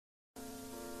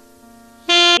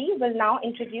will now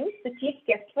introduce the chief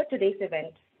guest for today's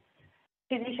event.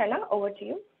 Shirishana, over to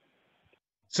you.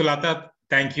 Sulata,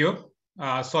 thank you.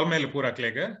 Solmel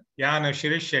Puraklega, Yan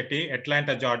Shirish Shetty,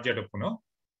 Atlanta, Georgia Dupuno.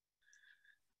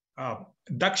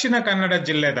 Dakshina Kannada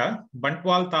Jilleda,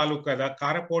 Bantwal Talukada,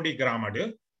 Karapodi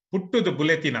Gramadu, put to the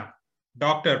Bulletina,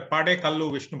 Dr. Pade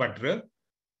Kallu Vishnu Bhatra,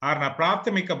 Arna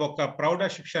Praptamika Boka, Prouda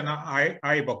Shikshana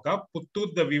I Boka,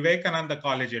 Puttu the Vivekananda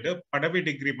College, Padavi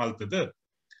degree Maltudu,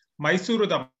 Mysuru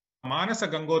the Manasa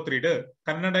Gangotri,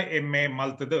 Kannada MA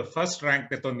Maltudu, first rank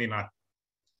Tetondina.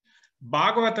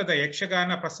 Bhagavata the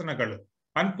Yakshagana Prasanagalu,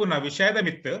 Anpuna Vishada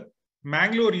Mitta,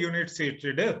 Mangalore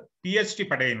University PhD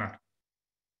Padainar.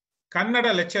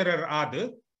 Kannada lecturer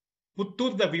Adu,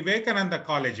 Puttur the Vivekananda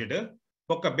College,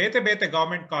 Boka Bete Bete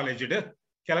Government College,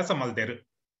 Kelasa Malderu.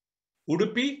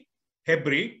 Udupi,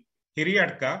 Hebri,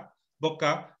 Hiriadka,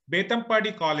 Boka,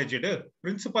 Betampadi College,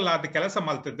 Principal Ad Kelasa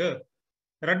Maltudu,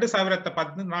 Raddu Savirata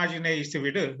Padnajine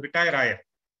Isividu, retire Aya.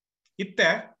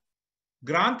 Itte,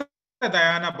 Granta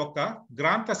Dayana Boka,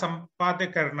 Granta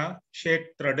Sampadekarna,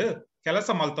 Kshetradu,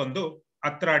 Kelasa Maltondu,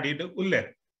 Atradid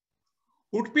Uller.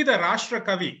 Udupi the Rashtra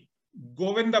Kavi,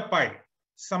 Govinda Pai,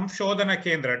 Samshodhana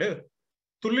Kendradu,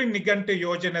 Tulu Nigantu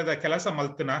Yojana the Kelasa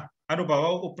Maltuna,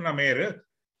 Anubhava Upna Mere,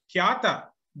 Kyata,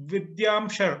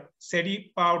 Vidyamshar,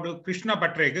 Sedi Paudu, Krishna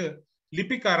Bhatregu,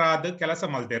 Lipikarad, Kelasa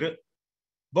Malderu,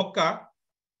 Bokka,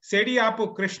 Sedi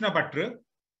Apu Krishna Bhatra,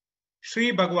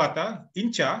 Sri Bhagavata,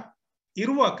 Incha,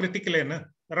 Iruva Kritikalenu,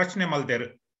 Rachne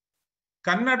Malderu.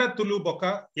 Kannada Tulu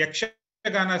Boka,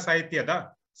 Yakshagana Sahityada,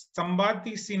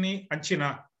 Sambadi Sini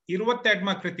Anchina,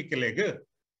 Irvatadma Kritikalegu,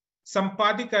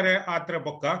 Sampadikare Atra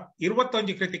Boka,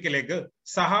 Irvatonji Kritikalegu,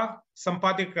 Saha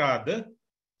Sampadikad,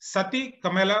 Sati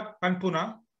Kamala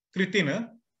Panpuna Kritina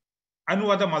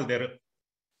Anuvada Malderu.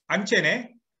 Anchene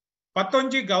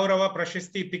Patonji Gaurava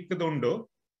Prashasti Tikkadundu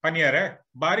Paniare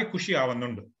Bari Kushi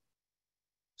Avanundu.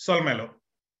 Solmelo.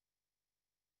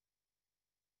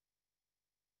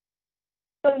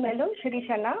 Solmelo,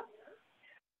 Shirishana.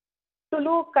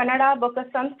 Tulu Kannada Boka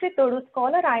Sanskrit Todu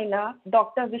scholar Aina,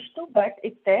 Dr. Vishnu Bhatt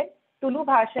itte, Tulu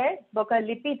Bhashe Boka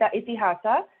Lipi da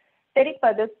Itihasa,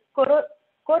 Teripadu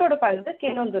Korodopaldu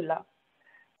Kenundulla.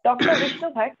 Dr.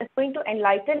 Vishnu Bhatt is going to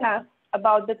enlighten us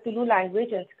about the Tulu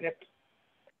language and script.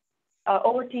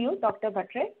 Over to you, Dr.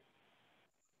 Bhatre.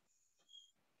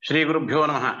 Shri Guru Bhyo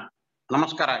Namaha.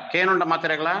 Namaskara. Kenunda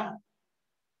Materegla?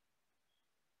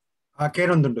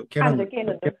 Kenundu.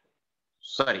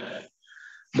 Sorry.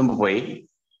 Dumbapoi.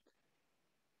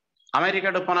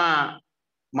 America Dupana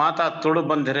Mata Tulu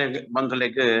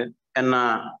Bandhulegu and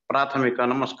Prathamika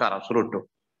Namaskara Surutu.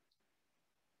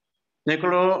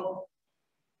 Nikolo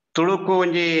Tuluku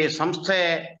Vanji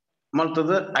Samste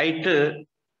Maltudu Ait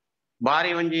Bari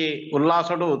Vanji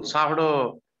Ullasodu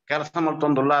Sahdo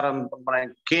Karasamaltondular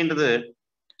Kind the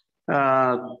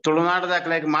Tulunada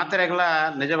like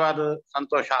Materegla Nijavad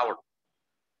Santo Shavud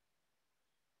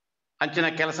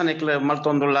Anchina Kelsanikle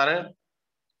Maltondulare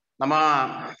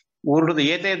Nama Urdu the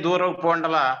Yete Duro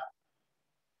Pondala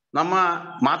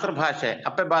Nama Matrabhashe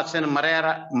Ape Basen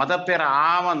Marera Madapera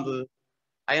Avandu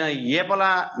Aina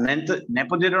Yepala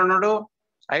Nepodironodu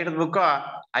Aita Buka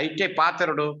Aite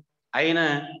Paterodu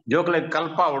Aina Jokle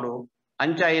Kalpaudu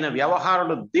Ancha in a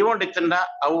Yavaharu Divonditanda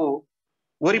Au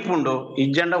Uripundo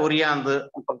Ijanda Uriand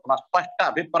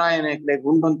Pasta Biprine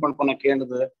Gundun Pampana Ken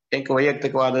the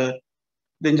Enkoyakwada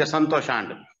Dinja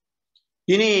Santoshand.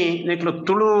 Ini Niklu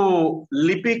Tulu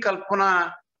Lipi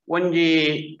Kalpuna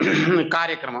Wanji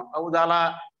Karyakrama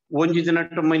Audala Wanji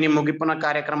Mini Mugipuna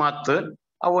Karyakramat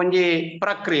Awanji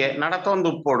Prakriya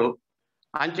Nadatondu Podu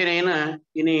Anchina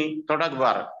ini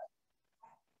Todagvar.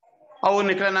 Awu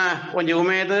Niklana Wanji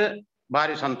Umed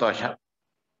Bari Santosha.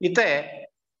 Ite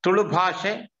Tulu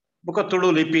Bhashe Buka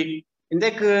Tulu Lipi.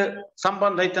 Indek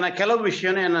Sambanditana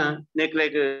Kelavision and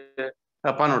Niklek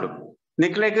Panodu.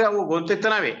 Nikleka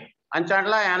Gotitanavi.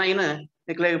 Anchandla Anaina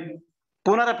Niklek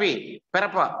Punarapi,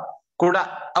 Perapa, Kuda,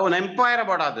 our empire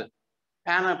about other.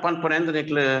 Anna Panpuran the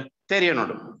Nikle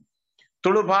Terianodu.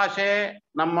 Tulu Bhashe,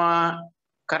 Nama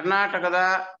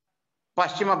Karnataka,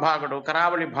 Pashima Bhagadu,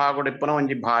 Karavali Bhagadu,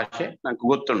 Panavanji Bhashe, and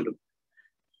Gutundu.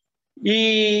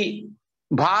 E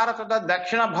Bharata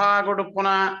Dakshina Bhagadu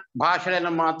Puna Bhasha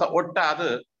and Mata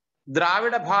Otta,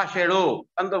 Dravida Bhashedo,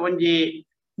 and the Vanji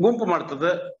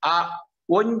Gumpumarta,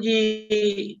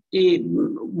 Vanji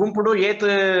Gumpudu Yet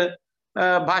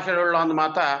Bhasha on the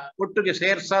Mata, put to the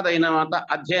Sersa, the Inamata,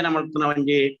 Adjana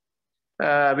Martanavanji.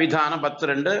 Vidhana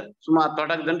Batranda, Suma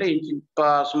Todagante,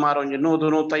 Sumaronji, no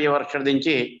Taya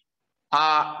Shardinchi,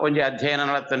 on the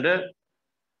Adhana Thunder.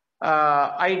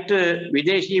 It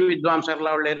Videshi with Dwamsar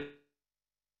Lawler.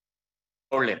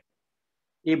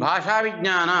 ಈ ಭಾಷಾ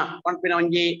ವಿಜ್ಞಾನ ಪಂಪಿನ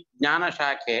ಒಂಜಿ ಜ್ಞಾನ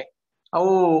ಶಾಖೆ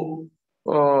ಅವು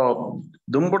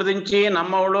ದುಂಬುಡ್ದಿಂಚಿ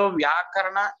ನಮ್ಮವಳು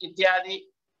ವ್ಯಾಕರಣ ಇತ್ಯಾದಿ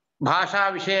ಭಾಷಾ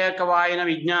ವಿಷಯಕವಾಯಿನ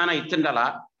ವಿಜ್ಞಾನ ಇತ್ತಂಡಲ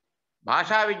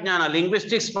ಭಾಷಾ ವಿಜ್ಞಾನ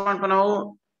ಲಿಂಗ್ವಿಸ್ಟಿಕ್ಸ್ ಪಂಪನವು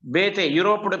ಬೇತೆ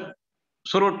ಯುರೋಪ್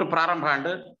ಸುರುಟ್ಟು ಪ್ರಾರಂಭ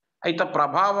ಅಂಡ್ ಐತ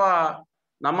ಪ್ರಭಾವ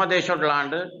ನಮ್ಮ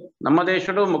ದೇಶಡ್ಲಾಂಡ್ ನಮ್ಮ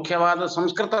ದೇಶಡು ಮುಖ್ಯವಾದ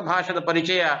ಸಂಸ್ಕೃತ ಭಾಷೆದ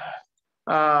ಪರಿಚಯ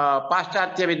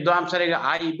ಪಾಶ್ಚಾತ್ಯ ವಿದ್ವಾಂಸರಿಗೆ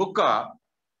ಆ ಈ ಬುಕ್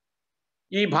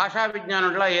ಈ ಭಾಷಾ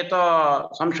ವಿಜ್ಞಾನಗಳ ಏತೋ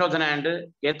ಸಂಶೋಧನೆ ಅಂಡ್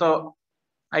ಏತೋ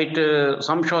ಐಟ್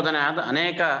ಸಂಶೋಧನೆ ಆದ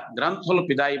ಅನೇಕ ಗ್ರಂಥಲು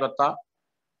ಪಿದಾಯಿ ಬತ್ತ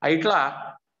ಐಟ್ಲ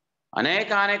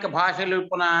ಅನೇಕ ಭಾಷೆಲು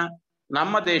ಪುನಃ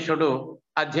ನಮ್ಮ ದೇಶಡು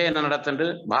ಅಧ್ಯಯನ ನಡತಂಡು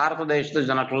ಭಾರತ ದೇಶದ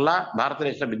ಜನಕ್ಕೆಲ್ಲ ಭಾರತ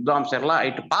ದೇಶದ ವಿದ್ವಾಂಸರೆಲ್ಲ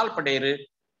ಐಟ್ ಪಾಲ್ಪಡೇರು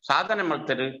ಸಾಧನೆ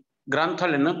ಮಾಡ್ತಾರೆ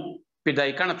ಗ್ರಂಥಗಳನ್ನು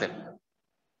ಪಿದಾಯಿ ಕಾಣುತ್ತಾರೆ.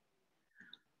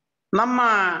 ನಮ್ಮ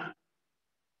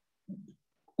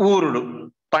ಊರುಡು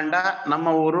ಪಂಡ ನಮ್ಮ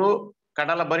ಊರು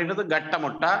ಕಡಲ ಬರಿಡದು ಗಟ್ಟ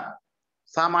ಮುಟ್ಟ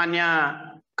ಸಾಮಾನ್ಯ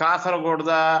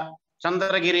ಕಾಸರಗೋಡದ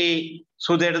ಚಂದ್ರಗಿರಿ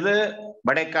ಸುದೆಡ್ದು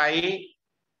ಬಡೆಕಾಯಿ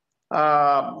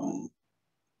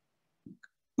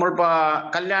ಮುಲ್ಪ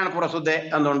ಕಲ್ಯಾಣಪುರ ಸುದೆ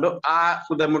ಅಂದುಂಡು ಆ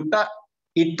ಸುದೆ ಮುಟ್ಟ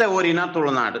ಇತ್ತ ಊರಿನ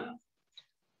ತುಳುನಾಡು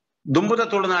ದುಂಬುದ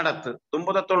ತುಳುನಾಡತ್ತು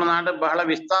ದುಂಬುದ ತುಳುನಾಡು ಬಹಳ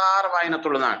ವಿಸ್ತಾರವಾಯಿನ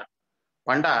ತುಳುನಾಡು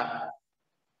ಪಂಡ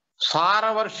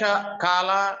 1000 ವರ್ಷ ಕಾಲ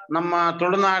ನಮ್ಮ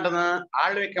ತುಳುನಾಡನ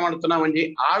ಆಳ್ವಿಕೆ ಮಾಡುತ್ತನ ಒಂಜಿ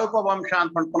ಆಳುಪ ವಂಶ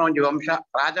ಅಂತ ಪಂಪನ ಒಂಜಿ ವಂಶ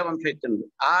ರಾಜವಂಶ ಇತ್ತಂದು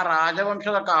ಆ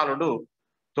ರಾಜವಂಶದ ಕಾಲುಡು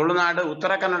ತುಳುನಾಡು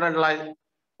ಉತ್ತರ ಕನ್ನಡ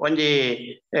ಒಂಜಿ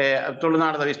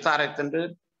ತುಳುನಾಡದ ವಿಸ್ತಾರ ಇತ್ತಂಡು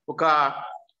ಒಕ್ಕ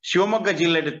ಶಿವಮೊಗ್ಗ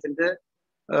ಜಿಲ್ಲೆ ಇತ್ತಂಡು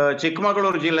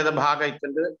ಚಿಕ್ಕಮಗಳೂರು ಜಿಲ್ಲೆದ ಭಾಗ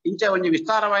ಇತ್ತಂಡು ಇಂಚೆ ಒಂಜಿ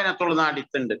ವಿಸ್ತಾರವಾಯಿನ ತುಳುನಾಡು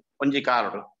ಇತ್ತಂಡು ಒಂಜಿ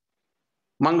ಕಾಲುಡು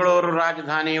ಮಂಗಳೂರು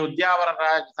ರಾಜಧಾನಿ ಉದ್ಯಾವರ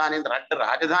ರಾಜಧಾನಿ ಅಂತ 2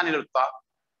 ರಾಜಧಾನಿ ಇರುತ್ತ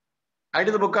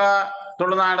ಐಡಿದ ಬುಕ್ಕ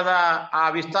ತುಳುನಾಡದ ಆ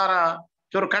ವಿಸ್ತಾರ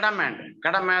ಚೂರು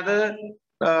ಕಡಮೆ ಅದು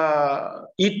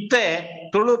ಇತ್ತೆ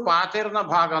ತುಳು ಪಾತೇರ್ನ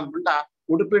ಭಾಗ ಅಂದ್ಬಿಟ್ಟ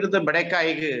ಉಡುಪಿಡಿದ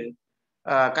ಬಡೆಕಾಯಿಗೆ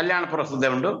ಕಲ್ಯಾಣಪುರ ಸುದ್ದೆ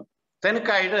ಉಂಡು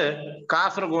ತೆನಕಾಯಿಡು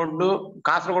ಕಾಸರಗೋಡು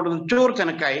ಚೂರು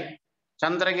ತೆನಕಾಯಿ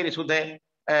ಚಂದ್ರಗಿರಿ ಸುದೆ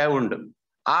ಉಂಡು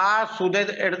ಆ ಸುದೆ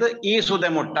ಹಿಡಿದು ಈ ಸುದೆ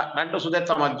ಮುಟ್ಟ 2 ಸುದೆ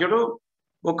ಮಧ್ಯಡು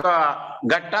ఒక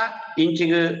గట్ట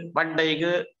ఇంచిగు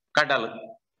పడ్డయిగు కడలు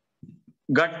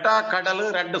గట్ట కడలు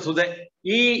 2 సుదే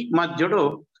ఈ మధ్యుడు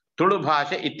ತುಳು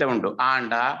ಭಾಷೆ ಇತ್ತೆ ಉಂಡು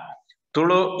ಆಂಡ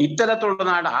ತುಳು ಇತ್ತೆದ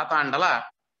ತುಳುನಾಡು ಆತಾಂಡಲ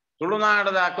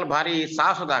ತುಳುನಾಡದಾಕ್ಲು ಭಾರಿ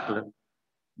ಸಾಸುದಾಕ್ಲು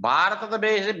ಭಾರತದ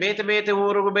ಬೇತೆ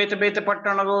ಊರಿಗೂ ಬೇತೆ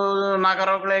ಪಟ್ಟಣಗೂ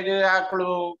ನಗರಗಳಿಗೆ ಆಕ್ಳು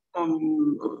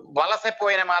ವಲಸೆ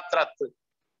ಪೋಯಿನ ಮಾತ್ರ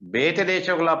ಬೇತೆ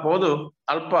ದೇಶಗಳ ಪೋದು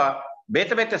ಅಲ್ಪ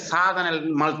ಬೇತೆ ಸಾಧನೆ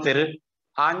ಮಲ್ತೆರು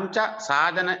ಅಂಚ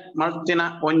ಸಾಧನೆ ಮಲ್ತಿನ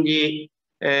ಒಂಜಿ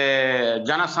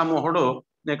ಜನಸಮೂಹಡು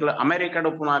ನಿಕ್ಲು ಅಮೆರಿಕಡು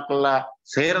ಪುನಕ್ಲ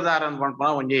ಸೇರದಾರ ಅನ್ಕೊಂಡ್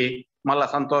ಒಂಜಿ ಮಲ್ಲ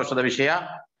ಸಂತೋಷದ ವಿಷಯ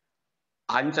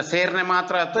ಅಂಚ ಸೇರ್ನೆ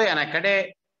ಮಾತ್ರ ಅತ್ತು ಎನ ಕಡೆ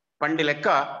ಪಂಡಿ ಲೆಕ್ಕ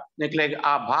ನಿಕ್ಲೆ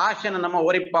ಆ ಭಾಷೆನ ನಮ್ಮ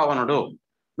ಒರಿಪ್ಪಾವನುಡು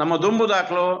ನಮ್ಮ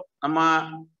ದುಂಬುದಾಕ್ಲು ನಮ್ಮ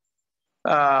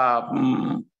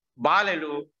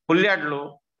ಬಾಲೆಡು ಹುಲ್ಯಾಡ್ಲು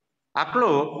ಅಕ್ಳು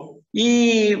ಈ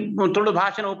ತುಳು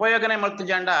ಭಾಷೆನ ಉಪಯೋಗನೆ ಮಲ್ತು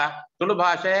ಜಂಡ ತುಳು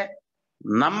ಭಾಷೆ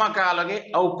ನಮ್ಮ ಕಾಲಗೆ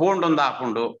ಅವು ಪೋಂಡೊಂದು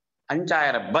ಹಾಕೊಂಡು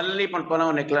ಅಂಚಾಯರ ಬಲ್ಲಿ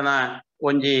ಪಂಪನವು ನಿಕ್ಲನ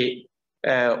ಒಂಜಿ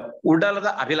ಉಡಲದ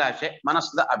ಅಭಿಲಾಷೆ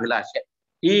ಮನಸ್ಸದ ಅಭಿಲಾಷೆ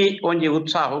ಈ ಒಂಜಿ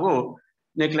ಉತ್ಸಾಹವು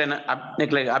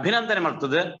ನಿಕ್ಲೆಗೆ ಅಭಿನಂದನೆ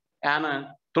ಮಾಡ್ತದೆ ಯಾನ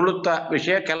ತುಳುತ್ತ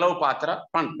ವಿಷಯ ಕೆಲವು ಪಾತ್ರ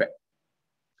ಪಂಪೆ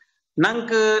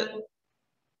ನಂಕ್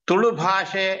ತುಳು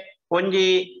ಭಾಷೆ ಒಂಜಿ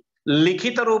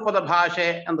ಲಿಖಿತ ರೂಪದ ಭಾಷೆ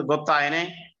ಅಂತ ಗೊತ್ತಾಯನೆ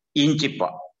ಇಂಚಿಪ್ಪ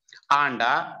ಆಂಡ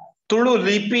ತುಳು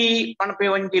ಲಿಪಿ ಪಣಪೆ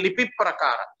ಒಂಜಿ ಲಿಪಿ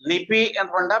ಪ್ರಕಾರ ಲಿಪಿ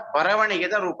ಅಂತ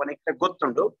ಬರವಣಿಗೆದ ರೂಪ ನಿಕ್ಕೆ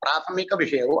ಗೊತ್ತುಂಡು ಪ್ರಾಥಮಿಕ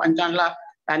ವಿಷಯವು ಅಂಚಾಂಡ್ಲ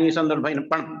ನಾನು ಈ ಸಂದರ್ಭ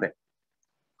ಪಣಪೆ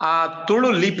ಆ ತುಳು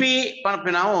ಲಿಪಿ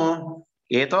ಪಣಪೆ ನಾವು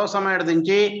ಏತೋ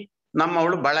ಸಮಯದಿಂಚಿ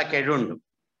ನಮ್ಮವಳು ಬಳಕೆಡುಂಡು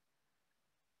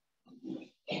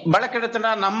ಬಳಕೆಡುತ್ತಂಡ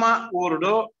ನಮ್ಮ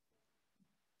ಊರುಡು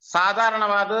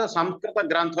ಸಾಧಾರಣವಾದ ಸಂಸ್ಕೃತ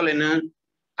ಗ್ರಂಥಲೇನು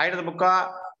ಐಡದ ಬುಕ್ಕ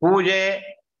ಪೂಜೆ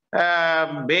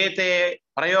ಬೇತೆ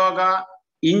ಪ್ರಯೋಗ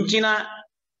ಇಂಚಿನ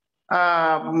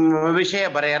ವಿಷಯ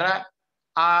ಬರೆಯರ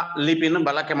ಆ ಲಿಪಿನ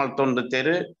ಬಳಕೆ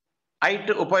ಮಾಡ್ತೊಂಡುತ್ತೇರು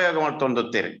ಐಟ್ ಉಪಯೋಗ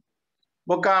ಮಾಡ್ತೊಂಡುತ್ತೇರು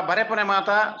ಬೊಕ್ಕ ಬರೆಪನೆ ಮಾತ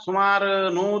ಸುಮಾರು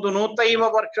 100-150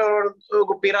 ವರ್ಷ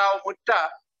ಪಿರಾವು ಮುಟ್ಟ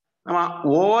ನಮ್ಮ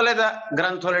ಓಲೆದ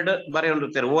ಗ್ರಂಥೊಲೆಡ್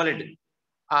ಬರೆಯುತ್ತೇರು ಓಲೆಡ್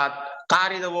ಆ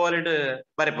ತಾರಿದ ಓಲೆಡ್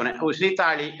ಬರೆಪನೆ ಅವು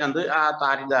ಶ್ರೀತಾಳಿ ಅಂದು ಆ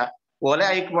ತಾರಿದ ಓಲೆ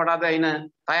ಐಕ್ ಬಡಾದ ಐನ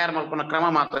ತಯಾರು ಮಾಡ್ಕೊಂಡ ಕ್ರಮ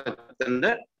ಮಾತ್ರ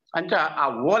ಅಂಚ ಆ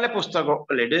ಓಲೆ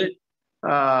ಪುಸ್ತಕಲೆಡ್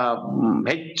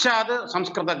ಹೆಚ್ಚಾದ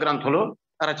ಸಂಸ್ಕೃತ ಗ್ರಂಥಗಳು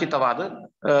ರಚಿತವಾದ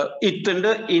ಇತ್ತುಂಡು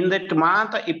ಇಂದಟ್ಟು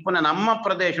ಮಾತ ಇಪ್ಪನ ನಮ್ಮ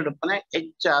ಪ್ರದೇಶಡುಪ್ಪನೆ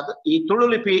ಹೆಚ್ಚಾದ ಈ ತುಳು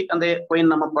ಲಿಪಿ ಅಂದ್ರೆ ಕೊಯ್ನ್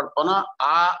ನಮ್ಮ ಪಡ್ಪನ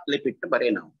ಆ ಲಿಪಿಟ್ಟು ಬರೇ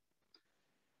ನಾವು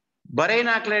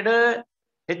ಬರೇನಾಕ್ಲೆಡ್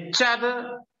ಹೆಚ್ಚಾದ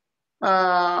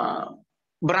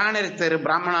ಬ್ರಾಹ್ಮಣರಿರ್ತಾರೆ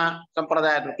ಬ್ರಾಹ್ಮಣ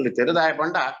ಸಂಪ್ರದಾಯದ ಕುಳಿತೇರು ದಾಯ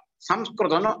ಪಂಡ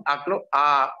ಸಂಸ್ಕೃತನು ಆಕ್ಲು ಆ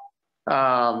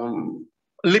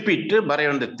ಲಿಪಿಟ್ಟು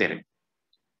ಬರೆಯೊಂದಿತ್ತೇರಿ.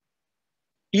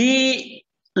 ಈ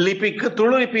ಲಿಪಿಕ್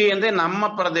ತುಳು ಲಿಪಿ ಅಂದ್ರೆ ನಮ್ಮ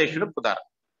ಪ್ರದೇಶದ ಪುದಾರ.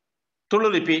 ತುಳು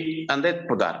ಲಿಪಿ ಅಂದ್ರೆ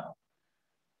ಪುದಾರ.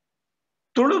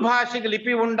 ತುಳು ಭಾಷೆಗೆ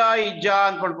ಲಿಪಿ ಉಂಡಾ ಇಜ್ಜ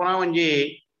ಅನ್ಕೊಂಡ್ಪುನ ಒಂಜಿ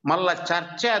ಮಲ್ಲ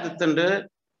ಚರ್ಚೆ ಆದಿತ್ತಂಡು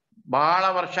ಬಹಳ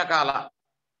ವರ್ಷ ಕಾಲ.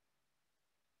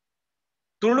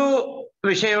 ತುಳು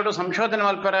ವಿಷಯೋಡು ಸಂಶೋಧನೆ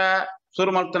ಮಲ್ಪರ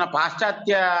ಶುರು ಮಲ್ತನ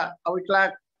ಪಾಶ್ಚಾತ್ಯ ಅವಿಟ್ಲ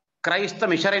ಕ್ರೈಸ್ತ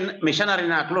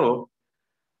ಮಿಷನರಿನಾಕ್ಲು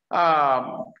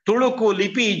ತುಳುಕು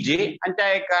ಲಿಪಿ ಇಜ್ಜಿ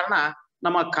ಅಂಚಾಯ ಕಾರಣ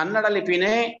ನಮ್ಮ ಕನ್ನಡ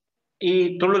ಲಿಪಿನೇ ಈ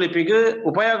ತುಳು ಲಿಪಿಗೆ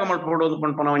ಉಪಯೋಗ ಮಲ್ಪಡೋದು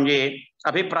ಪಂಪನ ಒಂಜಿ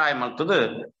ಅಭಿಪ್ರಾಯ ಮಲ್ತದು.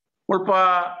 ಸ್ವಲ್ಪ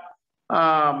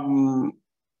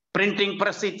ಪ್ರಿಂಟಿಂಗ್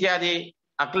ಪ್ರೆಸ್ ಇತ್ಯಾದಿ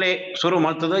ಅಕ್ಲೆ ಶುರು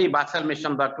ಮಲ್ತದು. ಈ ಬಾಸಲ್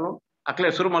ಮಿಷನ್ ದಾಕ್ಲು ಅಕ್ಲೆ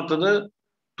ಶುರು ಮಲ್ತದು.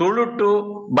 ತುಳು ಟು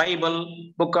ಬೈಬಲ್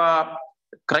ಬುಕ್ಕ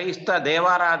ಕ್ರೈಸ್ತ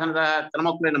ದೇವಾರಾಧನದ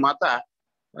ಕ್ರಮಕ್ಕೇನು ಮಾತ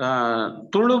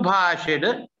ತುಳು ಭಾಷೆಡ್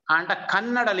ಆಂಡ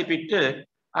ಕನ್ನಡ ಲಿಪಿಟ್ಟು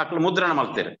ಅಕ್ಲು ಮುದ್ರಣ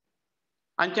ಮಲ್ತೇರು.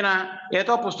 ಅಂಚಿನ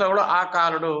ಏತೋ ಪುಸ್ತಕಗಳು ಆ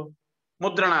ಕಾಲಡು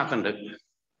ಮುದ್ರಣ ಆತಂಡು.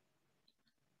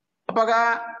 ಅಪ್ಪಾಗ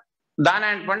ದಾನ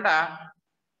ಪಂಡ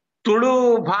ತುಳು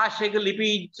ಭಾಷೆಗೆ ಲಿಪಿ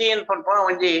ಇಜ್ಜಿ ಅನ್ಕೊಂಡ್ಪೋಣ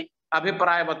ಒಂಜಿ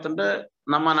ಅಭಿಪ್ರಾಯ ಬತ್ತುಂಡು.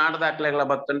 ನಮ್ಮ ನಾಡು ದಾಖಲೆಗಳ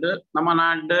ಬತ್ತುಂಡು. ನಮ್ಮ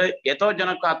ನಾಡು ಎತೋ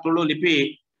ಜನಕ್ಕೂ ಆ ತುಳು ಲಿಪಿ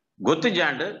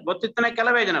ಗೊತ್ತಿಜ್ಜಾಂಡು ಗೊತ್ತಿತ್ತನೆ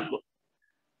ಕೆಲವೇ ಜನಕ್ಕೂ.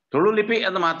 ತುಳು ಲಿಪಿ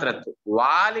ಅದು ಮಾತ್ರ ಇತ್ತು.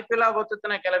 ಲಿಪಿಲ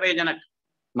ಗೊತ್ತಿತ್ತನೆ ಕೆಲವೇ ಜನಕ್ಕೆ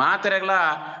ಮಾತ್ರೆಗಳ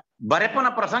ಬರೆಪನ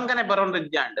ಪ್ರಸಂಗನೆ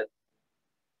ಬರೋಂದಿಜ್ಜಾಂಡು.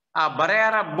 ಆ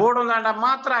ಬರೆಯಾರ ಬೋರ್ಡು ದಾಂಡ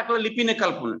ಮಾತ್ರ ಆಕಳ ಲಿಪಿನೇ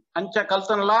ಕಲ್ಪನೆ ಅಂಚ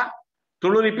ಕಲ್ತನಲ್ಲ.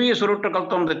 ತುಳು ಲಿಪಿ ಸುರುಟ್ಟು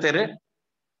ಕಲ್ತೊಂದಿತ್ತೇರಿ.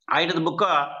 ಐದದ ಬುಕ್ಕ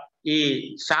ಈ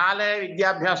ಶಾಲೆ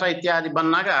ವಿದ್ಯಾಭ್ಯಾಸ ಇತ್ಯಾದಿ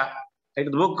ಬಂದಾಗ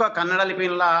ಐದದ ಬುಕ್ಕ ಕನ್ನಡ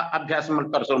ಲಿಪಿಲ್ಲ ಅಭ್ಯಾಸ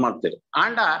ಮಾಡ್ತಾರೆ ಶುರು ಮಾಡ್ತೀರಿ.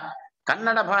 ಆಂಡ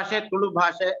ಕನ್ನಡ ಭಾಷೆ ತುಳು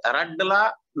ಭಾಷೆ ರಡ್ಲ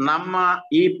ನಮ್ಮ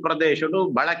ಈ ಪ್ರದೇಶಡು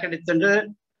ಬಳಕೆಡಿತ್ತಂಡು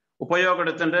ಉಪಯೋಗ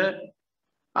ಇಡುತ್ತಂಡು.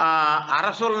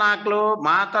 ಅರಸುಲ್ ನಾಕ್ಲು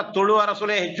ಮಾತ ತುಳು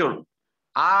ಅರಸುಲೇ ಹೆಚ್ಚುಳು.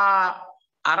 ಆ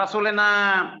ಅರಸುಲಿನ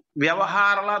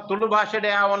ವ್ಯವಹಾರಲ ತುಳು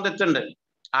ಭಾಷೆಡೆ ಒಂದಿತ್ತಂಡು.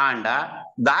 ಆಂಡ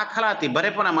ದಾಖಲಾತಿ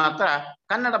ಬರೆಪನ ಮಾತ್ರ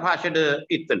ಕನ್ನಡ ಭಾಷೆಡ್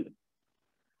ಇತ್ತಂಡು.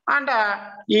 ಆಂಡ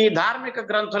ಈ ಧಾರ್ಮಿಕ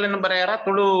ಗ್ರಂಥಲಿನ ಬರೆಯರ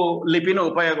ತುಳು ಲಿಪಿನ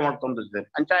ಉಪಯೋಗ ಮಾಡ್ಕೊಂಡಿದ್ದಾರೆ.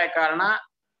 ಅಂಚಾಯ ಕಾರಣ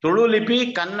ತುಳು ಲಿಪಿ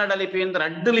ಕನ್ನಡ ಲಿಪಿ ಅಂದ್ರೆ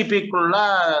ರಡ್ಡು ಲಿಪಿಗಳ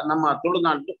ನಮ್ಮ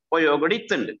ತುಳುನಾಡು ಉಪಯೋಗ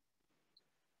ಇತ್ತಂಡು.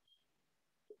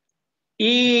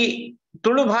 ಈ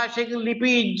ತುಳು ಭಾಷೆಗೆ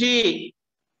ಲಿಪಿ ಇಜ್ಜಿ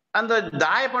ಅಂದ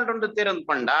ದಾಯ ಪಂಡುತ್ತೀರಂದ್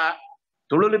ಪಂಡ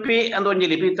ತುಳು ಲಿಪಿ ಅಂದ ಒಂಜಿ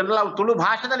ಲಿಪಿ ಇತ್ತಂಡ್ರಲ್ಲ ಅವು ತುಳು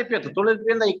ಭಾಷೆದ ಲಿಪಿ ಇತ್ತು. ತುಳು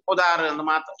ಲಿಪಿಯಿಂದ ಇಪ್ಪದಾರ ಅಂದ್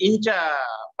ಮಾತ್ರ ಇಂಚ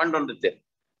ಪಂಡುತ್ತೀರಿ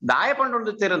ದಾಯ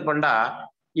ಪಂಡುತ್ತೀರಂದ್ ಪಂಡ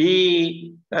ಈ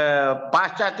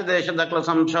ಪಾಶ್ಚಾತ್ಯ ದೇಶದಾಕ್ಲ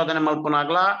ಸಂಶೋಧನೆ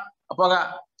ಮಲ್ಪನಾಗ್ಲ ಅಪ್ಪಾಗ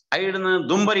ಐಡನ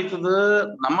ದುಂಬರಿತದ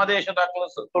ನಮ್ಮ ದೇಶದಾಕ್ಲ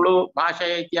ತುಳು ಭಾಷೆ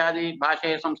ಇತ್ಯಾದಿ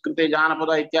ಭಾಷೆ ಸಂಸ್ಕೃತಿ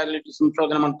ಜಾನಪದ ಇತ್ಯಾದಿ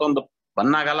ಸಂಶೋಧನೆ ಮಾಡ್ತೊಂದು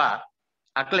ಬಂದಾಗಲ್ಲ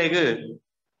ಅಕ್ಲೆಗ್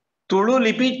ತುಳು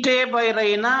ಲಿಪಿಟ್ಟೇ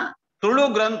ಬೈರೈನ ತುಳು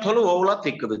ಗ್ರಂಥಲು ಓವಲ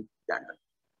ತಿಕ್ಕದು ಜಾಂಡ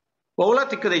ಓವಲ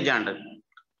ತಿಕ್ಕದ ಜಾಂಡ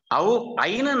ಅವು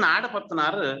ಐನ ನಾಡ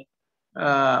ಪತ್ತನಾರು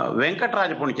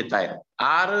ವೆಂಕಟರಾಜ ಪುಣಿಚಿತ್ತಾಯರು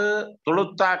ಆರು ತುಳು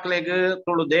ತಾಕ್ಲೆಗ್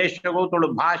ತುಳು ದೇಶಗೂ ತುಳು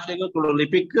ಭಾಷೆಗೂ ತುಳು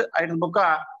ಲಿಪಿಕ್ ಐದು ಬುಕ್ಕ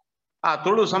ಆ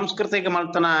ತುಳು ಸಂಸ್ಕೃತಿಗೆ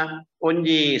ಮಲ್ತನ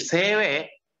ಒಂಜಿ ಸೇವೆ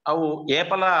ಅವು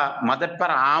ಏಪಲ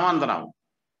ಮದಪ್ಪರ ಆವಂದ ನಾವು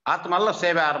ಆತ ಮಲ್ಲ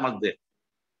ಸೇವೆ ಆರು ಮಲ್ದೆ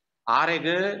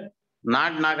ಆರೆಗ್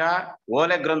ನಾಡ್ನಾಗ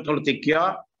ಓಲೆ ಗ್ರಂಥಲು ತಿಕ್ಕಿಯೋ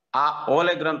ಆ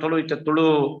ಓಲೆ ಗ್ರಂಥಲು ಇತ್ತ ತುಳು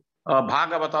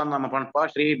ಭಾಗವತ ನಮ್ಮ ಪಣಪ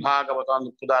ಶ್ರೀ ಭಾಗವತ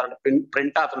ಉದಾಹರಣೆ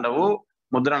ಪ್ರಿಂಟ್ ಆತಂಡವು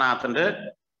ಮುದ್ರಣ ಆತಂಡು.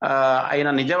 ಐನ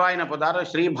ನಿಜವಾಯಿನ ಪದಾರ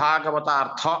ಶ್ರೀ ಭಾಗವತ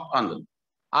ಅರ್ಥ ಅಂದು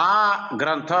ಆ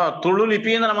ಗ್ರಂಥ ತುಳು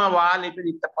ಲಿಪಿ ನಮ್ಮ ಲಿಪಿ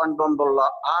ಇತ್ತ ಪಂಡೊಂದುಲ್ಲ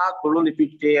ಆ ತುಳು ಲಿಪಿ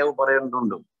ಅವು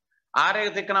ಬರೆಯೊಂದುಂಡು. ಆರೇಗ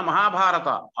ತಿಕ್ಕನ ಮಹಾಭಾರತ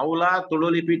ಅವಲ ತುಳು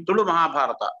ಲಿಪಿ ತುಳು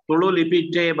ಮಹಾಭಾರತ ತುಳು ಲಿಪಿ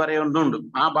ಬರೆಯೊಂದುಂಡು.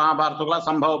 ಆ ಮಹಾಭಾರತಗಳ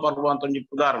ಸಂಭವ ಪರ್ವ ಅಂತ ಒಂಜಿ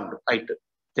ಪುದಾರ ಉಂಟು ಐಟ್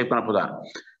ತಿಕ್ಕನ ಪುದಾರ.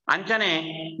 ಅಂಚನೆ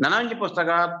ನನಂಜಿ ಪುಸ್ತಕ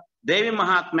ದೇವಿ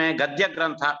ಮಹಾತ್ಮೆ ಗದ್ಯ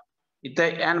ಗ್ರಂಥ ಇತ್ತ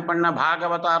ಏನ್ ಪಣ್ಣ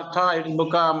ಭಾಗವತ ಅರ್ಥ ಐಟ್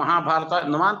ಬುಕ್ಕ ಮಹಾಭಾರತ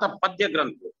ನವಾಂತ ಪದ್ಯ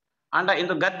ಗ್ರಂಥ ಅಂಡ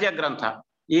ಇಂದು ಗದ್ಯ ಗ್ರಂಥ.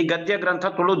 ಈ ಗದ್ಯ ಗ್ರಂಥ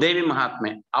ತುಳು ದೇವಿ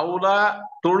ಮಹಾತ್ಮೆ ಅವಲ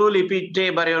ತುಳು ಲಿಪಿಟ್ಟೆ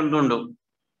ಬರೆಯೊಂದುಂಡು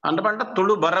ಅಂದ ಪಂಡ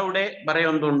ತುಳು ಬರವುಡೆ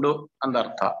ಬರೆಯೊಂದುಂಡು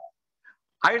ಅಂದರ್ಥ.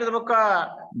 ಐದು ಬುಕ್ಕ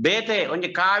ಬೇತೆ ಒಂಜಿ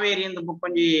ಕಾವೇರಿ ಇಂದ ಬುಕ್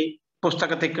ಒಂಜಿ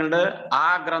ಪುಸ್ತಕ ತಿಕ್ಕಂಡು ಆ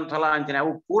ಗ್ರಂಥಲ ಅಂಚನೆ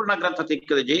ಅವು ಪೂರ್ಣ ಗ್ರಂಥ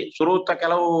ತಿಕ್ಕದಜಿ ಸುರೂತ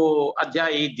ಕೆಲವು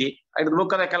ಅಧ್ಯಾಯ ಇದ್ದಿ ಐದು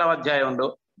ಬುಕ್ಕದ ಕೆಲವು ಅಧ್ಯಾಯ ಉಂಡು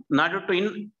ನಡುಟು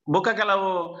ಬುಕ್ಕ ಕೆಲವು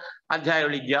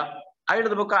ಅಧ್ಯಾಯಗಳಿಜ್ಜ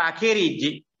ಐದು ಬುಕ್ಕ ಅಖೇರಿ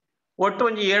ಇಜ್ಜಿ ಒಟ್ಟು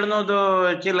ಒಂಜಿ 700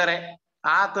 ಚಿಲ್ಲರೆ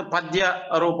ಆತ ಪದ್ಯ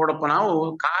ರೂಪೊಡಪ ನಾವು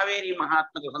ಕಾವೇರಿ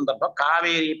ಮಹಾತ್ಮದ ಸಂದರ್ಭ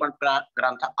ಕಾವೇರಿ ಪಂಟ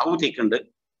ಗ್ರಂಥ ಅವು ತಿಕ್ಕಂಡು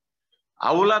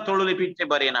ಅವಲ ತುಳು ಲಿಪಿಟ್ಟೆ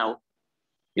ಬರೀ ನಾವು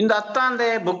ಇಂದು ಅತ್ತಂದೆ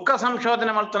ಬುಕ್ಕ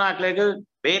ಸಂಶೋಧನೆ ಮಲ್ತನ ಹಾಕ್ಲಿಕ್ಕೆ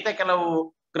ಬೇತೆ ಕೆಲವು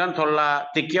ಗ್ರಂಥೊಳ್ಳ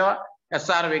ತಿಕ್ಕ್ಯೋ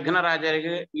SR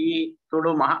ವಿಘ್ನರಾಜರಿಗೆ ಈ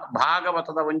ತುಳು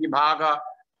ಭಾಗವತದ ಒಂಜಿ ಭಾಗ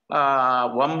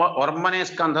ಒರ್ಮನೆ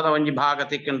ಸ್ಕಂಧದ ಒಂಜಿ ಭಾಗ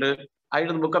ತಿಕ್ಕಂಡು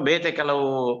ಐದು ಬುಕ್ಕ ಬೇತೆ ಕೆಲವು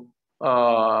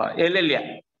ಎಲ್ಲೆಲ್ಲಿಯ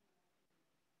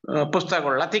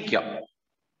ಪುಸ್ತಕಗಳ ತಿಕ್ಕ್ಯೋ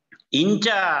ಇಂಚ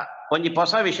ಒಂಜಿ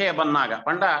ಹೊಸ ವಿಷಯ ಬಂದಾಗ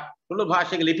ಪಂಡ ತುಳು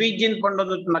ಭಾಷೆಗೆ ಲಿಪಿ ಇಜ್ಜಿನ್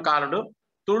ಪಂಡದ ಕಾಲಡು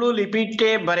ತುಳು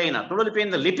ಲಿಪಿಟ್ಟೆ ಬರೇನ ತುಳು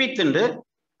ಲಿಪಿಯಿಂದ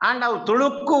ಲಿಪಿತ್ತುಂಡು ಆಂಡ್ ಅವು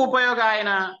ತುಳುಕ್ಕು ಉಪಯೋಗ ಆಯ್ನ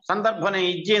ಸಂದರ್ಭನೆ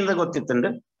ಇಜ್ಜಿಯಿಂದ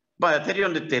ಗೊತ್ತಿತ್ತುಂಡು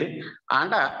ತೆರಿಯೊಂದಿತ್ತೀರಿ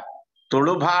ಆಂಡ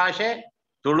ತುಳು ಭಾಷೆ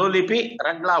ತುಳು ಲಿಪಿ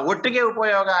ರಡ್ಲ ಒಟ್ಟಿಗೆ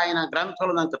ಉಪಯೋಗ ಆಯ್ನ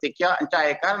ಗ್ರಂಥಗಳು ನಂಗೆ ತಿಕ್ಯ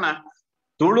ಅಂಚಾಯ ಕಾರಣ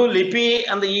ತುಳು ಲಿಪಿ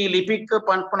ಅಂದ ಈ ಲಿಪಿಕ್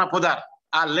ಪಂಪನ ಪುದಾರ್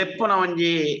ಆ ಲೆಪ್ಪುನ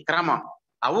ಒಂಜಿ ಕ್ರಮ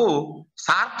ಅವು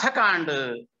ಸಾರ್ಥಕ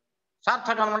ಅಂಡ್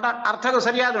ಸಾರ್ಥಕ ಅಂದ ಅರ್ಥಗ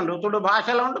ಸರಿಯಾದ ಉಂಡು ತುಳು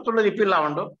ಭಾಷೆಲ ಉಂಡು ತುಳು ಲಿಪಿಲ್ಲ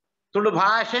ಉಂಡು ತುಳು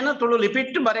ಭಾಷೆನು ತುಳು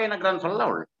ಲಿಪಿಟ್ಟು ಬರೆಯಿನ ಗ್ರಂಥಲ್ಲ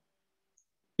ಉಳ್ಳು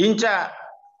ಇಂಚ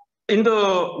ಇಂದು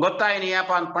ಗೊತ್ತಾಯಿನ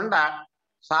ಯಾಪ ಅಂದ್ಕೊಂಡ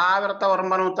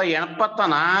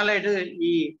 1984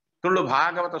 ಈ ತುಳು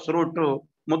ಭಾಗವತ ಸುರುಟು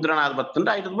ಮುದ್ರಣ ಆದ ಬತ್ತುಂಡ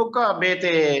ಐದು ಬುಕ್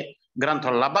ಬೇತೆ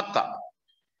ಗ್ರಂಥಲ್ಲ ಬತ್ತ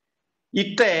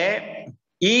ಇತ್ತೆ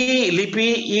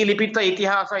ಈ ಲಿಪಿತ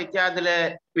ಇತಿಹಾಸ ಇತ್ಯಾದಿ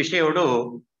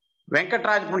ವಿಷಯಗಳು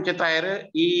ವೆಂಕಟರಾಜ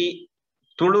ಪುಣ್ಚಿತಾಯರು ಈ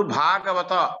ತುಳು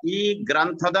ಭಾಗವತ ಈ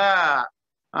ಗ್ರಂಥದ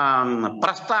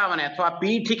ಪ್ರಸ್ತಾವನೆ ಅಥವಾ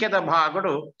ಪೀಠಿಕೆದ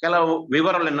ಭಾಗಗಳು ಕೆಲವು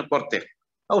ವಿವರಗಳನ್ನು ಕೊಡ್ತೇವೆ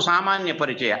ಅವು ಸಾಮಾನ್ಯ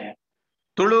ಪರಿಚಯ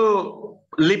ತುಳು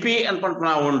ಲಿಪಿ ಅನ್ಕೊಂಡು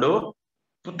ನಾವು ಉಂಡು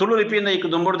ತುಳು ಲಿಪಿಯಿಂದ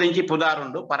ಈಕ ದುಂಬುಡ್ದಿಂಚಿ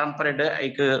ಪುದಾರುಂಡು ಪರಂಪರೆಡ್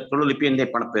ಐಕ್ ತುಳು ಲಿಪಿಯಿಂದ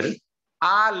ಪಣಪೇರು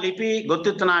ಆ ಲಿಪಿ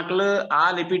ಗೊತ್ತಿತ್ತು ನಾಕ್ಲು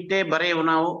ಆ ಲಿಪಿಟ್ಟೆ ಬರೆಯವು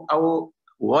ನಾವು ಅವು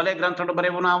ಓಲೆ ಗ್ರಂಥಡು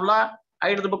ಬರೆಯವು ನಾವ್ಲ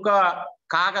ಐದು ಬುಕ್ಕ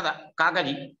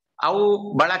ಕಾಗಜಿ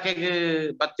ಅವು ಬಳಕೆಗೆ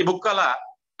ಬತ್ತಿ ಬುಕ್ಕಲ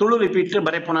ತುಳು ಲಿಪಿಟ್ಟು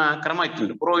ಬರೆಪುನ ಕ್ರಮ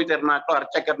ಇತ್ತು ಪುರೋಹಿತರ್ನಾಕ್ಲು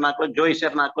ಅರ್ಚಕರ್ನಾಕ್ಲು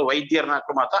ಜೋಯಿಸರ್ನಾಕ್ಲು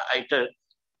ವೈದ್ಯರ್ನಾಕ್ಲು ಮಾತ ಐಟ್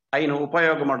ಐನು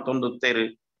ಉಪಯೋಗ ಮಾಡ್ತೊಂದುತ್ತೇರು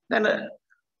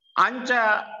ಅಂಚ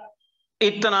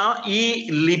ಇತ್ತನ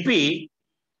ಈ ಲಿಪಿ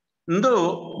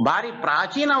ಇಂದು ಬಾರಿ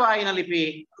ಪ್ರಾಚೀನವಾಯಿನ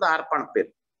ಲಿಪಿ ಅಂತ ಅರ್ಪಣಪೇರು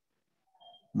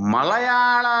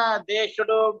ಮಲಯಾಳ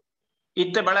ದೇಶಡು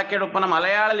ಇತ್ತ ಬಳಕೆಡುಪ್ಪನ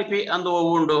ಮಲಯಾಳ ಲಿಪಿ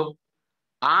ಅಂದು ಉಂಡು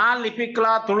ಆ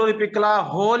ಲಿಪಿಕ್ಲ ತುಳು ಲಿಪಿಕ್ಲ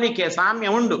ಹೋಲಿಕೆ ಸಾಮ್ಯ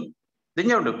ಉಂಡು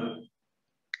ದಿಂಜ ಉಂಡು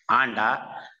ಆಂಡ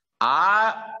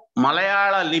ಆ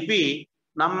ಮಲಯಾಳ ಲಿಪಿ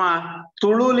ನಮ್ಮ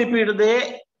ತುಳು ಲಿಪಿ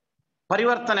ಹಿಡದೆ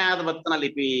ಪರಿವರ್ತನೆ ಆದ ಬತ್ತನ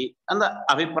ಲಿಪಿ ಅಂದ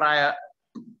ಅಭಿಪ್ರಾಯ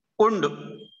ಉಂಡು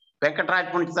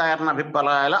ವೆಂಕಟರಾಜ ಪುಣ್ಚಿತಾಯರ್ನ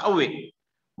ಅಭಿಪ್ರಾಯ ಎಲ್ಲ ಅವೇ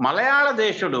ಮಲಯಾಳ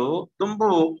ದೇಶಡು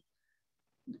ತುಂಬು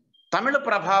ತಮಿಳು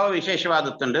ಪ್ರಭಾವ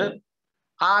ವಿಶೇಷವಾದತ್ತುಂಡು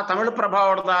ಆ ತಮಿಳು ಪ್ರಭಾವ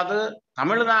ಹೊಡೆದಾದ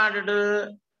ತಮಿಳುನಾಡು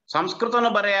ಸಂಸ್ಕೃತನು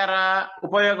ಬರೆಯಾರ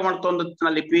ಉಪಯೋಗ ಮಾಡ್ತೊಂದಿತ್ತಿನ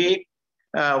ಲಿಪಿ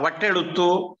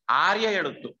ಒಟ್ಟೆಳುತ್ತು ಆರ್ಯ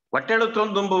ಎಳುತ್ತು ಒಟ್ಟೆಳುತ್ತು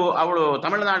ಒಂದು ದುಂಬು ಅವಳು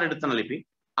ತಮಿಳುನಾಡು ಇಡುತ್ತನ ಲಿಪಿ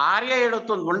ಆರ್ಯ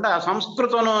ಎಳುತ್ತು ಅಂದ್ಕೊಂಡ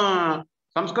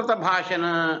ಸಂಸ್ಕೃತ ಭಾಷೆನ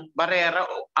ಬರೆಯಾರ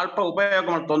ಅಲ್ಪ ಉಪಯೋಗ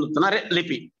ಮಾಡ್ತೊಂದಿತ್ತಿನ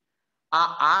ಲಿಪಿ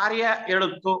ಆ ಆರ್ಯ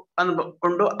ಎಳುತ್ತು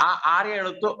ಅಂದ್ಕೊಂಡು ಆ ಆರ್ಯ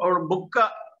ಎಳುತ್ತು ಅವಳು ಬುಕ್ಕ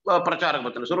ಪ್ರಚಾರಕ್ಕೆ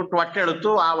ಬರ್ತಾನೆ ಸುರುಟ್ಟು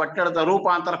ಒಟ್ಟೆಳುತ್ತು ಆ ಒಟ್ಟೆಳುತ್ತ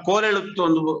ರೂಪಾಂತರ ಕೋಲೆಳುತ್ತು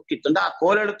ಒಂದು ಇತ್ತುಂಡ ಆ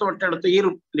ಕೋಲೆಳುತ್ತು ಒಟ್ಟೆಳುತ್ತು ಈ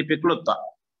ಲಿಪಿ ಕ್ಲುತ್ತ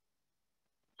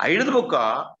ಐದು ಬುಕ್ಕ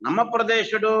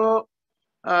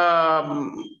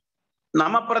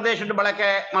ನಮ್ಮ ಪ್ರದೇಶದ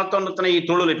ಬಳಕೆ ಮಾಡ್ತೊಂಡುತ್ತನ ಈ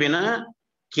ತುಳು ಲಿಪಿನ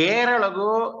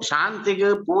ಕೇರಳಗೂ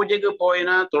ಶಾಂತಿಗೂ ಪೂಜೆಗೂ ಪೋಯಿನ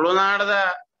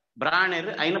ತುಳುನಾಡದ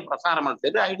ಬ್ರಾಣಿರು ಐನು ಪ್ರಸಾರ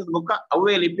ಮಾಡ್ತಿದ್ರು ಐದು ಬುಕ್ಕ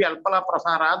ಅವೇ ಲಿಪಿ ಅಲ್ಪಲ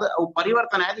ಪ್ರಸಾರ ಆದ ಅವು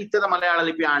ಪರಿವರ್ತನೆ ಆದ ಇತ್ತದ ಮಲಯಾಳ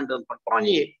ಲಿಪಿ ಆಂಡು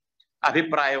ಅಂದ್ಕೊಂಡು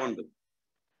ಅಭಿಪ್ರಾಯ ಉಂಟು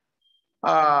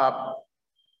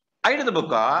ಐದು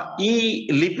ಬುಕ್ಕ ಈ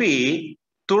ಲಿಪಿ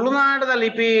ತುಳುನಾಡದ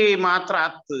ಲಿಪಿ ಮಾತ್ರ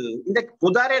ಅತ್ತು ಇದಕ್ಕೆ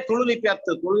ಪುದಾರೆ ತುಳು ಲಿಪಿ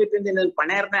ಅತ್ತು ತುಳು ಲಿಪಿಯಿಂದ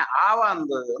ಪಣೇರ್ನೆ ಆವ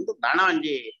ಒಂದು ದಣ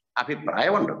ಒಂಜಿ ಅಭಿಪ್ರಾಯ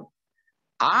ಉಂಟು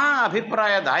ಆ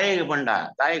ಅಭಿಪ್ರಾಯ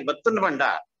ದಾಯಿಗೆ ಬತ್ತುಂಡು ಬಂಡ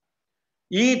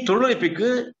ಈ ತುಳು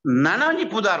ಲಿಪಿಕ್ ನನ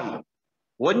ಒಂಜಿ ಪುದಾರ್ ಉಂಟು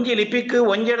ಒಂಜಿ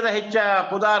ಲಿಪಿಕ್ ಒಂಜಿಡದ ಹೆಚ್ಚ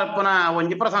ಪುದಾರಪ್ಪನ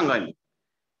ಒಂಜಿ ಪ್ರಸಂಗ ಒಂಜಿ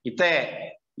ಇತ್ತೆ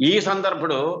ಈ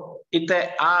ಸಂದರ್ಭಡು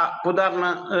ಇತ್ತೆ ಆ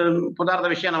ಪುದಾರದ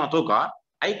ವಿಷಯ ನಮ್ಮ ತೂಕ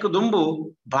ಐಕ್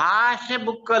ದುಂಬು ಭಾಷೆ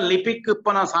ಬುಕ್ಕ ಲಿಪಿಕ್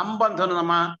ಪನ ಸಂಬಂಧ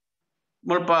ನಮ್ಮ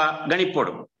ಮುಲ್ಪ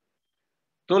ಗಣಿಪೋಡು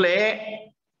ತುಲೆ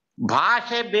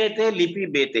ಭಾಷೆ ಬೇತೆ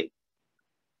ಲಿಪಿ ಬೇತೆ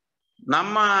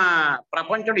ನಮ್ಮ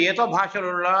ಪ್ರಪಂಚದ ಏತೋ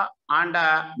ಭಾಷೆಗಳ ಆಂಡ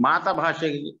ಮಾತಾ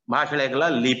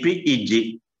ಭಾಷೆಗಳ ಲಿಪಿ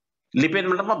ಇಜ್ಜಿ ಲಿಪಿ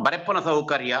ಅಂದ್ಬಿಟ್ಟ ಬರೆಪ್ಪನ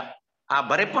ಸೌಕರ್ಯ ಆ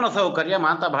ಬರೆಪ್ಪನ ಸೌಕರ್ಯ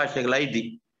ಮಾತಾ ಭಾಷೆಗಳ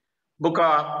ಇದ್ದಿ ಬುಕ್ಕ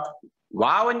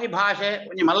ಒಂಜಿ ಭಾಷೆ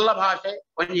ಒಂಜಿ ಮಲ್ಲ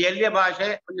ಭಾಷೆ ಒಂಜಿ ಎಲ್ಯ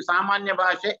ಭಾಷೆ ಒಂಜಿ ಸಾಮಾನ್ಯ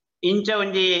ಭಾಷೆ ಇಂಚ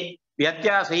ಒಂಜಿ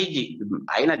ವ್ಯತ್ಯಾಸ ಇಜ್ಜಿ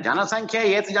ಐನ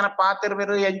ಜನಸಂಖ್ಯೆ ಏತು ಜನ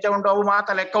ಪಾತಿರ್ಬೇರು ಎಂಚ ಉಂಡು ಅವು ಮಾತ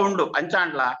ಲೆಕ್ಕ ಉಂಡು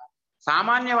ಅಂಚಾಂಡ್ಲ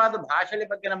ಸಾಮಾನ್ಯವಾದ ಭಾಷೆల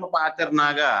ಬಗ್ಗೆ ನಮ್ಮ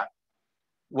ಪಾತಿರ್ನಾಗ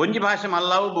ಒಂಜಿ ಭಾಷೆ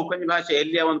ಮಲ್ಲವು ಬುಕ್ಕೊಂಜಿ ಭಾಷೆ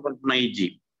ಎಲ್ಯ ಒಂದು ಪಲ್ಪನ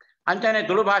ಇಜ್ಜಿ ಅಂಚಾನೆ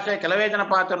ತುಳು ಭಾಷೆ ಕೆಲವೇ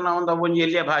ಜನ ಪಾತ್ರನ ಒಂದು ಒಂಜಿ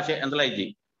ಎಲ್ಯ ಭಾಷೆ ಅಂದಲ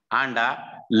ಇಜ್ಜಿ ಆಂಡ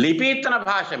ಲಿಪಿತ್ತನ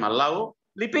ಭಾಷೆ ಮಲ್ಲವು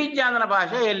ಲಿಪಿಜ್ಜಾಂದನ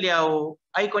ಭಾಷೆ ಎಲ್ಯಾವು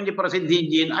ಐಕೊಂಜಿ ಪ್ರಸಿದ್ಧಿ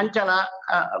ಇಜ್ಜಿ ಅಂಚಲ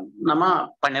ನಮ್ಮ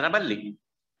ಪಣ್ಣಿರ ಬಲ್ಲಿ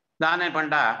ದಾನೆ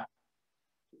ಪಂಡ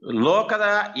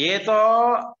ಲೋಕದ ಏತೋ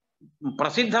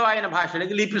ಪ್ರಸಿದ್ಧವಾಯಿನ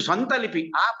ಭಾಷೆಗಳಿಗೆ ಲಿಪಿ ಸ್ವಂತ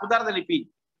ಲಿಪಿ ಆ ಪುದಾರದ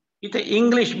ಲಿಪಿ ಇತ್ತೆ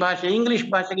ಇಂಗ್ಲಿಷ್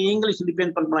ಭಾಷೆಗೆ ಇಂಗ್ಲಿಷ್ ಲಿಪಿ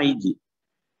ಅಂತ ಪಲ್ಪನ ಇಜ್ಜಿ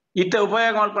ಇತ್ತೆ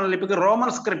ಉಪಯೋಗ ಮಾಡ್ಕೊಂಡ ಲಿಪಿಗೆ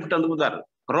ರೋಮನ್ ಸ್ಕ್ರಿಪ್ಟ್ ಅಂತ ಉದಾರ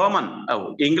ರೋಮನ್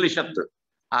ಅವು ಇಂಗ್ಲಿಷ್ ಅತ್ತು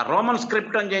ಆ ರೋಮನ್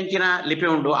ಸ್ಕ್ರಿಪ್ಟ್ ಅಂತ ಎಂಚಿನ ಲಿಪಿ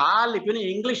ಉಂಟು ಆ ಲಿಪಿನ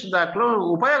ಇಂಗ್ಲಿಷ್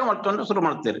ದಾಖಲು ಉಪಯೋಗ ಮಾಡ್ಕೊಂಡು ಶುರು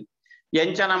ಮಾಡ್ತೀರಿ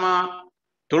ಎಂಚ ನಮ್ಮ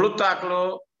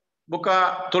ತುಳುತ್ತಾಕ್ಲು ಬುಕ್ಕ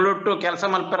ತುಳುಟ್ಟು ಕೆಲಸ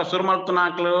ಮಲ್ಪರ ಶುರು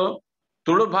ಮಾಡ್ತಾಕ್ಲು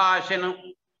ತುಳು ಭಾಷೆನು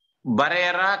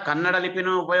ಬರೆಯರ ಕನ್ನಡ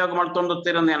ಲಿಪಿನೂ ಉಪಯೋಗ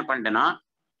ಮಾಡ್ತೊಂಡುತ್ತೀರ ನೆನಪಂಡೆನ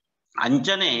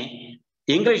ಅಂಚನೆ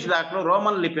ಇಂಗ್ಲಿಷ್ ದಾಖಲು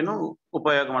ರೋಮನ್ ಲಿಪಿನೂ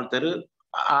ಉಪಯೋಗ ಮಾಡ್ತಾರೆ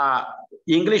ಆ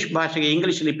ಇಂಗ್ಲಿಷ್ ಭಾಷೆಗೆ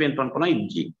ಇಂಗ್ಲಿಷ್ ಲಿಪಿ ಅಂತ ಅನ್ಕೊನ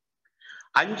ಇಜ್ಜಿ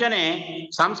ಅಂಚನೆ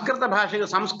ಸಂಸ್ಕೃತ ಭಾಷೆಗೆ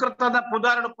ಸಂಸ್ಕೃತದ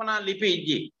ಪುದಾರಡುಪ್ಪನ ಲಿಪಿ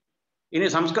ಇಜ್ಜಿ ಇನ್ನು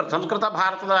ಸಂಸ್ಕೃತ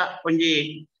ಭಾರತದ ಒಂಜಿ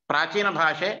ಪ್ರಾಚೀನ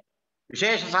ಭಾಷೆ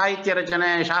ವಿಶೇಷ ಸಾಹಿತ್ಯ ರಚನೆ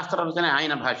ಶಾಸ್ತ್ರ ರಚನೆ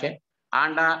ಆಯ್ನ ಭಾಷೆ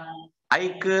ಆಂಡ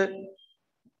ಐಕ್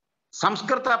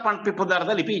ಸಂಸ್ಕೃತ ಪಂಪಿ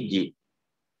ಪುದಾರದ ಲಿಪಿ ಇಜ್ಜಿ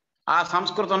ಆ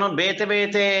ಸಂಸ್ಕೃತನು ಬೇತೆ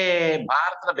ಬೇತೆ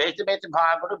ಭಾರತದ ಬೇತೆ ಬೇತೆ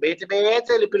ಭಾಗಗಳು ಬೇತೆ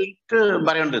ಬೇತೆ ಲಿಪಿ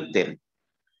ಬರೆಯೊಂಡಿರ್ತೇನೆ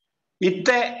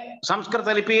ಇತ್ತೆ ಸಂಸ್ಕೃತ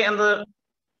ಲಿಪಿ ಎಂದು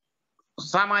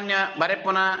ಸಾಮಾನ್ಯ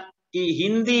ಬರೆಪ್ಪನ ಈ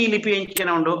ಹಿಂದಿ ಲಿಪಿ ಎಂಚಿನ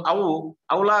ಉಂಡು ಅವು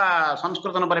ಅವಳ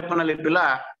ಸಂಸ್ಕೃತನ ಬರೆಪ್ಪನ ಲಿಪಿಲ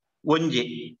ಒಂಜಿ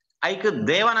ಐಕ್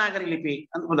ದೇವನಾಗರಿ ಲಿಪಿ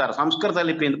ಅಂತ ಉದಾರ ಸಂಸ್ಕೃತ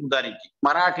ಲಿಪಿ ಅಂತ ಉದಾರಿಜ್ಜಿ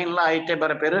ಮರಾಠಿನ್ಲ ಐಟೆ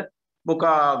ಬರೆಪೇರು ಬುಕ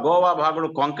ಗೋವಾ ಭಾಗಗಳು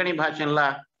ಕೊಂಕಣಿ ಭಾಷೆನ್ಲ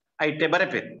ಐಟೆ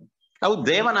ಬರೆಪೇರು ಅವು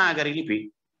ದೇವನಾಗರಿ ಲಿಪಿ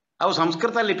ಅವು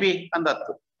ಸಂಸ್ಕೃತ ಲಿಪಿ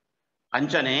ಅಂದತ್ತು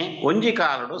ಅಂಚನೆ ಒಂಜಿ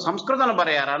ಕಾಲಡು ಸಂಸ್ಕೃತನ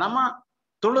ಬರೆಯಾರ ನಮ್ಮ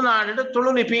ತುಳುನಾಡು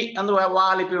ತುಳು ಲಿಪಿ ಅಂದು ವಾ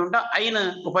ಲಿಪಿ ಉಂಟ ಐನ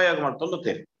ಉಪಯೋಗ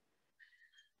ಮಾಡ್ಕೊಂಡುತ್ತೇವೆ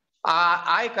ಆ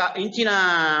ಆಯ್ಕ ಇಂಚಿನ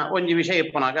ಒಂಜಿ ವಿಷಯ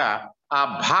ಇಪ್ಪನಾಗ ಆ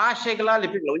ಭಾಷೆಗಳ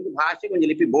ಲಿಪಿಗಳು ಒಂಜಿ ಭಾಷೆಗೆ ಒಂಜಿ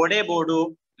ಲಿಪಿ ಬೋಡೆ ಬೋಡು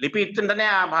ಲಿಪಿ ಇತ್ತಂಡನೆ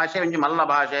ಆ ಭಾಷೆ ಒಂಜಿ ಮಲ್ಲ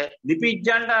ಭಾಷೆ ಲಿಪಿ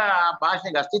ಇಜ್ಜಂಡ ಆ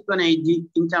ಭಾಷೆಗೆ ಅಸ್ತಿತ್ವನೇ ಇಜ್ಜಿ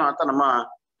ಇಂಚ ಮಾತ ನಮ್ಮ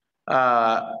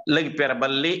ಲಗಿಪೇರ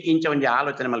ಬಲ್ಲಿ ಇಂಚ ಒಂಜಿ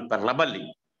ಆಲೋಚನೆ ಮಲ್ಪೇರಲ್ಲ ಬಲ್ಲಿ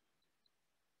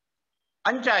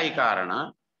ಅಂಚಾಯಿ ಕಾರಣ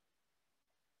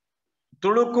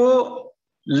ತುಳುಕು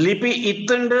ಲಿಪಿ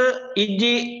ಇತ್ತಂಡು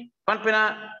ಇಜ್ಜಿ ಪಂಪಿನ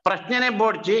ಪ್ರಶ್ನೆನೆ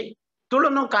ಬೋಡ್ಚಿ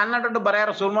ತುಳುನು ಕನ್ನಡ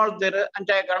ಬರೆಯಾರ ಸುಲ್ಮಾಳ್ತೇರು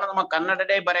ಅಂಚಾಯ ಕಾರಣ ನಮ್ಮ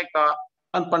ಕನ್ನಡದೇ ಬರೆಕ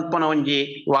ಅಂತ ಪಂಪನ ಒಂಜಿ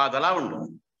ವಾದಲ ಉಂಡು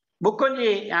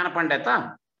ಬುಕ್ಕೊಂಜಿ ಯಾನ ಪಂಡೆತ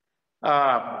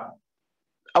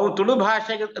ಅವು ತುಳು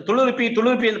ಭಾಷೆಗೆ ತುಳು ಲಿಪಿ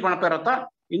ಅಂತ ಪಣಪೇರತ್ತ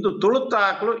ಇಂದು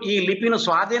ತುಳುತ್ತಾಕ್ಲು ಈ ಲಿಪಿನ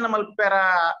ಸ್ವಾಧೀನ ಮಲ್ಪೇರ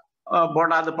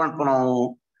ಬೋಡಾದ ಪಂಪನವು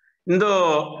ಇಂದು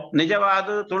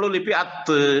ನಿಜವಾದ ತುಳು ಲಿಪಿ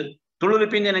ಅತ್ತು ತುಳು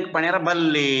ಲಿಪಿ ಜನಕ್ಕೆ ಪಣ್ಯರ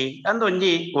ಬಲ್ಲಿ ಅಂದು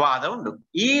ಒಂಜಿ ವಾದ ಉಂಡು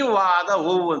ಈ ವಾದ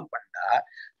ಹೂವು ಅಂತ ಪಂಡ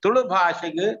ತುಳು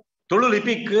ಭಾಷೆಗೆ ತುಳು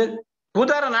ಲಿಪಿಕ್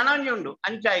ಪುದರ ನನಂಜಿ ಉಂಡು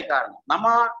ಅಂಚಾಯಿ ಕಾರಣ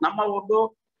ನಮ್ಮ ಊರು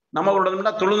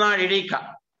ತುಳುನಾಡು ಇಡೀಕ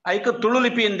ಐಕ್ ತುಳು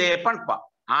ಲಿಪಿ ಎಂದೇ ಪಂಪ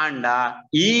ಆಂಡ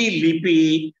ಈ ಲಿಪಿ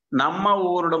ನಮ್ಮ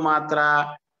ಊರುಡು ಮಾತ್ರ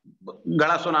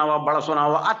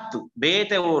ಬಳಸುನಾವ ಅತ್ತು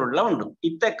ಬೇತೆ ಊರುಡ್ಲ ಉಂಡು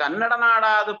ಇತ್ತೆ ಕನ್ನಡ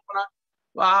ನಾಡಾದ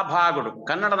ಆ ಭಾಗಡು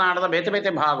ಕನ್ನಡ ನಾಡದ ಬೇತೆ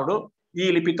ಬೇತೆ ಭಾಗಡು ಈ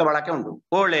ಲಿಪಿಕ ಬಳಕೆ ಉಂಡು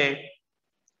ಓಳೆ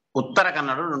ಉತ್ತರ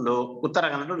ಕನ್ನಡ ಉಂಡು ಉತ್ತರ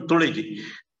ಕನ್ನಡ ತುಳಿಜಿ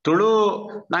ತುಳು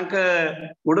ನಂಕ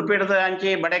ಉಡುಪಿಡದ ಅಂಚಿ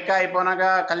ಬಡೆಕಾಯಿ ಪೋನಾಗ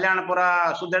ಕಲ್ಯಾಣಪುರ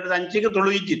ಸುದ್ದೆಡದ ಅಂಚಿಗೆ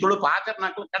ತುಳು ಇಜ್ಜಿ ತುಳು ಪಾಚರ್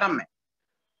ನಾಲ್ಕು ಕಡಮೆ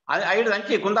ಐಡದ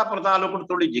ಅಂಚಿ ಕುಂದಾಪುರ ತಾಲೂಕು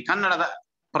ತುಳಿಜ್ಜಿ ಕನ್ನಡದ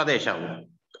ಪ್ರದೇಶ ಅವು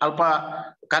ಅಲ್ಪ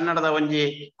ಕನ್ನಡದ ಒಂಜಿ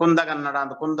ಕುಂದಗನ್ನಡ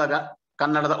ಅಂತ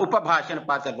ಕನ್ನಡದ ಉಪಭಾಷೆನ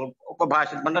ಪಾಚರ್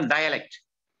ಉಪಭಾಷೆ ಬಂದ ಡಯಲೆಕ್ಟ್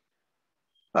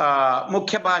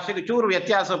ಮುಖ್ಯ ಭಾಷೆಗೆ ಚೂರು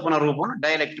ವ್ಯತ್ಯಾಸ ರೂಪ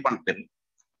ಡೈಲೆಕ್ಟ್ ಪಂಪೇರು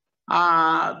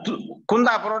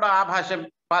ಕುಂದಾಪುರ ಆ ಭಾಷೆ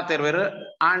ಪಾತಿರುವರು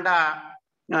ಆಂಡ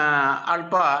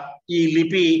ಅಲ್ಪ ಈ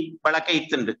ಲಿಪಿ ಬಳಕೆ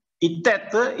ಇತ್ತುಂಡು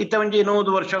ಇತ್ತ ಒಂಜಿ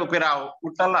 100 ವರ್ಷ ಪಿರಾವು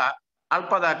ಮುಟ್ಟಲ್ಲ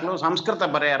ಅಲ್ಪದಾಕ್ಲು ಸಂಸ್ಕೃತ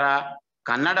ಬರೆಯರ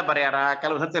ಕನ್ನಡ ಬರೆಯರ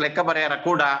ಕೆಲವು ಸತ್ಯ ಲೆಕ್ಕ ಬರೆಯರ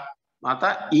ಕೂಡ ಮಾತ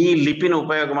ಈ ಲಿಪಿನ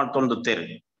ಉಪಯೋಗ ಮಾಡ್ತೊಂಡುತ್ತೇರಿ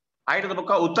ಆಯ್ತದ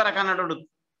ಬುಕ್ಕ ಉತ್ತರ ಕನ್ನಡ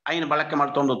ಐನ ಬಳಕೆ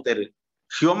ಮಾಡ್ತೊಂಡುತ್ತೇರಿ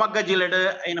ಶಿವಮೊಗ್ಗ ಜಿಲ್ಲೆಡ್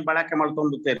ಐನ ಬಳಕೆ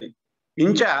ಮಾಡ್ತೊಂಡುತ್ತೇರಿ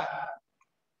ಇಂಚ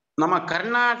ನಮ್ಮ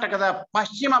ಕರ್ನಾಟಕದ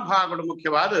ಪಶ್ಚಿಮ ಭಾಗಡು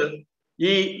ಮುಖ್ಯವಾದ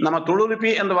ಈ ನಮ್ಮ ತುಳು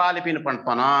ಲಿಪಿ ಎಂದು ವಾ ಲಿಪಿನ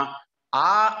ಪಂಪನ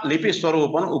ಆ ಲಿಪಿ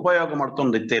ಸ್ವರೂಪನು ಉಪಯೋಗ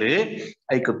ಮಾಡ್ತೊಂದಿತ್ತೇರಿ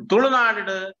ಐಕ್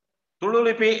ತುಳುನಾಡು ತುಳು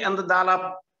ಲಿಪಿ ಎಂದು ದಾಲ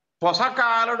ಹೊಸ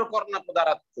ಕಾಲಡು ಕೊರ್ನ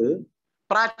ಪುದಾರತ್ತು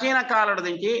ಪ್ರಾಚೀನ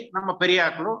ಕಾಲಡದಿಂಚಿ ನಮ್ಮ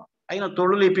ಪೆರಿಯಾಕ್ಲು ಐನ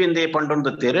ತುಳು ಲಿಪಿ ಎಂದೇ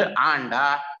ಪಂಡೊಂದುತ್ತೇರು ಆಂಡ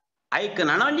ಐಕ್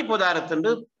ನನೊಂಜಿ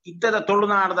ಪುದಾರತ್ತುಂಡು ಇತ್ತದ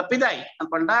ತುಳುನಾಡದ ಪಿದಾಯಿ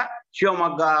ಅನ್ಪಂಡ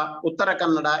ಶಿವಮೊಗ್ಗ ಉತ್ತರ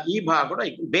ಕನ್ನಡ ಈ ಭಾಗಡು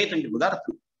ಐಕ್ ಬೇತೊಂಜಿ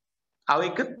ಪುದಾರತ್ತು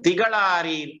ಅವೈಕ್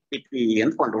ತಿಗಳಾರಿ ಲಿಪಿ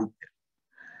ಅಂತ ಪಂಡು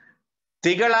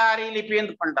ತಿಗಳಾರಿ ಲಿಪಿ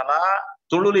ಅಂತ ಪಂಡಲ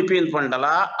ತುಳು ಲಿಪಿ ಅಂತ ಪಂಡಲ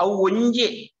ಅವು ಒಂಜೆ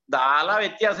ದಾಲ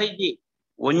ವ್ಯತ್ಯಾಸ ಇಜ್ಜಿ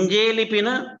ಒಂಜೇ ಲಿಪಿನ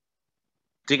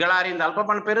ತಿಗಳಾರಿಯಿಂದ ಅಲ್ಪ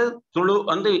ಪಣಪೇರು ತುಳು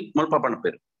ಅಂದು ಮುಲ್ಪ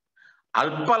ಪಣಪೇರು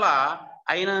ಅಲ್ಪಲ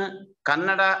ಐನ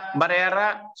ಕನ್ನಡ ಬರೆಯರ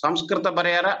ಸಂಸ್ಕೃತ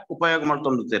ಬರೆಯರ ಉಪಯೋಗ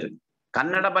ಮಾಡ್ತೊಂಡುತ್ತೇರು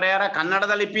ಕನ್ನಡ ಬರೆಯರ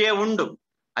ಕನ್ನಡದ ಲಿಪಿಯೇ ಉಂಡು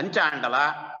ಅಂಚ ಅಂಡಲ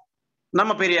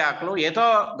ನಮ್ಮ ಪೆರಿಯಾಕ್ಲು ಏತೋ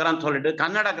ಗ್ರಂಥೋಲಿಡ್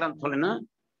ಕನ್ನಡ ಗ್ರಂಥೋಲಿನ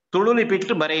ತುಳು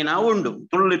ಲಿಪಿಟ್ಟು ಬರೆಯಿನ ಉಂಡು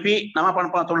ತುಳು ಲಿಪಿ ನಮ್ಮ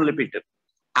ಪಣಪ ತುಳು ಲಿಪಿಟ್ಟು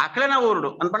ಆಕಳೆನ ಊರುಡು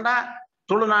ಅನ್ಪಂಡ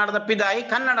ತುಳುನಾಡದ ಪಿದಾಯಿ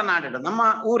ಕನ್ನಡ ನಾಡಿಡು ನಮ್ಮ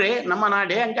ಊರೇ ನಮ್ಮ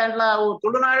ನಾಡೇ ಅಂಚ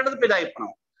ತುಳುನಾಡದ ಪಿದಾಯಿ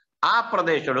ನಾವು ಆ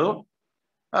ಪ್ರದೇಶಡು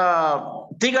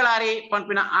ತಿಗಳಾರಿ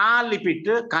ಪಂಪಿನ ಆ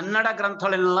ಲಿಪಿಟ್ಟು ಕನ್ನಡ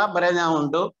ಗ್ರಂಥೋಲಿನೆಲ್ಲ ಬರೆಯನ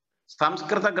ಉಂಡು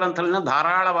ಸಂಸ್ಕೃತ ಗ್ರಂಥೋಲಿನ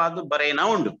ಧಾರಾಳವಾದ ಬರೆಯನ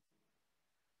ಉಂಡು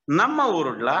ನಮ್ಮ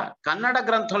ಊರುಡ್ಲ ಕನ್ನಡ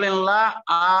ಗ್ರಂಥೋಲಿನೆಲ್ಲ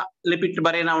ಆ ಲಿಪಿಟ್ಟು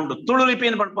ಬರೆಯನ ಉಂಡು ತುಳು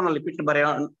ಲಿಪಿನ ಪಂಪನ ಲಿಪಿಟ್ಟು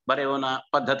ಬರೆಯೋನ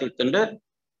ಪದ್ಧತಿ ಇತ್ತುಂಡು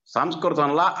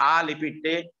ಸಂಸ್ಕೃತನಲ್ಲ ಆ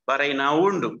ಲಿಪಿಟ್ಟೆ ಬರೆಯನ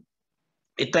ಉಂಡು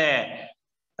ಇತ್ತೆ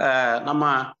ನಮ್ಮ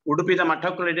ಉಡುಪಿದ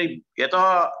ಮಠಕ್ಕುಳಿಡಿ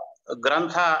ಯಥೋ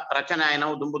ಗ್ರಂಥ ರಚನೆ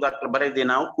ನಾವು ದುಂಬುದಾಕ್ಲು ಬರೆದಿ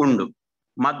ನಾವು ಉಂಡು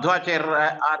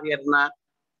ಮಧ್ವಾಚಾರ್ಯ ಆರ್ಯರ್ನ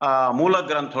ಮೂಲ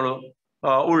ಗ್ರಂಥಗಳು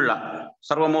ಉಳ್ಳ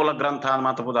ಸರ್ವಮೂಲ ಗ್ರಂಥ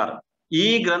ಮಾತು ಪುದಾರ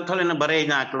ಈ ಗ್ರಂಥಗಳನ್ನು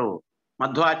ಬರೆಯಿನಾಕ್ಲು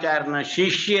ಮಧ್ವಾಚಾರ್ಯನ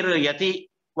ಶಿಷ್ಯರು ಯತಿ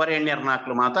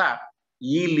ವರೇಣ್ಯರ್ನಾಕ್ಲು ಮಾತ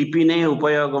ಈ ಲಿಪಿನೇ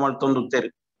ಉಪಯೋಗ ಮಾಡ್ತೊಂದುತ್ತೇರಿ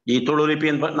ಈ ತುಳು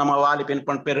ಲಿಪಿ ನಮ್ಮ ವಾ ಲಿಪಿನ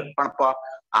ಪಣಪೇರು ಪಣಪ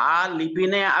ಆ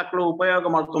ಲಿಪಿನೇ ಆಕ್ಳು ಉಪಯೋಗ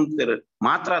ಮಾಡ್ತೊಂದುತ್ತೇರು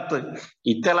ಮಾತ್ರ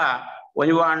ಇತ್ತೆಲ್ಲ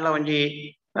ಒಂಜಿ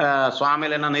ಒಂಜಿ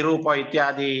ಸ್ವಾಮಿಲೆನ ನಿರೂಪ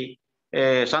ಇತ್ಯಾದಿ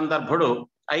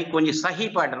ಸಂದರ್ಭಗಳು ಐಕ್ ಒಂಜಿ ಸಹಿ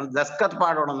ಪಾಡ ದಸ್ಕತ್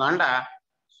ಪಾಡೋಣ ಅಂಡ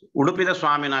ಉಡುಪಿದ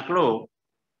ಸ್ವಾಮಿನಾಕ್ಳು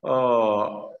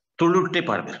ತುಳುಟ್ಟೆ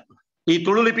ಪಾಡ್ಬೇರು ಈ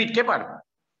ತುಳು ಲಿಪಿ ಇಟ್ಟೆ ಪಾಡ್ಬೇರು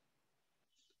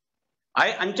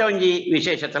ಅಂಚ ಒಂಜಿ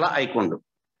ವಿಶೇಷತೆಲ ಐಕೊಂಡು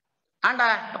ಅಂಡ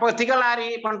ಅಪ್ಪ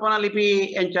ತಿಗಳಾರಿ ಪಂಡ್ಪನ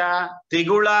ಲಿಪಿ ಎಂಚ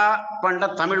ತಿಗುಳ ಪಂಡ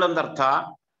ತಮಿಳ್ ಒಂದರ್ಥ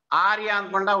ಆರ್ಯ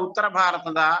ಅಂದ್ಕೊಂಡ ಉತ್ತರ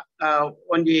ಭಾರತದ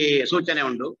ಒಂಜಿ ಸೂಚನೆ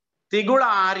ಉಂಡು ತಿಗುಳ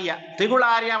ಆರ್ಯ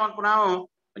ಪಂಪು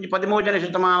ನಾವು ಒಂಜಿ 13ನೇ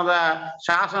ಶತಮಾನದ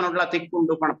ಶಾಸನಗಳ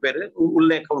ತಿಕ್ಕೊಂಡು ಪಣಪೇರು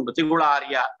ಉಲ್ಲೇಖ ಉಂಟು ತಿಗುಳ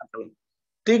ಆರ್ಯ ಅಂತ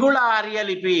ತಿಗುಳ ಆರ್ಯ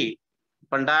ಲಿಪಿ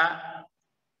ಪಂಡ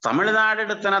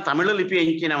ತಮಿಳುನಾಡಿನ ತಮಿಳು ಲಿಪಿ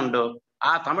ಎಂಚಿನ ಉಂಡು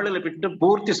ಆ ತಮಿಳು ಲಿಪಿ ಇಟ್ಟು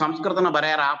ಪೂರ್ತಿ ಸಂಸ್ಕೃತನ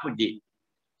ಬರೆಯರ ಆಪುಜ್ಜಿ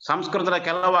ಸಂಸ್ಕೃತದ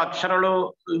ಕೆಲವು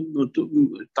ಅಕ್ಷರಗಳು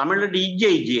ತಮಿಳು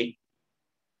ಇಜ್ಜೆ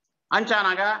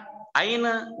ಅಂಚಾನಾಗ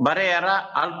ಐನ್ ಬರೆಯರ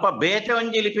ಅಲ್ಪ ಬೇತೆ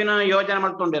ಒಂಜಿ ಲಿಪಿನ ಯೋಜನೆ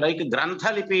ಮಾಡ್ಕೊಂಡಿರ ಐಕ್ ಗ್ರಂಥ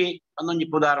ಲಿಪಿ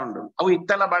ಅನ್ನೊಂಜಿ ಪುದಾರ ಉಂಡು ಅವು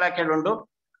ಇತ್ತೆಲ್ಲ ಬಳಕೆ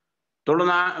ಉಂಡು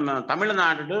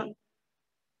ತಮಿಳುನಾಡು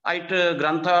ಐಟ್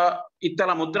ಗ್ರಂಥ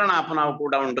ಇತ್ತೆಲ್ಲ ಮುದ್ರಣ ಆಪನಾವು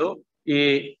ಕೂಡ ಉಂಡು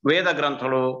ಈ ವೇದ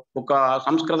ಗ್ರಂಥಗಳು ಬುಕ್ಕ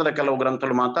ಸಂಸ್ಕೃತದ ಕೆಲವು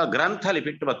ಗ್ರಂಥಗಳು ಮಾತ್ರ ಗ್ರಂಥ ಲಿಪಿ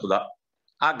ಇಟ್ಟು ಬರ್ತದ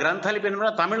ಆ ಗ್ರಂಥ ಲಿಪಿ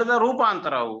ಅಂದ್ರೆ ತಮಿಳದ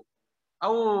ರೂಪಾಂತರ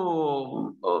ಅವು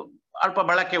ಅಲ್ಪ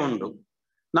ಬಳಕೆ ಉಂಡು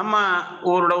ನಮ್ಮ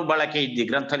ಊರುಡವು ಬಳಕೆ ಇದ್ದಿ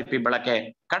ಗ್ರಂಥಲಿಪಿ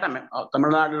ಬಳಕೆ ಕಡಿಮೆ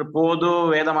ತಮಿಳುನಾಡು ಪೋದು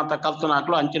ವೇದ ಮತ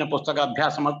ಕಲ್ತನಾಕ್ಲು ಅಂಚಿನ ಪುಸ್ತಕ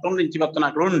ಅಭ್ಯಾಸ ಮಾಡ್ಕೊಂಡು ಇಂಚಿ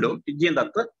ಬತ್ತನಾಕ್ಲು ಉಂಡು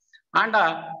ಇಜ್ಜಿಂದತ್ತು ಆಂಡ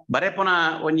ಬರೆಪುನ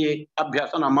ಒಂಜಿ ಅಭ್ಯಾಸ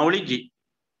ನಮ್ಮ ಉಳಿಜ್ಜಿ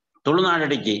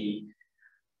ತುಳುನಾಡಿಜ್ಜಿ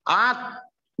ಆ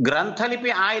ಗ್ರಂಥಲಿಪಿ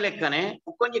ಆಯ್ ಲೆಕ್ಕನೆ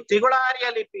ಕೊಂಚ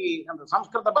ತಿಗುಳಾರ್ಯ ಲಿಪಿ ಅಂದ್ರೆ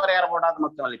ಸಂಸ್ಕೃತ ಬರೆಯಾರ ಬೋಡಾದ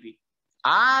ಮತ್ತನ ಲಿಪಿ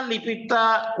ಆ ಲಿಪಿತ್ತ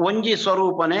ಒಂಜಿ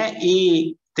ಸ್ವರೂಪನೆ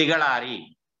ಈ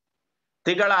ತಿಗಳಾರಿ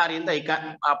ಅಂತ ಈಗ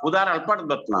ಆ ಪುದಾರ ಅಲ್ಪಡ್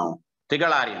ಗೊತ್ತು ನಾವು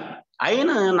ತಿಗಳಾರಿ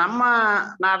ಐನು ನಮ್ಮ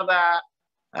ನಾಡದ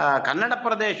ಕನ್ನಡ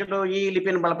ಪ್ರದೇಶಡು ಈ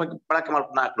ಲಿಪಿನ ಬಳಕೆ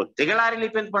ಮಾಡ್ಕೊಂಡು ತಿಗಳಾರಿ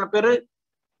ಲಿಪಿ ಅಂತ ಪಣಪೇರು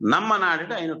ನಮ್ಮ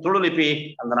ನಾಡಿಡು ಐನು ತುಳು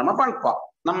ಲಿಪಿ ಅಂದ್ರೆ ನಮ್ಮ ಪಣಪ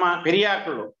ನಮ್ಮ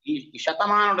ಪೆರಿಯಾಕಳು ಈ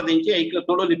ಶತಮಾನದಿಂಚಿ ಐಕ್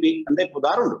ತುಳು ಲಿಪಿ ಅಂದೇ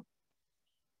ಪುದಾರುಂಡು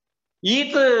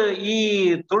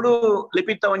ಈ ತುಳು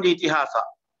ಲಿಪಿತ್ತ ಒಂಜಿ ಇತಿಹಾಸ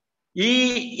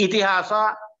ಈ ಇತಿಹಾಸ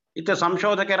ಇತ್ತ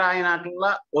ಸಂಶೋಧಕರಾಯನಾಕ್ಲ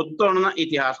ಒತ್ತೊಣ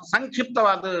ಇತಿಹಾಸ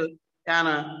ಸಂಕ್ಷಿಪ್ತವಾದ ಯಾನ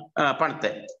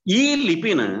ಪಣ್ತೆ ಈ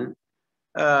ಲಿಪಿನ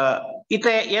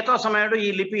ಇತ್ತೆ ಏತೋ ಸಮಯಡು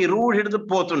ಈ ಲಿಪಿ ರೂಢ್ ಹಿಡಿದು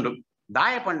ಪೋತುಂಡು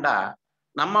ದಾಯ ಪಂಡ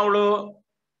ನಮ್ಮವಳು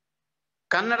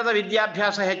ಕನ್ನಡದ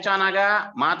ವಿದ್ಯಾಭ್ಯಾಸ ಹೆಚ್ಚಾನಾಗ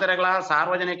ಮಾತೆರೆಗಳ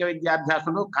ಸಾರ್ವಜನಿಕ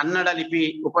ವಿದ್ಯಾಭ್ಯಾಸಗಳು ಕನ್ನಡ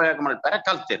ಲಿಪಿ ಉಪಯೋಗ ಮಾಡ್ತಾರೆ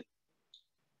ಕಲ್ತೇರು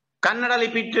ಕನ್ನಡ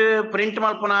ಲಿಪಿ ಇಟ್ಟು ಪ್ರಿಂಟ್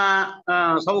ಮಲ್ಪನ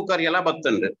ಸೌಕರ್ಯ ಎಲ್ಲ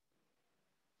ಬತ್ತುಂಡು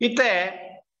ಇತ್ತೆ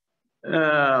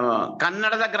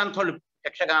ಕನ್ನಡದ ಗ್ರಂಥಗಳು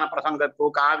ಯಕ್ಷಗಾನ ಪ್ರಸಂಗ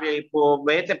ಇಪ್ಪು ಕಾವ್ಯ ಇಪ್ಪು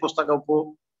ಬೇತೆ ಪುಸ್ತಕ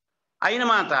ಉಪ್ಪು ಐನ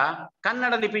ಮಾತ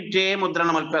ಕನ್ನಡ ಲಿಪಿಚ್ಚೇ ಮುದ್ರಣ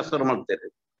ಮಲ್ಪ ಶುರು ಮಾಡ್ತೇವೆ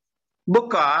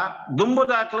ಬುಕ್ಕ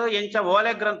ದುಂಬುದಾಕ್ಲು ಎಂಚ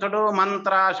ಓಲೆ ಗ್ರಂಥಡು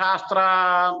ಮಂತ್ರ ಶಾಸ್ತ್ರ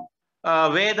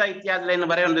ವೇದ ಇತ್ಯಾದಿ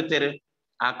ಬರೆಯೊಂದಿತ್ತೇರು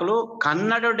ಆಕಳು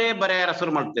ಕನ್ನಡಡೆ ಬರೆಯರ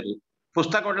ಶುರು ಮಾಡ್ತೀರಿ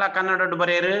ಪುಸ್ತಕ ಕನ್ನಡ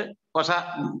ಬರೆಯರು ಹೊಸ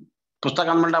ಪುಸ್ತಕ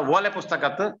ಅಂದ್ಮಂಡ ಓಲೆ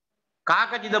ಪುಸ್ತಕತ್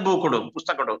ಕಾಕಜಿದ ಬೂಕುಡು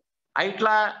ಪುಸ್ತಕಡು ಐಟ್ಲ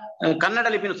ಕನ್ನಡ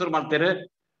ಲಿಪಿನ ಶುರು ಮಾಡ್ತೀರಿ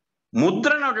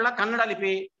ಮುದ್ರಣೊಡ್ಲ ಕನ್ನಡ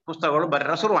ಲಿಪಿ ಪುಸ್ತಕಗಳು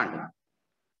ಬರೆಯರ ಶುರು ಮಾಡಿ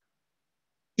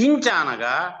ಇಂಚಾನಗ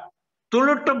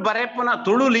ತುಳುಟ್ಟು ಬರೆಪುನ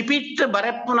ತುಳು ಲಿಪಿಟ್ಟು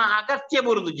ಬರೆಪುನ ಅಗತ್ಯ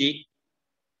ಬುರುದುಜಿ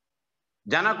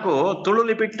ಜನಕ್ಕೂ ತುಳು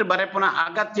ಲಿಪಿಟ್ಟು ಬರೆಪುನ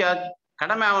ಅಗತ್ಯ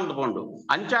ಕಡಿಮೆ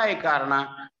ಆವಂದುಕೊಂಡು ಅಂಚಾಯಿ ಕಾರಣ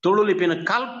ತುಳು ಲಿಪಿನ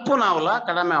ಕಲ್ಪುನವಲ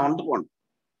ಕಡಿಮೆ ಆವಂದುಕೊಂಡು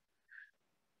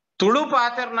ತುಳು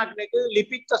ಪಾತೆರ್ನಕ್ಲೆಗ್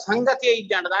ಲಿಪಿತ್ತ ಸಂಗತಿಯೇ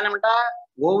ಇದ್ದಾಂಡ ದಾನಮಂಟ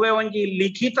ಓವೇ ಒಂಜಿ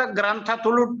ಲಿಖಿತ ಗ್ರಂಥ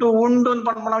ತುಳುಟ್ಟು ಉಂಡು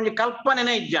ಪಂಪನ ಒಂಜಿ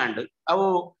ಕಲ್ಪನೆನೇ ಇದ್ದಾಂಡು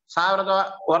ಅವು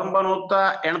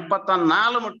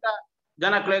 1984 ಮುಟ್ಟ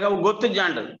ಜನಕ್ಲೆಗ್ ಅವು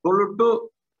ಗೊತ್ತಿದ್ದಾಂಡು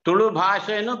ತುಳುಟ್ಟು ತುಳು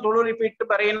ಭಾಷೆಯನ್ನು ತುಳು ಲಿಪಿಟ್ಟು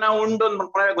ಬರೆಯಿನ ಉಂಡು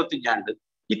ಗೊತ್ತಿದ್ದಾಂಡು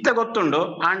ಇತ್ತ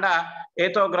ಗೊತ್ತುಂಡು ಆಂಡ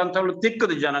ಏತೋ ಗ್ರಂಥಗಳು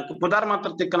ತಿಕ್ಕದು ಜನಕ್ಕೆ ಪುದಾರ್ ಮಾತ್ರ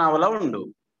ತಿಕ್ಕನವಲ್ಲ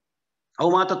ಉಂಡು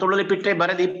ಅವು ಮಾತ್ರ ತುಳು ಲಿಪಿಟ್ಟೆ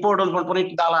ಬರೆದು ಇಪ್ಪೋಡು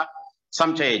ಪುನೀಟ್ಟಾಲ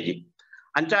ಸಂಶಯಜಿ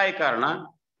ಅಂಚಾಯಿ ಕಾರಣ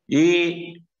ಈ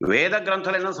ವೇದ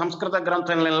ಗ್ರಂಥಗಳನ್ನ ಸಂಸ್ಕೃತ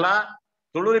ಗ್ರಂಥಗಳೆಲ್ಲ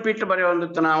ತುಳು ಲಿಪಿಟ್ಟು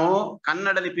ಬರೆಯುವಂತ ನಾವು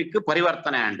ಕನ್ನಡ ಲಿಪಿಕ್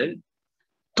ಪರಿವರ್ತನೆ ಆಂಡ್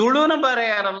ತುಳುನ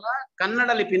ಬರೆಯರಲ್ಲ ಕನ್ನಡ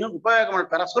ಲಿಪಿನ ಉಪಯೋಗ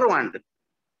ಮಾಡ್ತಾರ ಶುರು ಆಂಡ್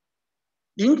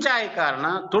ಇಂಚಾಯಿ ಕಾರಣ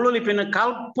ತುಳು ಲಿಪಿನ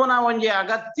ಕಲ್ಪನಾ ಒಂಜಿ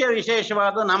ಅಗತ್ಯ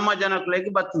ವಿಶೇಷವಾದ ನಮ್ಮ ಜನಗಳಿಗೆ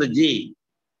ಬರ್ತದ ಜಿ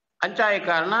ಅಂಚಾಯಿ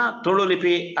ಕಾರಣ ತುಳು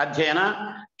ಲಿಪಿ ಅಧ್ಯಯನ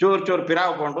ಚೂರ್ ಚೂರ್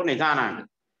ಪಿರಾವುಕೊಂಡು ನಿಧಾನ ಅಂಡ್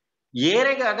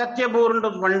ಏರೆಗೆ ಅಗತ್ಯ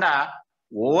ಬೂರುಂಡು ಬಂಡ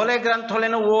ಓಲೆ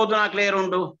ಗ್ರಂಥಗಳೇನು ಓದು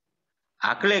ನಾಕ್ಲೇರುಂಡು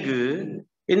ಅಕ್ಲೆಗ್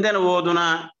ಇಂದೆನ ಓದುನ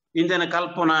ಇಂದೆನ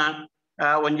ಕಲ್ಪುನ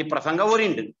ಒಂಜಿ ಪ್ರಸಂಗ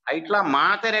ಒರಿಂಡು ಐಟ್ಲ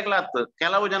ಮಾತೆರೆಗ್ಲಾತ್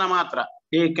ಕೆಲವು ಜನ ಮಾತ್ರ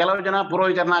ಈ ಕೆಲವು ಜನ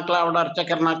ಪುರೋಹಿತರ್ನಾಕ್ಲಾವುಡು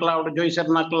ಅರ್ಚಕರ್ನಾಕ್ಲಾವುಡು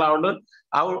ಜೋಯಿಸರ್ನಾಕ್ಲಾವುಡು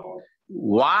ಅವು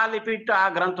ವಾ ಲಿಪಿಟ್ಟು ಆ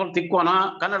ಗ್ರಂಥ ತಿಕ್ಕೋನ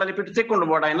ಕನ್ನಡ ಲಿಪಿಟ್ಟು ತಿಕ್ಕೊಂಡು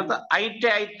ಬೋಡ ಏನಂತ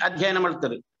ಐಟೆ ಅಧ್ಯಯನ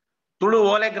ಮಾಡ್ತಾರೆ ತುಳು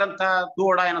ಓಲೆ ಗ್ರಂಥ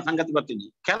ತೂಡ ಏನೋ ಸಂಗತಿ ಗೊತ್ತಿದ್ದಿ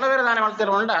ಕೆಲವೇ ದಾನೆ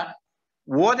ಮಾಡ್ತಿರು ಹೊಂಡ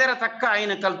ಓದರ ತಕ್ಕ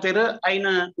ಐನ ಕಲ್ತಿರು ಐನ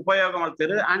ಉಪಯೋಗ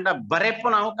ಮಾಡ್ತಿರು ಅಂಡ ಬರೆಪ್ಪು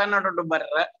ನಾವು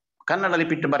ಕನ್ನಡ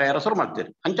ಲಿಪಿಟ್ಟು ಬರೆಯರ ಶುರು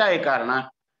ಮಾಡ್ತೀರಿ ಅಂಚಾಯ ಕಾರಣ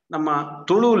ನಮ್ಮ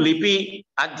ತುಳು ಲಿಪಿ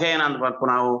ಅಧ್ಯಯನ ಅಂತ ಬರ್ಪು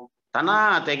ನಾವು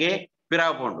ತನಾತೆಗೆ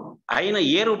ಪಿರಾಕೊಂಡು ಐನ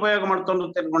ಏರು ಉಪಯೋಗ ಮಾಡ್ಕೊಂಡು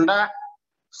ತಿಳ್ಕೊಂಡ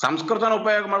ಸಂಸ್ಕೃತನ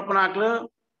ಉಪಯೋಗ ಮಾಡ್ಕೊಂಡು ಹಾಕ್ಲು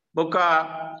ಬೊಕ್ಕ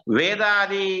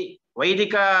ವೇದಾದಿ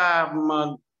ವೈದಿಕ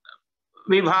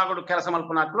ವಿಭಾಗಡು ಕೆಲಸ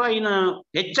ಮಾಡ್ಕೊಂಡು ಹಾಕ್ಲು ಐನ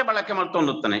ಹೆಚ್ಚ ಬಳಕೆ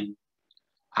ಮಾಡ್ಕೊಂಡುತ್ತಾನೆ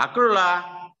ಅಕುಳ್ಳ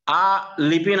ಆ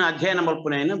ಲಿಪಿನ ಅಧ್ಯಯನ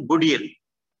ಮಾಡ್ಪುನೇನು ಬುಡಿಯರು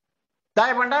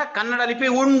ದಾಯ ಬಂಡ ಕನ್ನಡ ಲಿಪಿ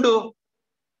ಉಂಡು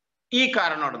ಈ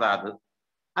ಕಾರಣ ಅದು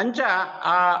ಅಂಚ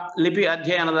ಆ ಲಿಪಿ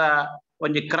ಅಧ್ಯಯನದ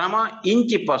ಒಂದು ಕ್ರಮ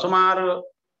ಇಂಚಿಪ್ಪ ಸುಮಾರು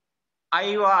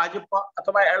 5 ಅಜುಪ್ಪ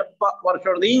ಅಥವಾ 7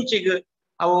 ವರ್ಷದ ಇಂಚಿಗೆ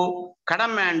ಅವು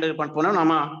ಕಡಿಮೆ ಅಂಡ್ ಪಂಪುನ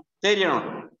ನಮ್ಮ ತೆರಿಯೋಣ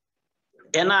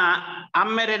ಏನ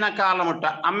ಅಮ್ಮೆರಿನ ಕಾಲ ಮುಟ್ಟ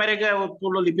ಅಮ್ಮೆರಿಗೆ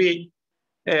ತುಳು ಲಿಪಿ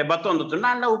ಬತ್ತೊಂದು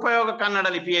ಅಂಡ ಉಪಯೋಗ ಕನ್ನಡ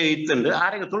ಲಿಪಿ ಇತ್ತಂದು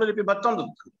ಆರಿಗೆ ತುಳು ಲಿಪಿ ಬತ್ತೊಂದು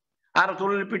ಆರ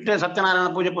ತುಳು ಲಿಪಿಟ್ಟೆ ಸತ್ಯನಾರಾಯಣ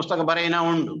ಪೂಜೆ ಪುಸ್ತಕ ಬರೆಯನ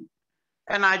ಉಂಡು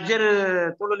ಏನ ಅಜ್ಜರು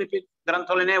ತುಳು ಲಿಪಿ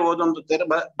ಗ್ರಂಥಲೇ ಓದೊಂದುತ್ತೇರು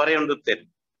ಬರೆಯೊಂದುತ್ತೇರು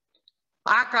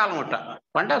ಆ ಕಾಲ ಮುಟ್ಟ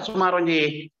ಪಂಡ ಸುಮಾರು ಒಂಜಿ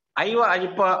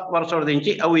 5 ವರ್ಷದ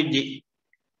ಇಂಚಿ ಅವು ಇಜ್ಜಿ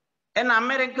ಏನ್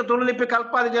ಅಮೇರಿಕ ತುಳು ಲಿಪಿ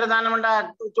ಕಲ್ಪಾದಿದ್ದೀರ ದಾನ ಮಂಡ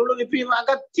ತುಳು ಲಿಪಿ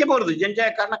ಅಗತ್ಯ ಬರುದು ಜಂಜಾಯ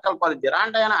ಕಾರಣ ಕಲ್ಪಾದಿದ್ದೀರ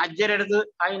ಆಂಡ ಏನ ಅಜ್ಜರ್ ಹಿಡಿದು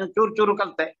ಆಯ್ನ ಚೂರು ಚೂರು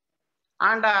ಕಲ್ತೆ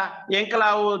ಆಂಡ ಎಂಕಲ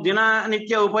ಅವು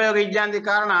ದಿನನಿತ್ಯ ಉಪಯೋಗ ಇಜ್ಜಾಂದಿ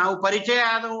ಕಾರಣ ಅವು ಪರಿಚಯ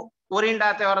ಆದ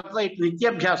ಒರಿಂಡಾತೆ ಹೊರತ ಇಟ್ಟು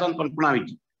ನಿತ್ಯಾಭ್ಯಾಸ ಅಂತ ಪುನಃ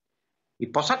ಈ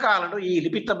ಹೊಸ ಕಾಲಡು ಈ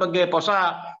ಲಿಪಿತ ಬಗ್ಗೆ ಹೊಸ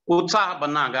ಉತ್ಸಾಹ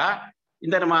ಬಂದಾಗ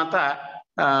ಇದರ ಮಾತ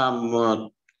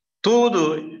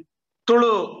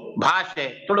ತುಳು ಭಾಷೆ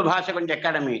ಕೊಂಚ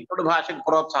ಅಕಾಡೆಮಿ ತುಳು ಭಾಷೆಗೆ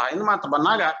ಪ್ರೋತ್ಸಾಹ ಇನ್ನು ಮಾತ್ರ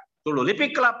ಬಂದಾಗ ತುಳು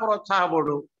ಲಿಪಿಕ್ಲ ಪ್ರೋತ್ಸಾಹ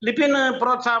ಬೋಡು ಲಿಪಿನ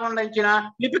ಪ್ರೋತ್ಸಾಹ ಬಂದಂಚಿನ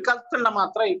ಲಿಪಿ ಕಲ್ತಂಡ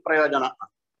ಮಾತ್ರ ಈ ಪ್ರಯೋಜನ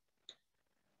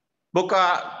ಬೊಕ್ಕ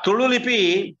ತುಳು ಲಿಪಿ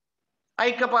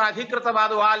ಐಕಪ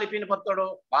ಅಧಿಕೃತವಾದ ಆ ಲಿಪಿನ ಪತ್ತೋಡು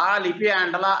ಆ ಲಿಪಿ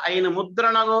ಆಂಡಲ ಐನ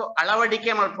ಮುದ್ರಣಗೂ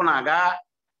ಅಳವಡಿಕೆ ಮಲ್ಪನಾಗ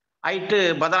ಐಟ್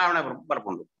ಬದಲಾವಣೆ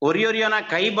ಬರ್ಕೊಂಡು ಒರಿಯೊರಿಯೋನ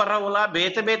ಕೈ ಬರವುಲ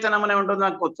ಬೇತೆ ನಮನೆ ಉಂಟು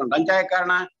ಕೂತ್ಕೊಂಡು ಅಂಚಾಯ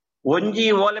ಕಾರಣ ಒಂಜಿ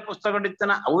ಓಲೆ ಪುಸ್ತಕ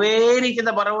ಇತ್ತನ ಅವೇ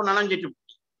ರೀತಿಯ ಬರವು ನನಂಜಿಟ್ಟು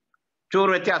ಚೂರು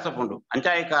ವ್ಯತ್ಯಾಸ ಉಂಟು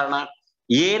ಅಂಚಾಯ ಕಾರಣ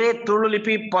ಏರೇ ತುಳು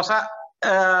ಲಿಪಿ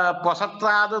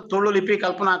ಹೊಸತ್ತಾದ ತುಳು ಲಿಪಿ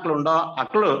ಕಲ್ಪನಾ ಹಾಕ್ಲುಂಡೋ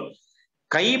ಅಕ್ಳು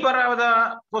ಕೈ ಬರದ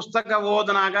ಪುಸ್ತಕ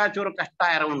ಓದನಾಗ ಚೂರು ಕಷ್ಟ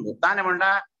ಉಂಟು ತಾನೆ ಮಂಡ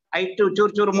ಐಟು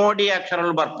ಚೂರು ಮೋಡಿ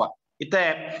ಅಕ್ಷರಗಳು ಬರ್ಪ ಇತ್ತೆ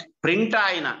ಪ್ರಿಂಟ್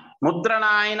ಆಯ್ನ ಮುದ್ರಣ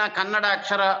ಆಯ್ನ ಕನ್ನಡ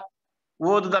ಅಕ್ಷರ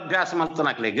ಓದದ ಅಭ್ಯಾಸ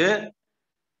ಮಾಡ್ತಾನಕ್ಲಿಗೆ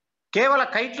ಕೇವಲ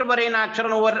ಕೈಟ್ಲು ಬರೆಯಿನ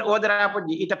ಅಕ್ಷರ ಓದರ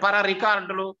ಆಪುಜಿ ಇತ ಪರ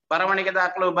ರಿಕಾರ್ಡ್ಲು ಬರವಣಿಗೆ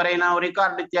ದಾಖಲು ಬರೆಯಿನ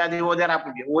ರಿಕಾರ್ಡ್ ಇತ್ಯಾದಿ ಓದರ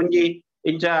ಆಪುಜಿ ಒಂಜಿ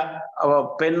ಇಂಚ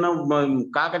ಪೆನ್ನು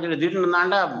ಕಾಕಜ ದಿನ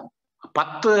ನಾಂಡ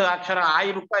 10 ಅಕ್ಷರ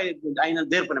 5 ರೂಪಾಯಿ ಐನ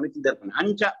ದೇರ್ಪನೆ ಮಿತಿ ದೇರ್ಪನೆ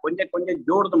ಅಂಚ ಕೊಂಚ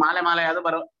ಜೋಡ್ದು ಮಾಲೆ ಅದು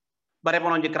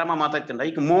ಬರೆಪನ ಒಂಜಿ ಕ್ರಮ ಮಾತಾಡ್ತಿಂಡ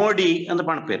ಈಗ ಮೋಡಿ ಅಂತ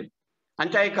ಪಣಪೇರು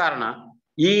ಅಂಚ ಈ ಕಾರಣ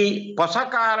ಈ ಹೊಸ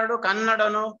ಕಾಲಡು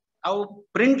ಕನ್ನಡನು ಅವು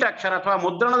ಪ್ರಿಂಟ್ ಅಕ್ಷರ ಅಥವಾ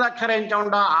ಮುದ್ರಣದ ಅಕ್ಷರ ಎಂಚ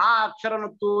ಉಂಡ ಆ ಅಕ್ಷರನು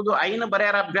ತೂದು ಐನ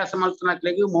ಬರೆಯರ ಅಭ್ಯಾಸ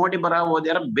ಮಲ್ತನಕ್ಲಿಗೆ ಮೋಡಿ ಬರ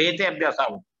ಓದ್ಯಾರ ಬೇತೆ ಅಭ್ಯಾಸ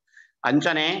ಆವು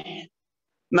ಅಂಚನೆ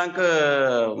ನಂಕ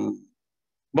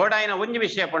ಬೋಡಾಯಿನ ಒಂಜಿ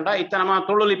ವಿಷಯ ಪಂಡ ಇತ್ತ ನಮ್ಮ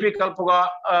ತುಳು ಲಿಪಿ ಕಲ್ಪುಗ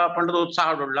ಪಂಡದ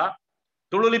ಉತ್ಸಾಹಡುಳ್ಳ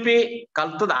ತುಳು ಲಿಪಿ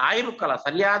ಕಲ್ತದ ಆಯ್ರುಕ್ಕಲ್ಲ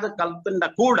ಸರಿಯಾದ ಕಲ್ತಂಡ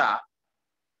ಕೂಡ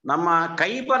ನಮ್ಮ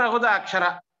ಕೈ ಬರಹದ ಅಕ್ಷರ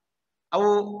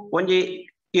ಅವು ಒಂಜಿ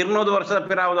 200 ವರ್ಷದ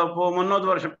ಪಿರಾವುದಪ್ಪು 300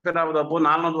 ವರ್ಷ ಪಿರಾವುದಪ್ಪು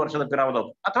 400 ವರ್ಷದ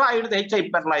ಪಿರಾವುದಪ್ಪು ಅಥವಾ ಹಿಡಿದು ಹೆಚ್ಚ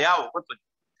ಇಪ್ಪರ್ಲ ಯಾವ ಗೊತ್ತು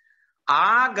ಆ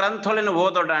ಗ್ರಂಥೊಳಿನ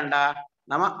ಓದೋಡಾಂಡ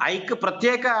ನಮ್ಮ ಐಕ್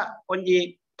ಪ್ರತ್ಯೇಕ ಒಂಜಿ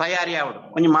ತಯಾರಿ ಆವಡು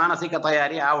ಒಂಜಿ ಮಾನಸಿಕ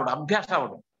ತಯಾರಿ ಆವಡು ಅಭ್ಯಾಸ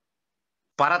ಆವಡು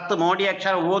ಪರತ್ ಮೋಡಿ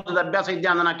ಅಕ್ಷರ ಓದದ ಅಭ್ಯಾಸ ಇದ್ದ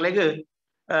ಅಂದನಕ್ಲೆಗ್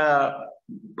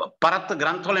ಪರತ್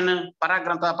ಗ್ರಂಥೊಳಿನ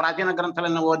ಪರಗ್ರಂಥ ಪ್ರಾಚೀನ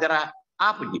ಗ್ರಂಥೊಳಿನ ಓದರ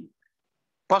ಆಪುಜಿ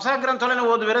ಹೊಸ ಗ್ರಂಥೊಳಿನ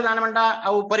ಓದುವರೆ ದಾನ ಮಂಡ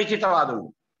ಅವು ಪರಿಚಿತವಾದವು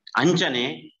ಅಂಚನೆ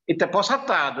ಇತ್ತ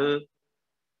ಹೊಸತ್ತಾದ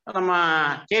ನಮ್ಮ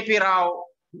KP ರಾವ್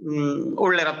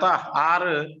ಉಳ್ಳಿರತ್ತ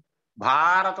 6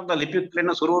 ಭಾರತದ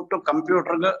ಲಿಪಿಕ್ಲಿನ ಸುರುಟು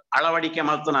ಕಂಪ್ಯೂಟರ್ಗೆ ಅಳವಡಿಕೆ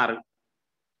ಮಾಡ್ತನಾರು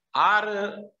 6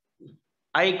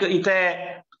 ಐಕ್ ಇತೆ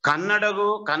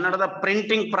ಕನ್ನಡದ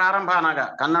ಪ್ರಿಂಟಿಂಗ್ ಪ್ರಾರಂಭ ಆನಾಗ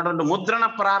ಕನ್ನಡದ ಮುದ್ರಣ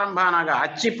ಪ್ರಾರಂಭ ಆನಾಗ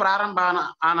ಅಚ್ಚಿ ಪ್ರಾರಂಭ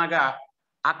ಆನಾಗ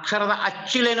ಅಕ್ಷರದ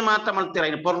ಅಚ್ಚಿಲೇನು ಮಾತ್ರ ಮಾಡ್ತೀರ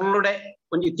ಇನ್ನು ಪೊರ್ಲುಡೆ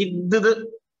ಒಂಜಿ ತಿದ್ದದು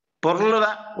ಪೊರ್ಲುದ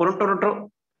ಉರುಟು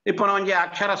ಇಪ್ಪನ ಒಂಜಿ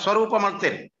ಅಕ್ಷರ ಸ್ವರೂಪ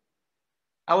ಮಾಡ್ತೀರಿ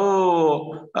ಅವು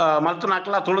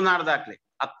ಮಲ್ತುನಾಕ್ಲ ತುಳುನಾಡ್ದಾಕ್ಲಿ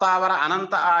ಅತ್ತಾವರ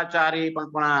ಅನಂತ ಆಚಾರಿ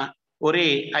ಪಂಪನ ಒರಿ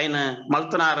ಐನ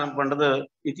ಮಲ್ತನಾರ ಪಂಡದು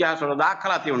ಇತಿಹಾಸದ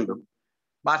ದಾಖಲಾತಿ ಉಂಟು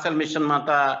ಬಾಸಲ್ ಮಿಷನ್ ಮಾತ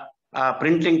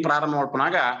ಪ್ರಿಂಟಿಂಗ್ ಪ್ರಾರಂಭ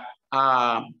ಮಾಡ್ಪನಾಗ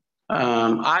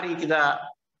ಆ ರೀತಿದ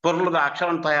ಪೊರ್ಲುದ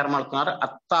ಅಕ್ಷರ ತಯಾರು ಮಾಡ್ತನಾರ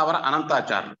ಅತ್ತಾವರ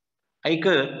ಅನಂತಾಚಾರ್ಯ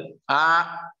ಐಕ್ ಆ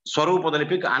ಸ್ವರೂಪದ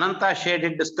ಲಿಪಿಕ್ ಅನಂತ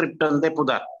ಶೇಡೆಡ್ ಸ್ಕ್ರಿಪ್ಟ್ ಅಂದೆ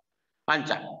ಪುದಾರ್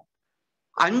ಅಂಚ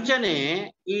ಅಂಚನೆ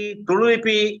ಈ ತುಳು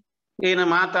ಲಿಪಿ ಏನು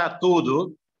ಮಾತಾ ತೂದು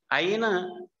ಐನ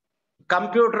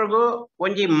ಕಂಪ್ಯೂಟರ್ಗೂ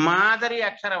ಒಂಜಿ ಮಾದರಿ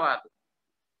ಅಕ್ಷರವಾದ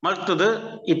ಮಲ್ತುದು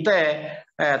ಇತ್ತೆ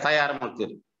ತಯಾರು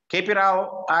ಮಾಡ್ತೀರಿ KP ರಾವ್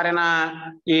ಆರೆನ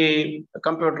ಈ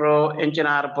ಕಂಪ್ಯೂಟರ್ ಎಂಚಿನ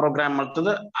ಪ್ರೋಗ್ರಾಮ್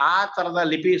ಮಲ್ತುದು ಆ ತರದ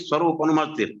ಲಿಪಿ ಸ್ವರೂಪನು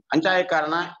ಮಲ್ತೀರಿ ಅಂಚಾಯ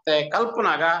ಕಾರಣ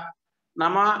ಕಲ್ಪನಾಗ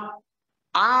ನಮ್ಮ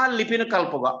ಆ ಲಿಪಿನ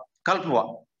ಕಲ್ಪುವ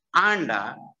ಆಂಡ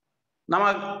ನಮ್ಮ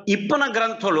ಇಪ್ಪನ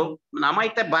ಗ್ರಂಥಗಳು ನಮ್ಮ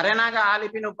ಇತ್ತೆ ಬರೆನಾಗ ಆ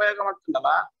ಲಿಪಿನ ಉಪಯೋಗ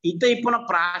ಮಾಡ್ತಿಂದಲ್ಲ ಇತ್ತೆ ಇಪ್ಪನ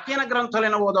ಪ್ರಾಚೀನ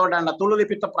ಗ್ರಂಥಗಳನ್ನ ಓದೋಡಾಂಡ ತುಳು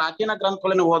ಲಿಪಿತ ಪ್ರಾಚೀನ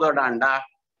ಗ್ರಂಥಗಳನ್ನ ಓದೋಡಾಂಡ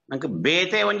ನಂಗೆ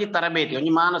ಬೇತೆ ಒಂಜಿ ತರಬೇತಿ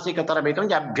ಒಂಜಿ ಮಾನಸಿಕ ತರಬೇತಿ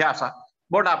ಒಂಜಿ ಅಭ್ಯಾಸ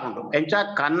ಬೋರ್ಡ್ ಹಾಕೊಂಡು ಎಂಚ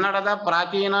ಕನ್ನಡದ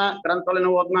ಪ್ರಾಚೀನ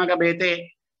ಗ್ರಂಥಗಳನ್ನ ಓದ್ನಾಗ ಬೇತೆ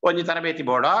ಒಂಜಿ ತರಬೇತಿ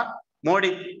ಬೋರ್ಡ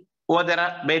ಮೋಡಿ ಓದರ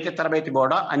ಬೇತೆ ತರಬೇತಿ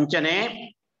ಬೋರ್ಡ ಅಂಚನೆ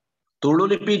ತುಳು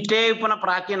ಲಿಪಿಟ್ಟೇ ಇಪ್ಪನ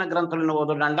ಪ್ರಾಚೀನ ಗ್ರಂಥಗಳನ್ನ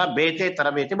ಓದೋಡಾಂಡ ಬೇತೆ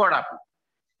ತರಬೇತಿ ಬೋರ್ಡ್ ಹಾಕೊಂಡು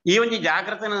ಈ ಒಂಜಿ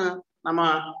ಜಾಗೃತಿನ ನಮ್ಮ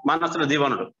ಮನಸ್ಸಿನ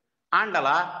ದಿವನುಡು ಆಂಡಲ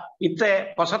ಇತ್ತೆ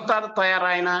ಹೊಸತಾದ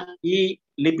ತಯಾರಾಯಿನ ಈ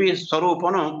ಲಿಪಿ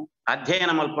ಸ್ವರೂಪನು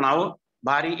ಅಧ್ಯಯನ ಮಲ್ಪ ನಾವು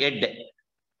ಭಾರಿ ಎಡ್ಡೆ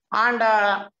ಆಂಡ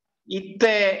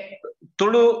ಇತ್ತೆ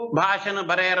ತುಳು ಭಾಷೆನ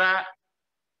ಬರೆಯರ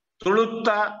ತುಳುತ್ತ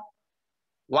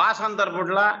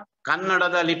ಸಂದರ್ಭಡ್ಲ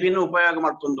ಕನ್ನಡದ ಲಿಪಿನ ಉಪಯೋಗ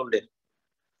ಮಾಡ್ತೊಂದುಂಡೆ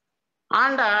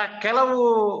ಆಂಡ ಕೆಲವು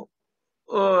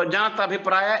ಜನತ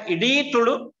ಅಭಿಪ್ರಾಯ ಇಡೀ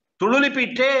ತುಳು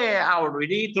ಲಿಪಿಟ್ಟೇ ಆವಡು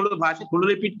ಇಡೀ ತುಳು ಭಾಷೆ ತುಳು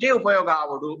ಲಿಪಿಟ್ಟೇ ಉಪಯೋಗ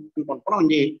ಆವಡು ಅನ್ಕೊಂಡ್ಕೊಂಡು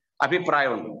ಒಂಜಿ ಅಭಿಪ್ರಾಯ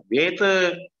ಉಂಟು ಏತ್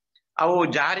ಅವು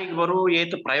ಜಾರಿಗೆ ಬರು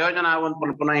ಏತ್ ಪ್ರಯೋಜನ ಆವಂತ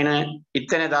ಪನ್ಪುನ ಏನ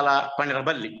ಇತ್ತನೆ ದಾಲ ಪಂಡಿರ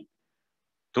ಬಲ್ಲಿ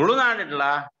ತುಳುನಾಡಿಡ್ಲ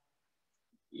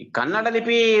ಈ ಕನ್ನಡ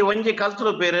ಲಿಪಿ ಒಂಜಿ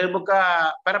ಕಲ್ತುಲು ಪೇರು ಬುಕ್ಕ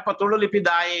ಪೆರಪ ತುಳು ಲಿಪಿ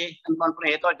ದಾಯಿ ಅನ್ಪನ್ಪುನ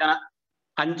ಏತೋ ಜನ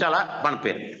ಅಂಚಲ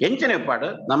ಪಣ್ಪೇರು ಎಂಚನೆ ಉಪ್ಪಾಡು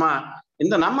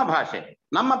ನಮ್ಮ ಭಾಷೆ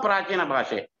ನಮ್ಮ ಪ್ರಾಚೀನ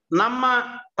ಭಾಷೆ ನಮ್ಮ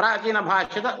ಪ್ರಾಚೀನ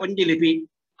ಭಾಷೆದ ಒಂಜಿ ಲಿಪಿ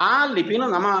ಆ ಲಿಪಿನ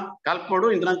ನಮ್ಮ ಕಲ್ಪೋಡು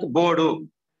ಇಂದ್ರಂಕ್ ಬೋಡು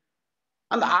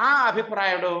ಅಂದ ಆ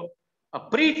ಅಭಿಪ್ರಾಯಡು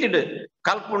ಪ್ರೀತಿಡ್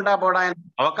ಕಲ್ಪುಂಡ ಬೋಡ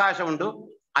ಅವಕಾಶ ಉಂಟು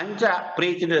ಅಂಚ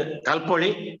ಪ್ರೀತಿಡ್ ಕಲ್ಪೊಳಿ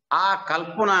ಆ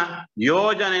ಕಲ್ಪುನ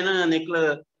ಯೋಜನೆನ ನಿಕ್ಲು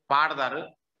ಪಾಡ್ದಾರು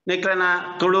ನಿಕ್ಲನ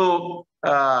ತುಳು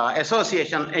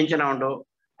ಅಸೋಸಿಯೇಷನ್ ಎಂಚಿನ ಉಂಡು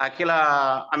ಅಖಿಲ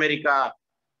America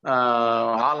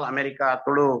all America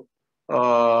Tulu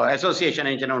association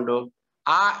ಎಂಚಿನ ಉಂಡು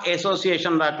ಆ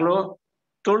ಅಸೋಸಿಯೇಷನ್ ದಾಖಲು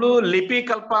ತುಳು ಲಿಪಿ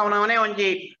ಕಲ್ಪವನವನೇ ಒಂಜಿ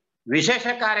ವಿಶೇಷ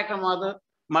ಕಾರ್ಯಕ್ರಮ ಅದು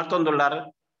ಮಲ್ತೊಂದುಳ್ಳಾರು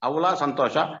ಅವಲ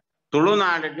ಸಂತೋಷ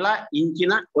ತುಳುನಾಡಿಡ್ಲ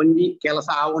ಇಂಚಿನ ಒಂಜಿ ಕೆಲಸ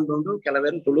ಆವೊಂದುಂಡು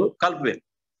ಕೆಲವೇರು ತುಳು ಕಲ್ಪುವೆರು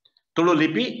ತುಳು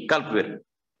ಲಿಪಿ ಕಲ್ಪುವೆರು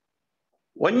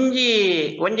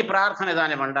ಒಂಜಿ ಪ್ರಾರ್ಥನೆ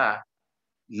ದಾನೆ ಮಂಡ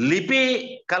ಲಿಪಿ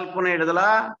ಕಲ್ಪನೆ ಹಿಡಿದಲ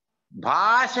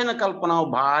ಭಾಷೆನ ಕಲ್ಪನ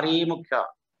ಭಾರಿ ಮುಖ್ಯ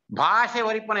ಭಾಷೆ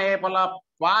ವರಿಪನ ಏಪಲ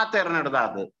ಪಾತೆರ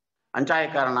ನಡೆದಾದು ಅಂಚಾಯ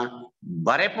ಕಾರಣ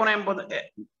ಬರೆಪುನ ಎಂಬುದು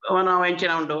ನಾವು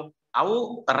ಎಂಚಿನ ಉಂಟು ಅವು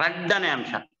ರಡ್ಡನೆ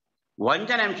ಅಂಶ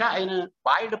ವಂಚನೆ ಅಂಶ ಐನು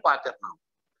ಬಾಯ್ಡು ಪಾತೆರ್ ನಾವು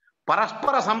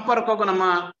ಪರಸ್ಪರ ಸಂಪರ್ಕಕ್ಕೂ ನಮ್ಮ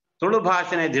ತುಳು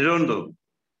ಭಾಷೆನೆ ದಿಡೊಂದು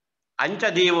ಅಂಚ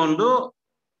ದೀವೊಂದು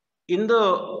ಇಂದು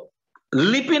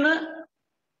ಲಿಪಿನ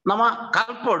ನಮ್ಮ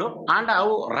ಕಲ್ಪೋಡು ಆಂಡ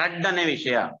ಅವು ರಡ್ಡನೆ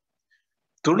ವಿಷಯ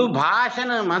ತುಳು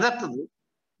ಭಾಷೆನ ಮದತ್ತದು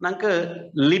ನಂಗೆ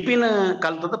ಲಿಪಿನ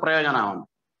ಕಲ್ತದ ಪ್ರಯೋಜನ ಅವನು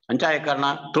ಅಂಚಾಯ ಕಾರಣ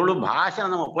ತುಳು ಭಾಷೆನ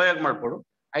ನಮ್ಮ ಉಪಯೋಗ ಮಾಡ್ಕೊಡು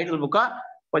ಐದು ಬುಕ್ಕ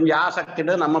ಒಂಜಿ ಆಸಕ್ತಿ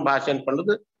ನಮ್ಮ ಭಾಷೆ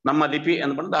ಅನ್ಪಂಡದು ನಮ್ಮ ಲಿಪಿ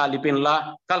ಅನ್ಪಂಡದು ಆ ಲಿಪಿನ್ಲ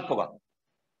ಕಲ್ಪುಗ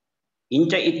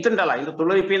ಇಂಚ ಇತ್ತುಂಡಲ್ಲ ಇಂದು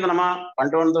ತುಳು ಲಿಪಿಯಿಂದ ನಮ್ಮ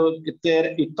ಪಂಡೊಂದು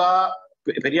ಇತ್ತ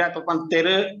ಪೆರಿಯಾಕ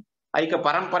ಪಂತೇರು ಐಕ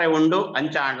ಪರಂಪರೆ ಉಂಡು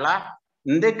ಅಂಚ ಆಂಡ್ಲ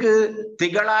ಇಂದಕ್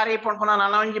ತಿಗಳಾರಿ ಪಂಪನ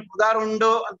ನನ್ನ ಒಂಜಿ ಪುದಾರ್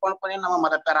ಉಂಡು ಅಂತ ಪಂಪನೆ ನಮ್ಮ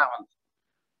ಮದಪೆರ ಅವಂತ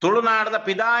ತುಳುನಾಡದ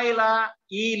ಪಿದಾಯಿಲ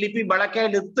ಈ ಲಿಪಿ ಬಳಕೆ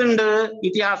ಇತ್ತುಂಡು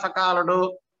ಇತಿಹಾಸ ಕಾಲಡು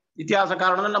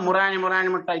ಮುರಾಣಿ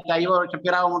ಮುಟ್ಟ ಐತೆ 5 ವರ್ಷ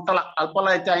ಪಿರಾವ ಮುಟ್ಟಲ ಅಲ್ಪಲ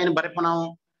ಐತೆ ఆయన ಬರೆಪ ನಾವು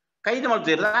ಕೈದು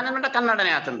ಮಾಡ್ತೀರಿ ನಾನೇನಂಟ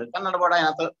ಕನ್ನಡನೇ ಆತಂಡು ಕನ್ನಡ ಬೋಡ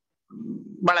ಏನಾತ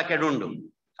ಬಳಕೆಡು ಉಂಡು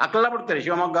ಅಕ್ಲೆಲ್ಲ ಬಿಡ್ತೀರಿ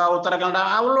ಶಿವಮೊಗ್ಗ ಉತ್ತರ ಕನ್ನಡ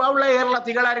ಅವಳ ಏರ್ಲ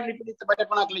ತಿಗಳಾರಿ ಲಿಪಿ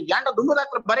ಬರೆಪನ ಹಾಕ್ಲಿ ಜಾಂಡ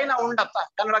ದುಂಬದಾಕ್ಲ ಬರೀನ ಉಂಡತ್ತ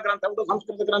ಕನ್ನಡ ಗ್ರಂಥ ಉಂಟು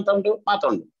ಸಂಸ್ಕೃತ ಗ್ರಂಥ ಉಂಟು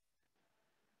ಮಾತುಂಡು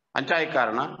ಅಂಚಾಯ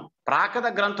ಕಾರಣ ಪ್ರಾಕೃತ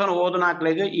ಗ್ರಂಥವನ್ನು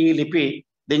ಓದನಾಕ್ಲಿಗೆ ಈ ಲಿಪಿ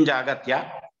ದಿಂಜ ಅಗತ್ಯ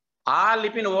ಆ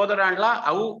ಲಿಪಿನ ಓದರಾಂಡ್ಲ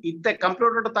ಅವು ಇತ್ತೆ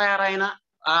ಕಂಪ್ಯೂಟರ್ ತಯಾರಾಯಿನ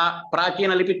ಆ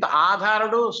ಪ್ರಾಚೀನ ಲಿಪಿ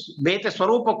ಆಧಾರಡು ಬೇತೆ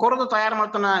ಸ್ವರೂಪ ಕೊರದು ತಯಾರು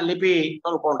ಮಾಡ್ತಾನ ಲಿಪಿ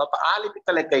ಸ್ವರೂಪ ಉಂಟು ಆ ಲಿಪಿ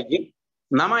ಲೆಕ್ಕೈಕಿ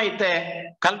ನಮ್ಮ ಇತ್ತೆ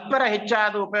ಕಲ್ಪರ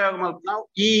ಹೆಚ್ಚಾದ ಉಪಯೋಗ ಮಾಡ್ತ ನಾವು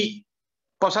ಈ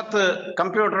ಹೊಸತ್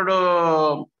ಕಂಪ್ಯೂಟರ್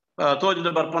ತೋಜಿದ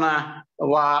ಬರ್ಪನ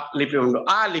ವಾ ಲಿಪಿ ಉಂಡು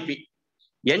ಆ ಲಿಪಿ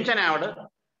ಎಂಚನೆ ಆವಡು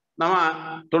ನಮ್ಮ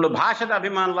ತುಳು ಭಾಷೆದ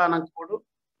ಅಭಿಮಾನಲ ನಂಚ್ಕೊಡು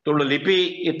ತುಳು ಲಿಪಿ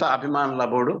ಇತ್ತ ಅಭಿಮಾನಲ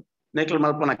ಬೋಡು ನೆಕ್ಲು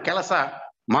ಮಲ್ಪನ ಕೆಲಸ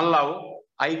ಮಲ್ಲವು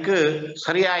ಐಕ್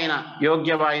ಸರಿಯಾಯಿನ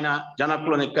ಯೋಗ್ಯವಾಯಿನ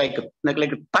ಜನಕ್ಕಳು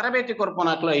ನೆಕ್ಲಿಕ್ ತರಬೇತಿ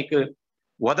ಕೊರ್ಪನಾಕ್ಲು ಐಕ್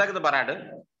ಒದಗದ ಬರಾಡು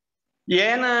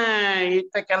ಏನ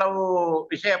ಇತ್ತ ಕೆಲವು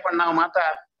ವಿಷಯ ನಾವು ಮಾತ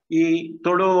ಈ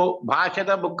ತುಳು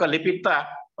ಭಾಷೆದ ಬುಕ್ಕ ಲಿಪಿತ್ತ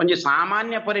ಒಂಜಿ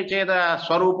ಸಾಮಾನ್ಯ ಪರಿಚಯದ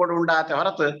ಸ್ವರೂಪಡು ಉಂಡಾತೆ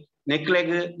ಹೊರತು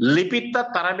ನೆಕ್ಲೆಗ್ ಲಿಪಿತ್ತ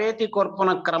ತರಬೇತಿ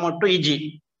ಕೊರ್ಪನ ಕ್ರಮಟ್ಟು ಇಜಿ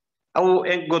ಅವು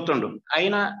ಹೆಂಗ್ ಗೊತ್ತುಂಡು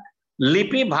ಐನ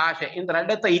ಲಿಪಿ ಭಾಷೆ ಇಂದ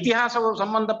ರಡ್ಡೆತ್ತ ಇತಿಹಾಸವು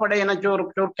ಸಂಬಂಧಪಡ ಏನ ಚೂರು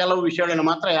ಚೂರು ಕೆಲವು ವಿಷಯಗಳನ್ನು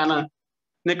ಮಾತ್ರ ಯಾನ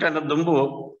ನಿಕ್ಕಂಡ ದುಂಬು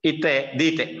ಇತ್ತೆ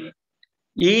ದೀತೆ.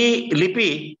 ಈ ಲಿಪಿ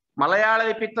ಮಲಯಾಳ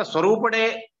ಲಿಪಿತ್ತ ಸ್ವರೂಪಡೆ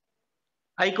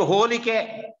ಐಕ್ ಹೋಲಿಕೆ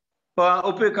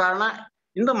ಉಪಯೋಗ ಕಾರಣ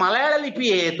ಇಂದು ಮಲಯಾಳ ಲಿಪಿ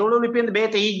ತುಳು ಲಿಪಿಯಿಂದ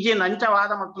ಬೇತೆ ಇಜ್ಜಿನ ಅಂಚ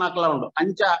ವಾದ ಮಲ್ಪನಾಕಲ ಉಂಡು.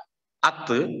 ಅಂಚ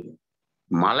ಅತ್ತು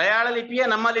ಮಲಯಾಳ ಲಿಪಿಯೇ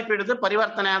ನಮ್ಮ ಲಿಪಿ ಹಿಡಿದು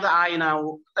ಪರಿವರ್ತನೆ ಆದ ಆಯ್ನಾವು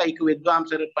ಐಕ್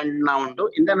ವಿದ್ವಾಂಸರು ಪಂಡ ಉಂಟು.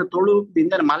 ಇಂದನ ತುಳು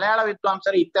ಇಂದನ ಮಲಯಾಳ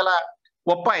ವಿದ್ವಾಂಸರು ಇತ್ತೆಲ್ಲ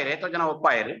ಒಪ್ಪಾಯಿರು ಎಷ್ಟೋ ಜನ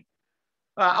ಒಪ್ಪಾಯಿರು.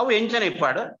 ಅವು ಎಂಚನೆ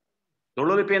ಇಪ್ಪಾಡು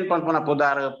ತುಳು ಲಿಪಿ ಅಂತ ಪಂಪನ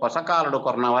ಪುದಾರ್ ಹೊಸ ಕಾಲಡು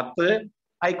ಕೊರ್ನವತ್ತು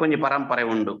ಐಕ್ ಒಂಜಿ ಪರಂಪರೆ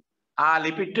ಉಂಡು. ಆ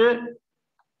ಲಿಪಿಟ್ಟು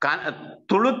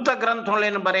ತುಳುತ್ತ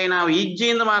ಗ್ರಂಥಗಳೇನು ಬರೀ ನಾವು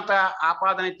ಇಜ್ಜಿಯಿಂದ ಮಾತ್ರ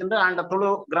ಆಪಾದನೆ ತಿಂದು ಅಂಡ ತುಳು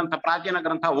ಗ್ರಂಥ ಪ್ರಾಚೀನ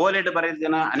ಗ್ರಂಥ ಓಲೆಡ್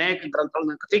ಬರೆದಿನ ಅನೇಕ ಗ್ರಂಥಗಳು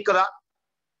ನಂಗೆ ಸಿಕ್ಕದ.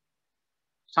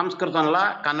 ಸಂಸ್ಕೃತನ್ಲ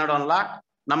ಕನ್ನಡನ್ಲ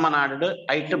ನಮ್ಮ ನಾಡು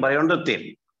ಐಟ್ ಬರೆಯೊಂಡುತ್ತೀರಿ.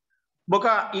 ಬೊಕ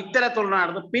ಇತರ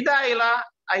ತುಳುನಾಡು ಪಿದಾಯಿಲ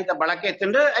ಐತ ಬಳಕೆ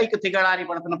ತಿಂಡು ಐಕ್ ತಿಗಳಾರಿ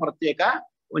ಪಣತನ ಪ್ರತ್ಯೇಕ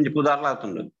ಒಂಜಿ ಪುದಾರ್ಲ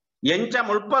ಆತುಂಡು. ಎಂಚ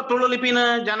ಮುಲ್ಪ ತುಳು ಲಿಪಿನ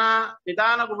ಜನ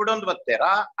ನಿಧಾನಕ್ಕೆ ಬಿಡೊಂದು ಬತ್ತೇರ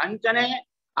ಅಂಚನೆ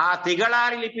ಆ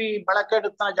ತಿಗಳಾರಿ ಲಿಪಿ ಬಳಕೆ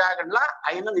ಇಡುತ್ತನ ಜಾಗಡ್ಲ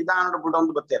ಐನ ನಿಧಾನ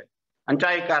ಬಿಡೊಂದು ಬತ್ತೇರೆ.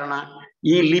 ಅಂಚಾಯಿ ಕಾರಣ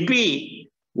ಈ ಲಿಪಿ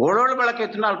ಓಳೋಳು ಬಳಕೆ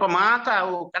ಇತ್ತು ಅಲ್ಪ ಮಾತ್ರ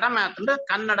ಅವು ಕಡಿಮೆ ಆತಂಡು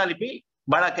ಕನ್ನಡ ಲಿಪಿ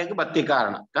ಬಳಕೆಗೆ ಬತ್ತಿ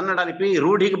ಕಾರಣ, ಕನ್ನಡ ಲಿಪಿ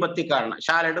ರೂಢಿಗೆ ಬತ್ತಿ ಕಾರಣ,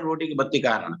 ಶಾಲೆಡು ರೂಢಿಗೆ ಬತ್ತಿ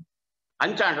ಕಾರಣ.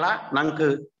 ಅಂಚಾಂಡ್ಲ ನಂಕ್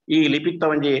ಈ ಲಿಪಿತ್ತ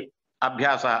ಒಂಜಿ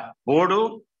ಅಭ್ಯಾಸ ಓಡು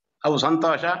ಅವು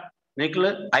ಸಂತೋಷ ನಿಕ್ಲು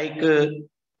ಐಕ್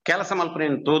ಕೆಲಸ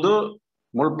ಮಲ್ಪನೇನು ತೂದು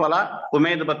ಮುಳ್ಪಲ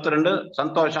ಉಮೇದು ಬತ್ತುಂಡು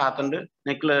ಸಂತೋಷ ಆತುಂಡು.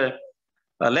 ನಿಕ್ಲು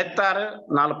ಲೆತ್ತಾರು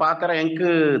ನಾಲ್ ಪಾತ್ರ ಎಂಕ್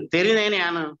ತೆರಿನೇನೆ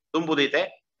ಯಾನು ತುಂಬುದೈತೆ.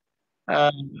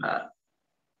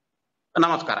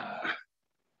 ನಮಸ್ಕಾರ.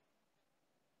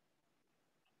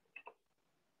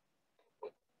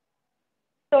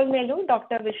 ಸೋಲ್ಮೇಲು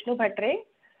ಡಾಕ್ಟರ್ ವಿಷ್ಣು ಭಟ್ರೆ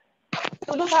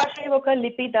ತುಳು ಭಾಷೆ ಒಕ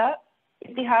ಲಿಪಿದ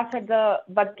ಇತಿಹಾಸದ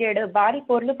ಬಗ್ಗೆ ಬಾರಿ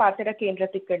ಪೋರ್ಲು ಪಾತ್ರ ಕೇಂದ್ರ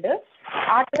ತಿಕ್ಕಂಡು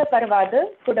ಆಟದ ಪರವಾದ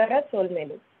ಕುಡರ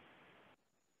ಸೋಲ್ಮೇಲು.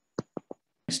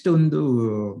 Next ಒಂದು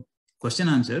question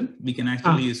answer we can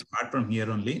actually start from here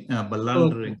only.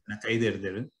 ಬಲ್ಲಾಳರು ಕೈದೆ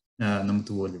ಇರ್ದೇಳು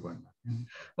ನಮ್ದು ಓಲಿ ಬಂದ.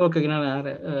 ಓಕೆ ನಾನು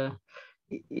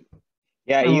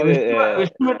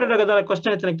ವಿಷ್ಣು ಭಟ್ರ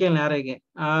ಕ್ವಶನ್ ಇತ್ತು ಕೇಳಿ ಯಾರಿಗೆ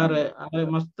ಆರೆ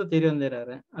ಮಸ್ತ್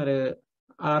ತಿರಿಯೊಂದಿರಾರೆ ಅರೆ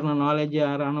ಆರ್ನ ನಾಲೆಜ್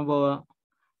ಆರ ಅನುಭವ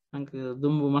ನಂಗೆ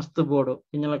ದುಂಬು ಮಸ್ತ್ ಬೋಡು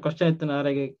ಇನ್ನೆಲ್ಲ ಕ್ವಶನ್ ಇತ್ತು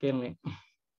ಯಾರಿಗೆ ಕೇಳಿ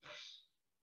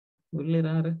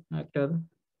ಉರ್ಲಿರಾರೆ ಆಗ್ತದ.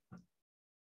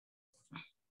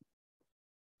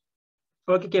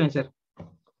 ಓಕೆ ಕೇಳಿ ಸರ್.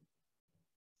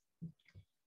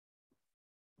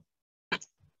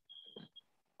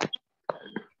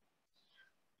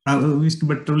 ವಿಷ್ಣು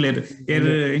ಭಟ್ರು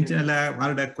ಎಂಚಿನಲ್ಲ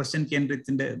ಮಾರುಡ ಕ್ವಶನ್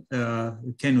ಕೇಂದ್ರത്തിന്റെ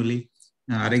ಕೇನುಲಿ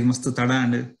ಅರೆಗೆ ಮಸ್ತ್ ತಡ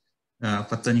ಅಂಡ್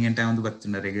 15 ಗಂಟೆ ಒಂದು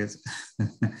ಬರ್ತುಂಡು ಅರೆಗೆ.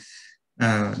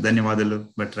 ಧನ್ಯವಾದಗಳು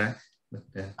ಭಟ್ರೆ.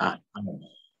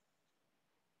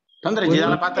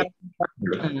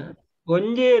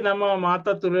 ಒಂಜಿ ನಮ್ಮ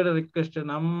ಮಾತಾ ತುಳಿದ ರಿಕ್ವೆಸ್ಟ್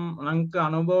ನಂಕ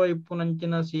ಅನುಭವ ಇಪ್ಪು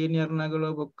ನಂಚಿನ ಸೀನಿಯರ್ ನಗಳು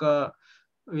ಬೊಕ್ಕ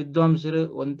ವಿದ್ವಾಂಸರು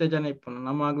ಒಂದೇ ಜನ ಇಪ್ಪು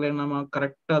ನಮ್ಮಾಗ್ಲೇ ನಮ್ಮ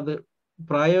ಕರೆಕ್ಟ್ ಅದು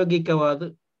ಪ್ರಾಯೋಗಿಕವಾದ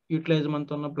ಯುಟಿಲೈಸ್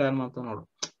ಮಂತನ್ನ ಪ್ಲಾನ್ ಮಾಡ್ತಾ ನೋಡು.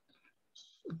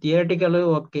 ಥಿಯರಿಟಿಕಲ್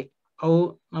ಓಕೆ ಅವು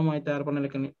ನಮ್ಮ ತಯಾರು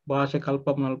ಪಣಲಿಕ್ಕನಿ ಭಾಷೆ ಕಲ್ಪ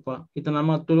ಮಲ್ಪ ಇತ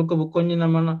ನಮ್ಮ ತುಳುಕು ಬುಕ್ಕೊಂಜಿ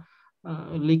ನಮ್ಮನ್ನ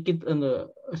ಲಿಖಿತ್ ಒಂದು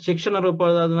ಶಿಕ್ಷಣ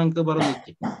ರೂಪದ ನಂಗೆ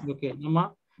ಬರೋದಿಚ್ಚಿ. ಓಕೆ ನಮ್ಮ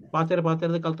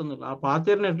ಪಾತ್ರದ ಕಲ್ತಂದಿಲ್ಲ ಆ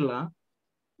ಪಾತ್ರೆನೆಟ್ಲ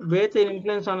ಬೇತೆ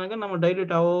ಇನ್ಫ್ಲೂಯೆನ್ಸ್ ಆನಾಗ ನಮ್ಮ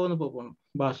ಡೈಲಿಟ್ ಅವನು ಪೋಪುನು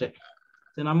ಭಾಷೆ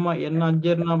ನಮ್ಮ ಎನ್ನ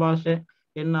ಅಜ್ಜರ್ನ ಭಾಷೆ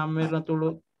ಎನ್ನ ಅಮ್ಮೇರ್ನ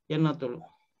ತುಳು ಎನ್ನ ತುಳು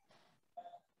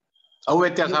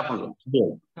ವ್ಯತ್ಯಾಸ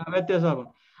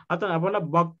ಆತ ಅಪಂಡ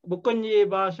ಬುಕ್ಕೊಂಜಿ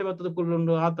ಭಾಷೆ ಬತ್ತದ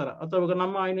ಕುಳ್ಳುಂಡು ಆತರ ಅಥವಾ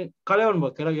ನಮ್ಮ ಆಯ್ನ ಕಳೆ ಅನ್ಬ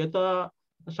ಕೆಲವು ಯಥ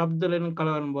ಶಬ್ದಲೇನು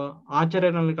ಕಳೆ ಅನ್ಬ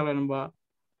ಆಚರಣೆಯಲ್ಲಿ ಕಳೆ ಅನ್ಬ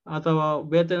ಅಥವಾ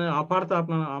ಬೇತೆ ಅಪಾರ್ಥ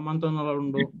ಮಂತವನ್ನೆಲ್ಲ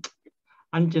ಉಂಡು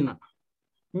ಅಂಚಿನ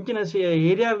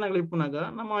ಹಿರಿಯರ್ನಗಳು ಇಪ್ಪುನಾಗ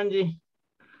ನಮ್ಮ ಒಂಜಿ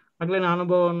ಅಗ್ಲಿನ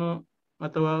ಅನುಭವವನ್ನು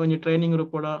ಅಥವಾ ಒಂಜಿ ಟ್ರೈನಿಂಗ್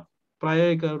ರೂಪೋಡ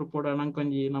ಪ್ರಾಯೋಗಿಕ ರೂಪೋಡ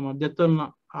ನಂಕೊಂಜಿ ನಮ್ಮ ದೆತ್ತೊನ್ನ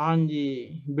ಆಂಜಿ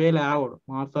ಬೇಲೆ ಆವಡು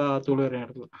ಮಾತಾ ತುಳುವರೆ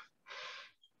ಹಿಡ್ದು.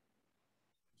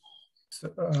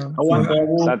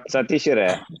 ಸತೀಶ್ವರೇ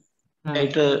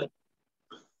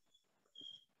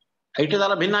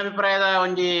ಐಟದಲ್ಲ ಭಿನ್ನಾಭಿಪ್ರಾಯದ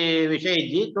ಒಂಜಿ ವಿಷಯ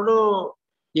ಇಜ್ಜಿ ತುಳು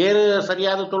ಏರು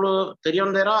ಸರಿಯಾದ ತುಳು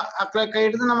ತೆರಿಯೊಂದೇರೋ ಅಕ್ಲೆ ಕೈ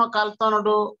ಹಿಡಿದು ನಮ್ಮ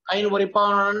ಕಲ್ತನೋಡು ಐನು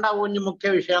ಬರಿಪಾವನಂಡ ಅವು ಒಂಜಿ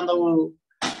ಮುಖ್ಯ ವಿಷಯ ಅಂದವು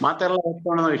ಮಾತೆಲ್ಲ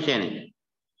ಹೊತ್ಕೊಂಡ ವಿಷಯನೇ.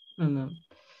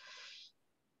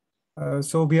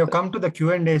 So we have come to the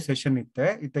Q&A session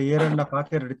itte yeranna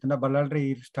paather editna ballalre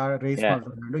raise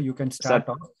ಮಾಡ್ಕೊಂಡು you can start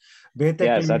off ಬೇತೆ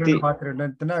yeranna paather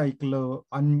editna iklu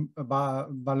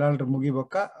ballalre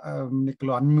ಮುಗಿಬೊಕ್ಕ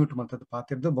iklu unmute ಮಾಡ್ತದ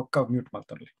ಪಾತ್ರದ ಬೊಕ್ಕ mute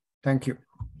ಮಾಡ್ತಾರಲಿ. Thank you.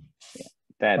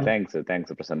 Thanks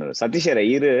Prasanna. ಸತೀಶರೇ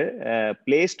ಇರು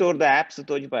ಪ್ಲೇ ಸ್ಟೋರ್ ದ ಆಪ್ಸ್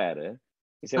ತೋಜಿಪಾಯಾರು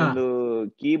ಇಸ ಒಂದು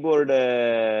keyboard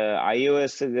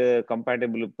iOS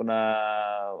compatible ಪುನ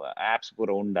apps ಪೂರ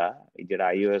ಉಂಡ ಇಜಡ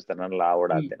iOS ತನಲ್ಲ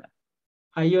ಆವಡಾತೆನ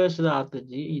iOS da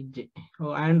atiji ijji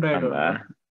Android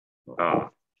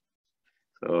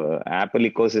so Apple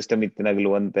ecosystem ittinaglu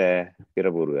ante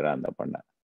piraburu veranda panda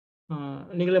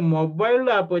ningle mobile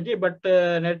apoji but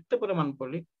net pura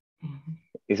manpoli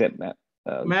is it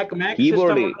Mac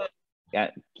keyboard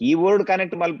system keyboard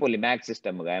connect malpoli Mac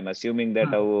system ga I am assuming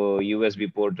that avu USB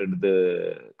port the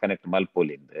connect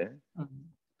malpoli inde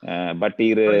but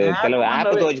ir kelavu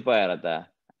app toji payarata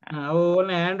avu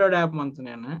only Android app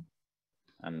mantunena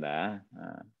anda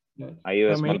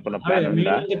iOS malpona plan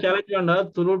unda meaning challenge unda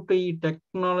thulutu ee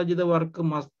technology the work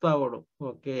mast avodu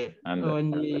okay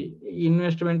onji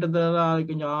investment da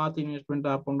konja aat investment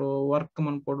apondo work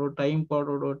manpodu time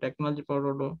pododu technology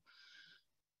pododu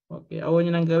okay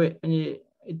avonji nanka onji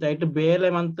itaitu bele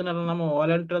mantunala nama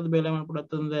volunteer bele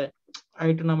manpodutunde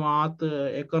aitu nama aat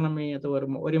economy atha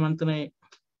oru monthne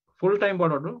full time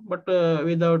pododu but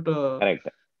without correct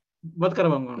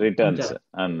ಬದುಕರಬಂಗ returns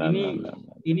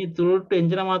ini through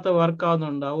engineer ಮಾತ್ರ work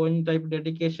ಆಗುಂಡ one type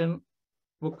dedication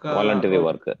book voluntary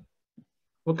work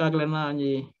book ಆಗ್ಲೇನ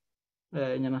ಅಂಜಿ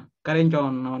ಎಂಜನ ಕರೆಂಜ್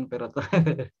on ಅವನ್ ಪೇರತ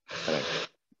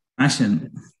passion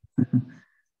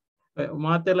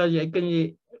ಮಾತೆಲ್ಲ ಎಕ್ಕಂಜಿ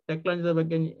technology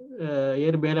ಬಗ್ಗೆ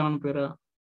air ಬೇರೆ ಅವನ್ ಪೇರ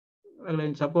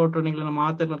ಅಲ್ಲ support ನಿಗ್ಲ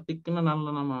ಮಾತೆಲ್ಲ ತಿಕ್ಕಿನ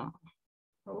ನಲ್ಲ ನಮ್ಮ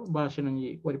ಭಾಷೆ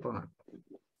ನಂಜಿ ಒರಿಪೋಣ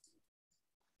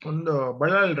ಒಂದು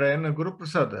ಬಳ್ಳಾಳ್ರೆ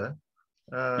Guruprasad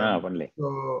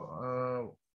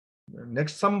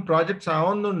next some projects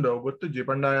avondundo gottuji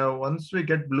panda once we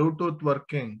get Bluetooth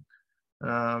working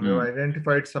we've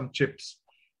identified some chips,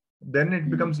 then it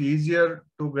becomes easier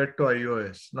to get to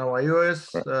iOS. Now iOS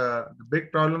the big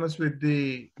problem is with the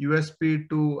USB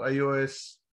to iOS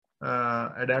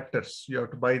adapters. You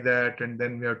have to buy that and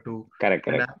then we have to correct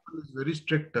Apple is very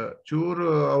strict churu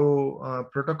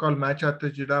protocol match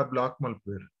aatijida block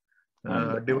malpir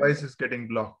device is getting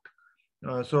blocked.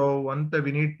 So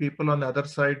we need people on the other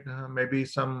side, maybe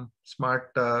some smart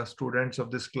students of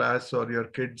this class or your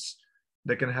kids,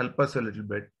 they can help us a little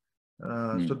bit.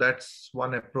 So that's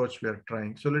one approach we are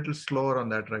trying. So a little slower on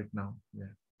that right now.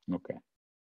 Yeah. Okay.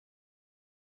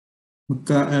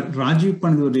 Rajiv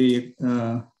Panduri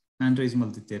hand raise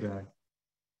maltitera.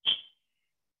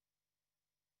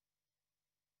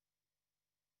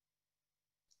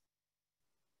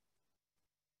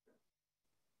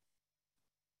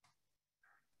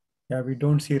 Yeah, we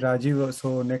don't see Rajiv. So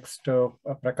next,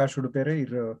 Prakash Udupere,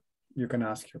 you can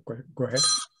ask. Go ahead.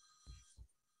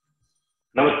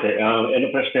 Namaste. Eno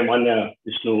prashne manya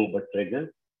Vishnu Bhattregge.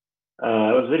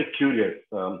 I was very curious.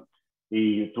 The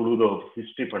Tulu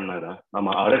history pannada.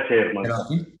 Nama Araser Manta.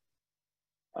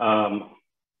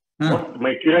 What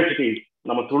my curiosity is,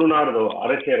 Nama Tulu Nardo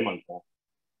Araser Manta.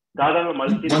 Dada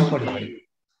multi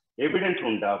evidence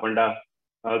unda panda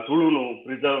Tulu no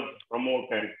preserve, promote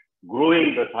and growing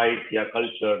the site, the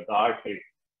culture, the art,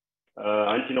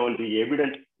 anchina ondi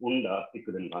evidence unda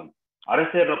sikkudenna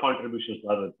Araserna contributions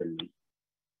adathenna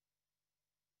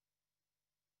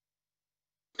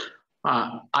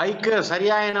hike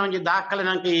ಸರಿಯಾಯಿನ ಒಂಜಿ ದಾಖಲೆ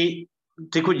ನಂಗೆ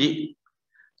ತಿಕ್ಕುಜಿ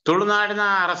ತುಳುನಾಡಿನ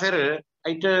ಅರಸರು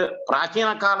ಐಟ್ ಪ್ರಾಚೀನ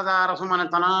ಕಾಲದ ಅರಸು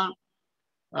ಮನೆತನ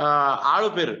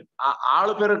ಆಳುಪೇರು ಆ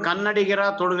ಆಳುಪೇರು ಕನ್ನಡಿಗರ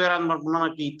ತುಳುವೇರ ಅಂದ್ಬಿಟ್ಟು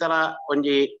ನಮಗೆ ಈ ತರ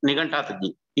ಒಂಜಿ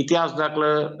ನಿಘಂಟಾತಜ್ಜಿ ಇತಿಹಾಸ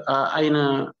ದಾಖಲೆ ಐನ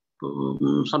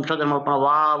ಸಂಶೋಧನೆ ಮಾಡ್ಕೊಂಡು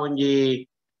ವಾ ಒಂಜಿ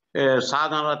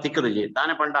ಸಾಧನ ತಿಕ್ಕದಜಿ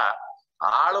ದಾನೆ ಪಂಡ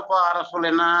ಆಳುಪ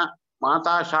ಅರಸುಲೆನ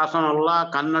ಮಾತಾ ಶಾಸನ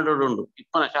ಕನ್ನಡುಂಡು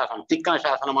ಇಪ್ಪನ ಶಾಸನ ತಿಕ್ಕನ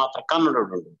ಶಾಸನ ಮಾತ್ರ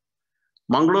ಕನ್ನಡುಂಡು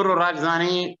ಮಂಗಳೂರು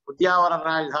ರಾಜಧಾನಿ ಉದ್ಯಾವರ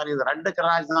ರಾಜಧಾನಿ ರೆಡ್ಡಕ್ಕೆ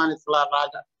ರಾಜಧಾನಿ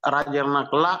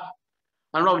ರಾಜ್ಯರ್ನಕ್ಲ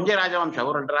ಅಂಡ ಒಂಜೇ ರಾಜವಂಶ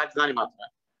ಅವು ರೆಡ್ಡು ರಾಜಧಾನಿ ಮಾತ್ರ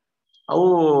ಅವು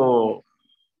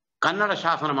ಕನ್ನಡ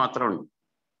ಶಾಸನ ಮಾತ್ರ ಉಂಟು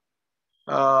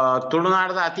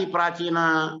ತುಳುನಾಡದ ಅತಿ ಪ್ರಾಚೀನ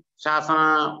ಶಾಸನ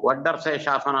ವಡ್ಡರ್ಸೆ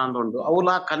ಶಾಸನ ಅಂದುಂಡು ಅವುಲ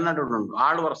ಕನ್ನಡ ಉಂಡು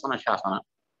ಆಳ್ವರ್ಸನ ಶಾಸನ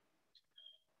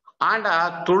ಆಂಡ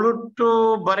ತುಳುಟ್ಟು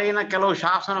ಬರೆಯಿನ ಕೆಲವು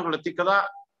ಶಾಸನಗಳು ತಿಕ್ಕದ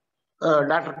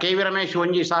ಡಾಕ್ಟರ್ ಕೆ ವಿ ರಮೇಶ್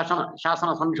ಒಂಜಿ ಶಾಸನ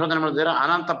ಸಂಶೋಧನೆ ಮಾಡಿದ್ರೆ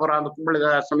ಅನಂತಪುರ ಅಂದು ಕುಂಬಳದ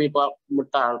ಸಮೀಪ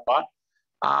ಮುಟ್ಟ ಅಲ್ಪ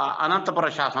ಆ ಅನಂತಪುರ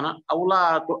ಶಾಸನ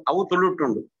ಅವು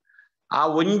ತುಳುಟ್ಟುಂಡು ಆ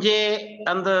ಒಂಜೇ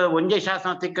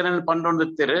ಶಾಸನ ತಿಕ್ಕನ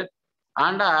ಪಂಡೊಂದಿತ್ತಿರು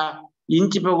ಆಂಡ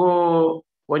ಇಂಚಿ ಪಗು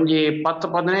ಒಂಜಿ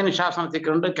 10-15 ಶಾಸನ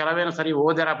ತಿಕ್ಕುಂಡು ಕೆಲವೇನು ಸರಿ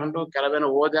ಓದೆರ ಪಂಡು ಕೆಲವೇನು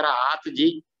ಓದೆರ ಆತಜಿ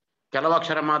ಕೆಲವು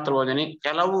ಅಕ್ಷರ ಮಾತ್ರ ಓದಿನಿ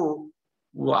ಕೆಲವು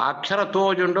ಅಕ್ಷರ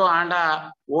ತೋಜುಂಡು ಆಂಡ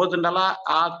ಓದುಂಡಲ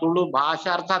ಆ ತುಳು ಭಾಷೆ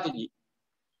ಅರ್ಥ ಆತಜಿ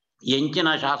ಎಂಚಿನ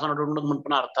ಶಾಸನ ಉಂಡು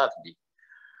ಮುನ್ಪುನ ಅರ್ಥ ಆತಜಿ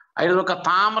ಐದು ఒక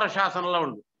ತಾಮ್ರ ಶಾಸನ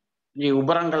ಉಂಡು ಈ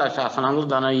ಉಬರಂಗಳ ಶಾಸನ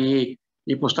ದನ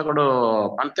ಈ ಪುಸ್ತಕಗಳು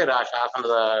ಪಂತೇರು ಆ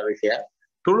ಶಾಸನದ ವಿಷಯ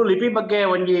ತುಳು ಲಿಪಿ ಬಗ್ಗೆ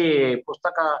ಒಂಜಿ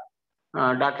ಪುಸ್ತಕ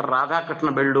ಡಾಕ್ಟರ್ ರಾಧಾಕೃಷ್ಣ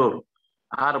ಬೆಳ್ಳೂರು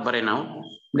ಆರು ಬರೆ ನಾವು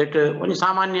ಇಟ್ ಒಂಜಿ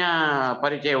ಸಾಮಾನ್ಯ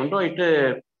ಪರಿಚಯ ಉಂಟು ಇಟ್ಟು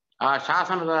ಆ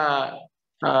ಶಾಸನದ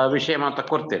ವಿಷಯ ಮಾತ್ರ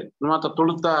ಕೊಡ್ತೇವೆ ಮಾತ್ರ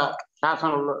ತುಳುತ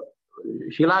ಶಾಸನ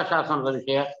ಶಿಲಾಶಾಸನದ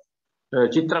ವಿಷಯ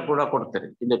ಚಿತ್ರ ಕೂಡ ಕೊಡ್ತಾರೆ.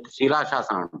 ಇದಕ್ಕೆ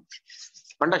ಶಿಲಾಶಾಸನ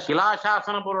ಪಂಡ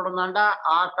ಶಿಲಾಶಾಸನ ಬರೋದಂಡ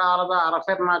ಆ ಕಾಲದ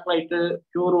ಅರಸರ್ನಾಕ್ಲ ಇಟ್ಟು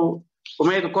ಚೂರು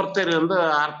ಉಮೇದು ಕೊಡ್ತೇರಿ ಅಂದು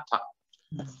ಅರ್ಥ.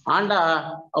 ಆಂಡ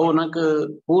ಅವು ನಂಗೆ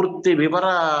ಪೂರ್ತಿ ವಿವರ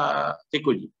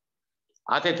ತಿಕ್ಕುಜಿ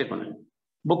ಆತೆ ತಿಕ್ಕು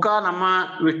ಬುಕ್ಕ ನಮ್ಮ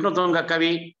ವಿಷ್ಣು ತುಂಗ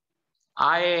ಕವಿ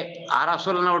ಆಯೆ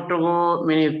ಅರಸುಲನ ಒಟ್ಟಿಗೂ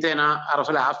ಮೀನು ಇರ್ತೇನ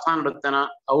ಅರಸುಲ ಆಸ್ಥಾನ ಇರ್ತೇನ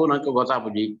ಅವು ನಂಗೆ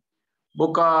ಗೊತ್ತಾಪುಜಿ.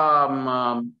 ಬುಕ್ಕ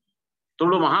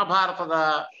ತುಳು ಮಹಾಭಾರತದ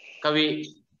ಕವಿ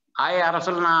ಆಯೆ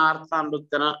ಅರಸುಲನ ಅರ್ಥ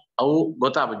ಅಂಡುತ್ತೇನ ಅವು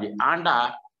ಗೊತ್ತಾಪುಜಿ. ಆಂಡ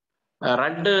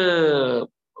ರಡ್ಡ್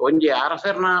ಒಂಜಿ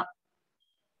ಅರಸರ್ನ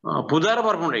ಪುದರ್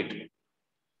ಬರ್ಕೊಂಡೈಟ್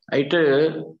ಐಟ್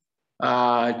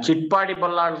ಚಿಟ್ಪಾಡಿ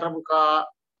ಬಲ್ಲಾಳ್ರ ಬುಕ್ಕ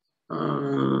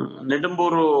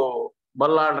ನೆಡುಂಬೂರು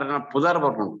ಬಲ್ಲಾಳ್ರನ ಪುದರ್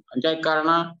ಬರ್ಕೊಂಡು ಅಂಚಾಯ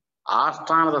ಕಾರಣ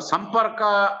ಆಸ್ಥಾನದ ಸಂಪರ್ಕ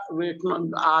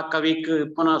ಆ ಕವಿಕ್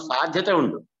ಪುನಃ ಸಾಧ್ಯತೆ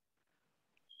ಉಂಟು.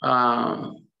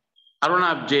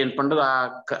 ಅರುಣಾಬ್ ಜೈನ್ ಪಂಡದ ಆ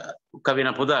ಕವಿನ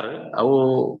ಪುದರ್ ಅವು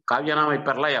ಕಾವ್ಯನಾಮ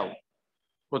ಇಪ್ಪರ್ಲ ಯಾವು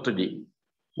ಗೊತ್ತುಜಿ.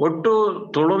 ಒಟ್ಟು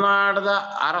ತುಳುನಾಡದ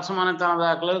ಅರಸು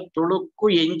ಮನೆತನದಾಗ್ಲು ತುಳುಕು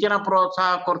ಎಂಚಿನ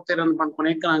ಪ್ರೋತ್ಸಾಹ ಕೊಡ್ತೀರಿ ಅಂತ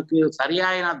ಪಂಡ್ಕೊನೇಕ ನಂಗೆ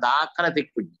ಸರಿಯಾಯಿನ ದಾಖಲೆ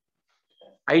ತಿಕ್ಕುಜಿ.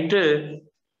 ಐಟ್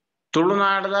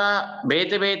ತುಳುನಾಡದ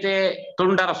ಬೇತೆ ಬೇತೆ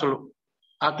ತುಂಡರಸುಲು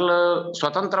ಅಕ್ಲು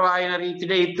ಸ್ವತಂತ್ರವಾಯಿನ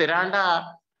ರೀತಿಯೇ ಇತ್ತಿರ ಅಂಡ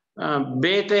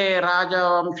ಬೇತೆ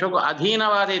ರಾಜವಂಶಕ್ಕೂ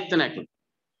ಅಧೀನವಾದ ಇತ್ತಿನ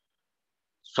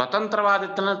ಸ್ವತಂತ್ರವಾದ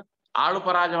ಇತ್ತಿನ ಆಳುಪ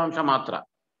ರಾಜವಂಶ ಮಾತ್ರ.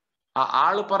 ಆ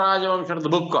ಆಳುಪ ರಾಜವಂಶದ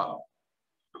ಬುಕ್ಕ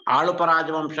ಆಳುಪ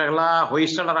ರಾಜವಂಶಗಳ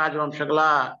ಹೊಯ್ಸಳ ರಾಜವಂಶಗಳ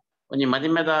ಒಂಜಿ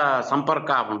ಮದಿಮೆದ ಸಂಪರ್ಕ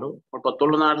ಆಪುಂಡು. ಸ್ವಲ್ಪ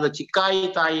ತುಳುನಾಡದ ಚಿಕ್ಕಾಯಿ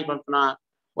ತಾಯಿ ಪಂಪನ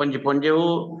ಒಂಜಿ ಪೊಂಜೆವು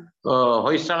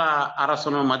ಹೊಯ್ಸಳ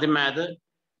ಅರಸನು ಮದಿಮೆದು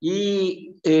ಈ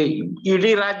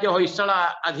ಇಡೀ ರಾಜ್ಯ ಹೊಯ್ಸಳ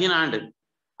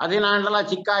ಅಧೀನಾಂಡಲ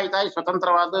ಚಿಕ್ಕಾಯಿ ತಾಯಿ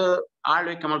ಸ್ವತಂತ್ರವಾದ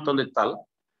ಆಳ್ವಿಕೆ ಮಲ್ತೊಂದಿತ್ತಲ್ಲ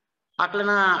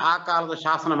ಅಕ್ಲಿನ ಆ ಕಾಲದ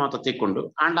ಶಾಸನ ಮಾತ್ರ ತಿಕ್ಕೊಂಡು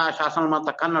ಅಂಡ ಆ ಶಾಸನ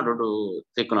ಮಾತ್ರ ಕನ್ನಡ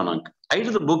ತಿಕ್ಕೊಂಡು ನಂಗೆ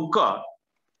ಐದು ಬುಕ್ಕ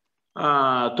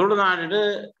ತುಳುನಾಡು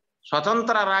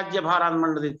ಸ್ವತಂತ್ರ ರಾಜ್ಯ ಭಾರ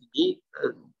ಮಂಡದಿ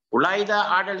ಉಳಾಯ್ದ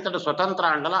ಆಡಳಿತದ ಸ್ವತಂತ್ರ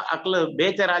ಅಂಡಲ ಅಕ್ಲು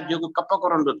ಬೇತೆ ರಾಜ್ಯಕ್ಕೂ ಕಪ್ಪ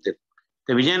ಕೊರೊಂಡುತ್ತೀರಿ.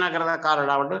 ವಿಜಯನಗರದ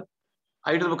ಕಾಲಡಾವಡು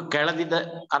ಐದು ಬುಕ್ ಕೆಳದಿದ್ದ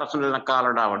ಅರಸನ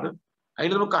ಕಾಲಡಾವಡು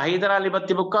ಐದು ಬುಕ್ ಹೈದರಾಲಿ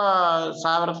ಬತ್ತಿ ಬುಕ್ಕ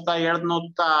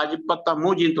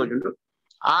 1723 ತೋಜುಂಡು.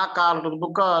 ಆ ಕಾಲದ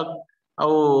ಬುಕ್ಕ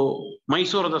ಅವು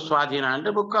ಮೈಸೂರದ ಸ್ವಾಧೀನ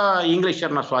ಅಂದ್ರೆ ಬುಕ್ಕ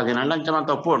ಇಂಗ್ಲಿಷರ್ನ ಸ್ವಾಧೀನ ಅಂಡ್ ಅಂಚಮಂತ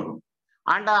ಒಪ್ಪುಂಡು.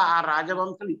 ಅಂಡ ಆ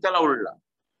ರಾಜವಂಶ ಇತ್ತೆಲ್ಲ ಉಳ್ಳ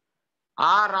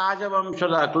ಆ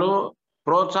ರಾಜವಂಶದಾಕ್ಲು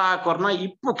ಪ್ರೋತ್ಸಾಹ ಕೊರ್ನ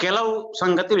ಇಪ್ಪು ಕೆಲವು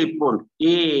ಸಂಗತಿಗಳು ಇಪ್ಪು ಉಂಟು.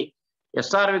 ಈ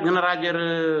SR ವಿಘ್ನರಾಜರು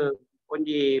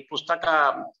ಒಂಜಿ ಪುಸ್ತಕ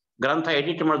ಗ್ರಂಥ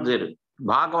ಎಡಿಟ್ ಮಾಡಿದ್ರು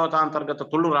ಭಾಗವತಾಂತರ್ಗತ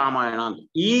ತುಳು ರಾಮಾಯಣ ಅಂತ.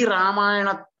 ಈ ರಾಮಾಯಣ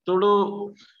ತುಳು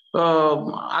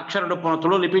ಅಕ್ಷರ ಡುಪ್ಪನ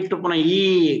ತುಳು ಲಿಪಿ ಟುಪ್ಪನ ಈ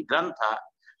ಗ್ರಂಥ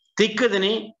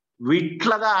ತಿಕ್ಕದಿನಿ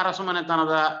ವಿಟ್ಲದ ಅರಸು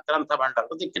ಮನೆತನದ ಗ್ರಂಥ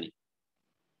ಬಂಡರು ತಿಕ್ಕನಿ.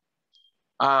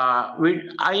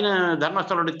 ಐನ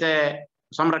ಧರ್ಮಸ್ಥಳ ಹೊಡಿತೆ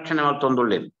ಸಂರಕ್ಷಣೆ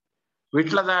ಮಾಡ್ತೊಂದುಳ್ಳೇದು.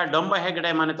 ವಿಟ್ಲದ ಡೊಂಬ ಹೆಗಡೆ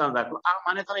ಮನೆತನದಾಕ್ಲು ಆ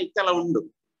ಮನೆತನ ಇತ್ತೆಲ್ಲ ಉಂಡು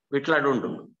ವಿಟ್ಲಡ್ ಉಂಡು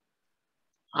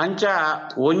ಅಂಚ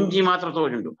ಒಂಜಿ ಮಾತ್ರ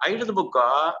ತೋಜುಂಡು. ಐದು ಬುಕ್ಕ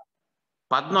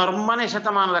 19ನೇ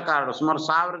ಶತಮಾನದ ಕಾಲಡು ಸುಮಾರು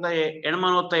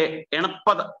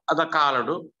 1880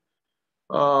 ಕಾಲಡು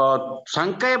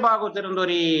ಸಂಕೈ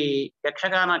ಭಾಗವತಿರಂದೋರಿ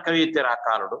ಯಕ್ಷಗಾನ ಕವಿಯುತ್ತೀರ ಆ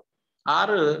ಕಾಲಡು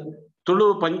ಆರು ತುಳು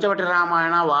ಪಂಚವಟಿ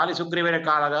ರಾಮಾಯಣ ವಾಲಿ ಸುಗ್ರೀವರ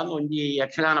ಕಾಲದ ಒಂಜಿ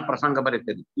ಯಕ್ಷಗಾನ ಪ್ರಸಂಗ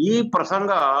ಬರೀತದೆ. ಈ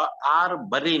ಪ್ರಸಂಗ ಆರು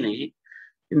ಬರೀನಿ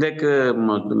ಇದಕ್ಕೆ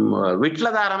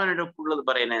ವಿಟ್ಲದ ಅರಮನೆ ಉಳ್ಳದು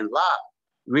ಬರೇನೆ ಅಲ್ವಾ.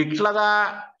 ವಿಟ್ಲದ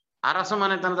ಅರಸ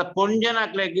ಮನೆತನದ ಪೊಂಜನ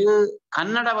ಅಕ್ಲೆಗ್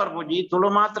ಕನ್ನಡ ಬರ್ಬೋಜಿ ತುಳು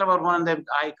ಮಾತ್ರ ಬರ್ಬೋದಂದ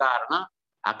ಆಯ್ ಕಾರಣ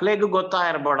ಅಕ್ಲೆಗ್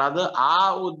ಗೊತ್ತಾಯಿರ್ಬೋಡ ಅದು ಆ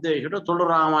ಉದ್ದೇಶ ತುಳು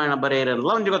ರಾಮಾಯಣ ಬರೆಯರಲ್ಲ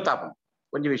ಒಂಜಿ ಗೊತ್ತಾಪುಂಡು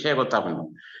ಒಂಜಿ ವಿಷಯ ಗೊತ್ತಾಪುಂಡು.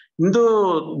 ಇಂದು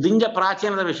ದಿಂಜ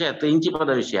ಪ್ರಾಚೀನದ ವಿಷಯ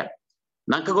ಇಂಚಿಪದ ವಿಷಯ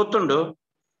ನಂಗೆ ಗೊತ್ತುಂಡು.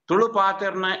 ತುಳು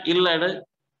ಪಾತೆರ್ನ ಇಲ್ಲಡ್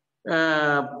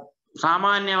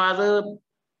ಸಾಮಾನ್ಯವಾದ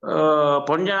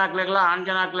ಪೊಂಜನಾಕ್ಲೆಗ್ಲ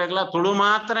ಆಂಜನಾಕ್ಲೆಗ್ಲ ತುಳು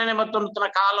ಮಾತ್ರನೇ ಮತ್ತೊಂದು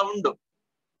ಕಾಲ ಉಂಡು.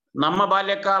 ನಮ್ಮ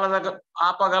ಬಾಲ್ಯಕಾಲದ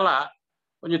ಆಪಗಲ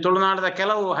ಒಂಜಿ ತುಳುನಾಡದ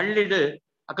ಕೆಲವು ಹಳ್ಳಿಡ್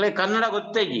ಅಕ್ಲೆ ಕನ್ನಡ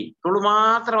ಗೊತ್ತೇಜಿ ತುಳು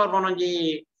ಮಾತ್ರ ಬರ್ಕೊಂಡೊಂಜಿ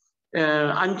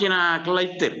ಅಂಚಿನ ಕ್ಲ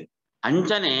ಇತ್ತೇರಿ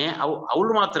ಅಂಚನೆ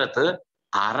ಅವಳು ಮಾತ್ರ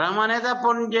ಅರಮನೆದ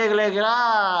ಪೊಂಜೆಗಳ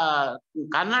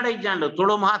ಕನ್ನಡ ಇಜ್ಜಾಂಡು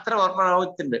ತುಳು ಮಾತ್ರ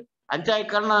ಹೊತ್ತಿಂಡು ಅಂಚಾಯಿ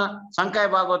ಕರ್ಣ ಸಂಕಾಯ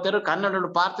ಭಾಗವತರು ಕನ್ನಡ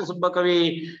ಪಾರ್ತಿ ಸುಬ್ಬ ಕವಿ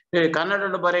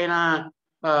ಕನ್ನಡ ಬರೆಯಿನ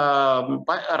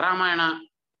ರಾಮಾಯಣ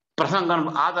ಪ್ರಸಂಗ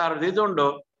ಆಧಾರದ ಇದುಂಡು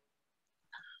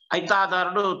ಐತ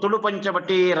ಆಧಾರಡು ತುಳು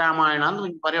ಪಂಚವಟಿ ರಾಮಾಯಣ ಅಂದ್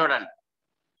ಬರೆಯೋಡಂಡ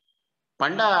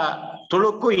ಪಂಡ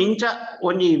ತುಳುಕು ಇಂಚ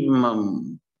ಒಂಜಿ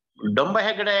ಡೊಂಬ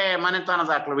ಹೆಗಡೆ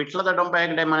ಮನೆತನದಾಕ್ಲು ವಿಟ್ಲದ ಡೊಂಬ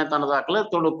ಹೆಗಡೆ ಮನೆತನದಾಕ್ಲು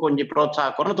ತುಳುಕು ಒಂಜಿ ಪ್ರೋತ್ಸಾಹ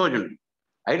ಕೊರನು ತೋಜುಂಡು.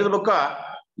 ಐದು ಬುಕ್ಕ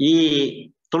ಈ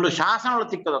ತುಳು ಶಾಸನಗಳು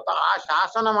ತಿಕ್ಕದತ್ತ ಆ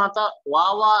ಶಾಸನ ಮಾತ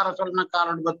ವಾವಾ ಅರಸನ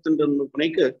ಕಾಲಡು ಬತ್ತುಂಡು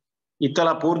ಪುನೈಕ್ ಇತ್ತಲ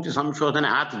ಪೂರ್ತಿ ಸಂಶೋಧನೆ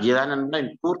ಆತ ಜಿದಾನ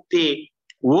ಪೂರ್ತಿ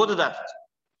ಓದುದಾತ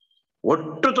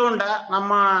ಒಟ್ಟು ತೋಂಡ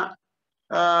ನಮ್ಮ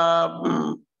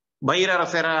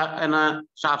ಬೈರರಸೆರ ಎನ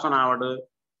ಶಾಸನ ಆವಡು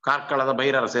ಕಾರ್ಕಳದ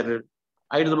ಬೈರರಸೆರು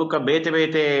ಐದು ಬುಕ್ಕ ಬೇತೆ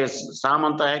ಬೇತೆ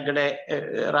ಸಾಮಂತ ಹೆಗ್ಗಡೆ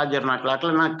ರಾಜ್ಯರನ್ನ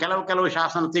ಹಾಕ್ಲ ಕೆಲವು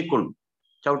ಶಾಸನ ತಿಕ್ಕೊಂಡು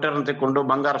ಚೌಟರನ್ನ ತಿಕ್ಕೊಂಡು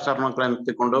ಬಂಗಾರ ಸರ್ಮಕ್ಳನ್ನ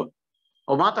ತಿಕ್ಕೊಂಡು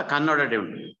ಅವು ಮಾತ್ರ ಕನ್ನಡಡೆ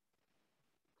ಉಂಟು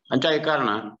ಅಂಚಾಯ ಕಾರಣ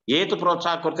ಏತು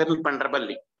ಪ್ರೋತ್ಸಾಹ ಕೊಡ್ತಾರೆ ಪಂಡ್ರ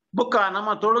ಬಲ್ಲಿ ಬುಕ್ಕ ನಮ್ಮ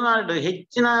ತುಳುನಾಡು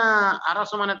ಹೆಚ್ಚಿನ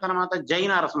ಅರಸು ಮನೆತನ ಮಾತ್ರ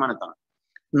ಜೈನ ಅರಸು ಮನೆತನ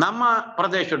ನಮ್ಮ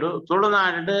ಪ್ರದೇಶಡು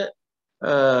ತುಳುನಾಡು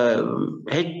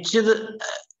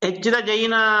ಹೆಚ್ಚಿದ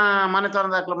ಜೈನ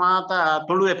ಮನೆತನದಾಕ್ಲು ಮಾತ್ರ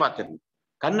ತುಳುವೆ ಪಾತಿರ್ನು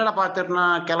ಕನ್ನಡ ಪಾತಿರ್ನ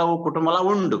ಕೆಲವು ಕುಟುಂಬಲ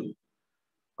ಉಂಡು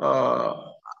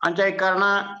ಅಂಚಾಯ ಕಾರಣ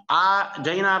ಆ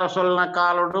ಜೈನ ಅರಸೊಲ್ನ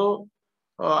ಕಾಲುಡು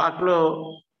ಅಕ್ಲು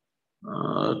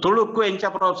ತುಳುಕ್ಕು ಎಂಚ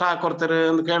ಪ್ರೋತ್ಸಾಹ ಕೊಡ್ತಾರೆ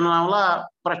ಅಂತ ಕೇಳೋಲ್ಲ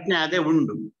ಪ್ರಶ್ನೆ ಅದೇ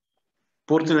ಉಂಡು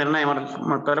ಪೂರ್ತಿ ನಿರ್ಣಯ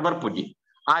ಮಾಡ್ತಾರೆ ಬರ್ಪುಜಿ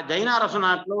ಆ ಜೈನ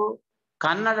ಅರಸನಾಕ್ಲು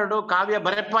ಕನ್ನಡಡು ಕಾವ್ಯ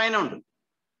ಬರೆಪ್ಪಾಯನ ಉಂಡು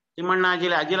ತಿಮ್ಮಣ್ಣ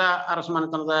ಅಜಿಲ ಅರಸು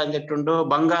ಮನೆತನದ ಜೆಟ್ಟುಂಡು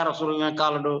ಬಂಗಾರಸುಲಿನ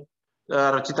ಕಾಲಡು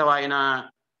ರಚಿತವಾಯಿನ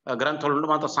ಗ್ರಂಥoluಂಡು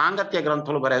ಮಾತ್ರ ಸಾಂಗತ್ಯ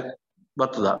ಗ್ರಂಥಲು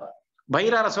ಬತ್ತದ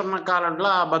ಬೈರರಸನ ಕಾಲಡ್ಲ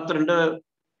ಬತ್ತುಂಡು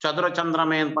ಚದುರ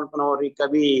ಚಂದ್ರಮೆ ಅಂತ ಪಂಪನವರಿ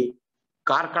ಕವಿ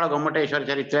ಕಾರ್ಕಳ ಗೊಮ್ಮಟೇಶ್ವರ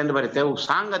ಚರಿತ್ರೆ ಎಂದು ಬರೀತೇವೆ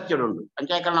ಸಾಂಗತ್ಯಡುಂಡು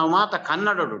ಅಂಚಾಕ ನಾವು ಮಾತ್ರ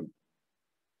ಕನ್ನಡಡುಂಡು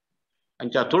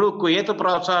ಅಂಚ ತುಳುಕು ಏತು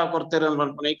ಪ್ರೋತ್ಸಾಹ ಕೊಡ್ತೇವೆ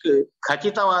ಅಂತ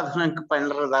ಖಚಿತವಾದ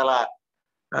ಪಂಡ್ರದಾಲ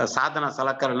ಸಾಧನ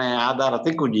ಸಲಕರಣೆ ಆಧಾರ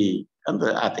ತಿಕ್ಕುಜಿ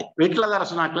ಅಂತ ಆತೆ ವಿಟ್ಲದ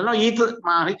ಅರಸನಾಕ್ಲ ನಾವು ಈತ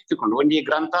ಮಾಹಿತಿ ತಿಕ್ಕೊಂಡು ಒಂಜಿ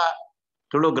ಗ್ರಂಥ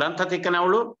ತುಳು ಗ್ರಂಥ ತಿಕ್ಕನೆ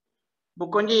ಅವಳು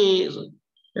ಬುಕ್ಕೊಂಜಿ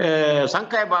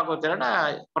ಸಂಕಾಯ ಭಾಗವತರ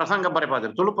ಪ್ರಸಂಗ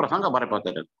ಬರೆಪಾತಾರೆ ತುಳು ಪ್ರಸಂಗ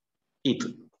ಬರೆಪಾತಾರೆ ಈತು.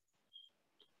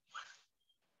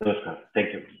 Thank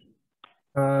you.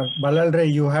 Balalre,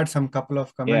 you had some couple of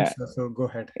comments, so go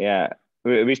ahead. Yeah,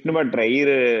 Vishnu Bhatra,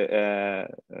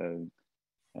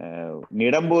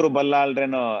 Nidamburu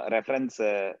Ballalreno reference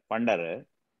pandar.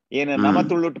 ಏನು ನಮ್ಮ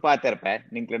ತುಳುಟ್ ಪಾತೆರ್ಪ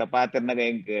ನಿಂಕ್ಲಡ ಪಾತೆರ್ನಾಗ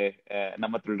ಹೆಂಗ್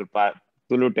ನಮ್ಮ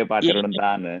ತುಳುಟೆ ಪಾತೆರಡು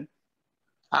ತಾನು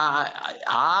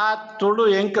ಆ ತುಳು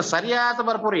ಎಂಕ್ ಸರಿಯಾದ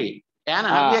ಬರ್ಪುರಿ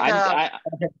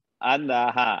ಅಂದ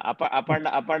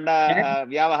ಅಪಂಡ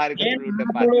ವ್ಯಾವಹಾರಿಕ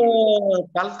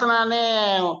ಕಲ್ತನಾನೇ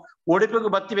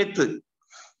ಒಡಿಪಿಗೆ ಬತ್ತಿ ಬೆತ್ತು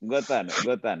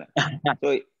ಗೊತ್ತಾನ ಸೊ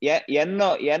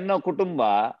ಎನ್ನೋ ಕುಟುಂಬ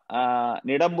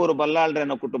ನಿಡಂಬೂರು ಬಲ್ಲಾಳ್ರೆ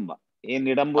ಕುಟುಂಬ ಈ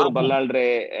ನಿಡಂಬೂರು ಬಲ್ಲಾಳ್ರೆ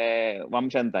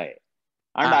ವಂಶ ಅಂತಾಯ್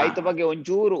ಅಂಡ್ ಆಯ್ತ ಬಗ್ಗೆ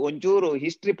ಒಂಚೂರು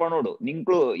ಹಿಸ್ಟ್ರಿ ಪಣೋಡು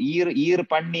ನಿಂಕ್ಳು ಈರ್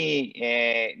ಪಣ್ಣಿ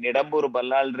ನಿಡಂಬೂರು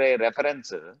ಬಲ್ಲಾಳ್ರೆ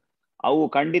ರೆಫರೆನ್ಸ್ ಅವು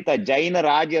ಖಂಡಿತ ಜೈನ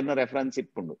ರಾಜರ್ನ ರೆಫರೆನ್ಸ್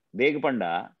ಇಪ್ಪುಂಡು ಬೇಗ ಪಂಡ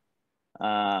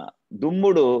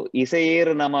ದುಮ್ಮುಡು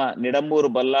ಇಸೆಯೇರು ನಮ್ಮ ನಿಡಂಬೂರು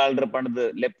ಬಲ್ಲಾಳ್ರ ಪಂಡದ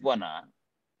ಲೆಪ್ವನ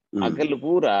ಅಕಲ್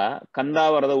ಪೂರ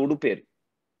ಕಂದಾವರದ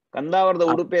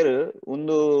ಉಡುಪೇರು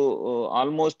ಒಂದು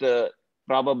almost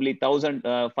probably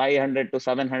 1500 to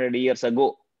 700 years ago,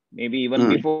 maybe even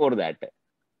before that.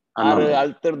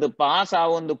 ಅಲ್ತರ್ದು pass ಆ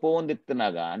ಒಂದು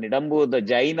ಪೋಂದಿತ್ತನಾಗ ನಿಡಂಬೂದ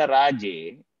ಜೈನ ರಾಜೆ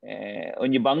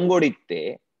ಒಂಜಿ ಬಂಗೋಡಿತ್ತೆ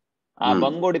ಆ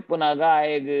ಬಂಗೋಡಿಪ್ಪನಾಗ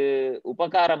ಆಯಗ್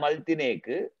ಉಪಕಾರ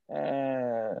ಮಲ್ತಿನೇಕ್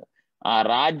ಆ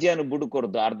ರಾಜ್ಯನು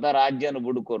ಬುಡುಕೊರ್ದು ಅರ್ಧ ರಾಜ್ಯನು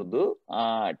ಬುಡುಕೊರ್ದು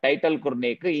ಟೈಟಲ್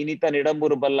ಕೊರ್ನೇಕ್ ಇನಿತ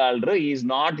Nidambur ಬಲ್ಲಾಳ್ರು is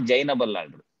not Jain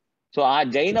ಬಲ್ಲಾಳ್ರು. So ಆ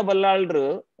ಜೈನ ಬಲ್ಲಾಳ್ರು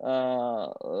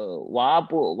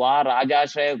ವಾ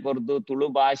ರಾಜಾಶ್ರಯ ಕೊರ್ದು ತುಳು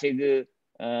ಭಾಷೆಗ್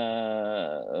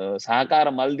ಸಹಕಾರ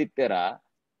ಮಲ್ದಿತ್ತೆರ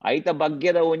ಐತ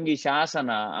ಬಗ್ಗೆದ ಒಂಜಿ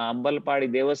ಶಾಸನ ಆ ಅಂಬಲ್ಪಾಡಿ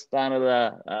ದೇವಸ್ಥಾನದ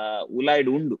ಉಲಾಯ್ಡ್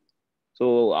ಉಂಡು. ಸೊ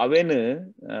ಅವೇನು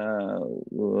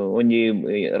ಒಂಜಿ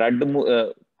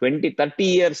 20-30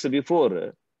 years ಬಿಫೋರ್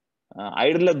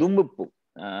ಐಡ್ಲ ದುಂಬುಪ್ಪು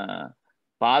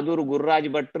ಪಾದೂರು ಗುರುರಾಜ್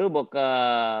ಭಟ್ರು ಬೊಕ್ಕ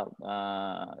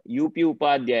UP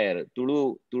ಉಪಾಧ್ಯಾಯರು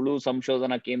ತುಳು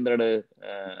ಸಂಶೋಧನಾ ಕೇಂದ್ರಡ್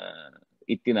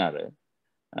ಇತ್ತಿನಾರು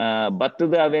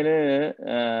ಬತ್ತದ ಅವೇನು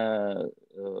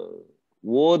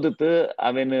ಓದುತ್ತು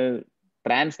ಅವೇನು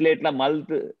ಟ್ರಾನ್ಸ್ಲೇಟ್ಲ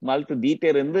ಮಲ್ತ್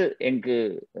ದೀತೆರಂದು ಎಂಕ್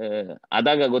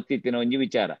ಅದಾಗ ಗೊತ್ತಿತ್ತಿನ ಒಂಜಿ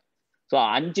ವಿಚಾರ. ಸೊ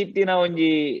ಅಂಚಿತ್ತಿನ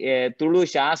ಒಂಜಿ ತುಳು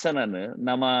ಶಾಸನನ್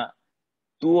ನಮ್ಮ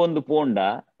ತೂವೊಂದು ಪೋಂಡ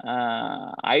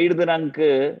ಐಡ್ದು ನಂಕ್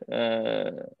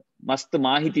ಮಸ್ತ್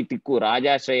ಮಾಹಿತಿ ತಿಕ್ಕು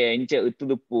ರಾಜಾಶ್ರಯ ಎಂಚ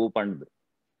ಇತ್ತುದುಪ್ಪು ಪಂಡ್ದು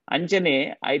ಅಂಚನೆ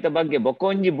ಐತ ಬಗ್ಗೆ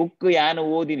ಬೊಕೊಂಜಿ ಬುಕ್ ಯಾನು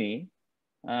ಓದಿನಿ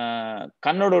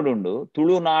ಕನ್ನಡೋಡುಂಡು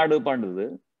ತುಳುನಾಡು ಪಂಡ್ದು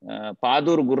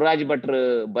ಪಾದೂರು ಗುರುರಾಜ್ ಭಟ್ರು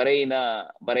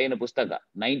ಬರೆಯಿನ ಪುಸ್ತಕ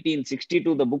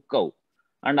 1962 ದ ಬುಕ್ ಅವು.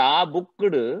 ಅಂಡ್ ಆ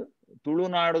ಬುಕ್ಡ್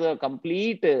ತುಳುನಾಡುದ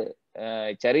ಕಂಪ್ಲೀಟ್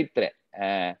ಚರಿತ್ರೆ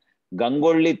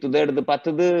ಗಂಗೊಳ್ಳಿ ತುದೆಡ್ದು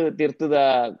ಪತ್ತದು ತಿರ್ತದ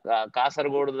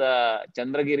ಕಾಸರಗೋಡದ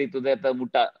ಚಂದ್ರಗಿರಿ ತುದೆತ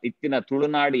ಮುಟ್ಟ ಇತ್ತಿನ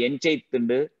ತುಳುನಾಡು ಎಂಚೆ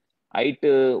ಇತ್ತುಂಡು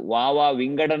ಐಟ್ ವಾವಾ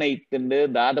ವಿಂಗಡಣೆ ಇತ್ತುಂಡು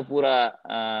ದಾದಪೂರ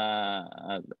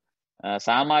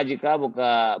ಸಾಮಾಜಿಕ ಬೊಕ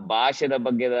ಭಾಷೆದ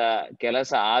ಬಗ್ಗೆದ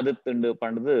ಕೆಲಸ ಆದತ್ತುಂಡು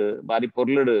ಪಂಡ್ದು ಬಾರಿ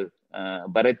ಪೊರ್ಲುಡು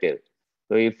ಬರೆತೇವೆ.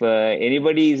 So if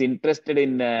anybody is interested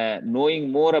in knowing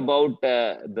more about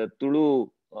the Tulu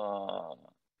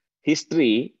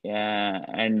history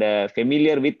and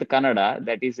familiar with Kannada,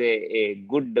 that is a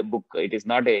good book. It is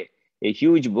not a a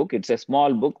huge book. It's a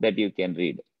small book that you can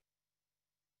read.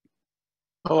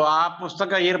 ಆ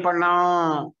ಪುಸ್ತಕ ಈರ್ಪಣ್ಣ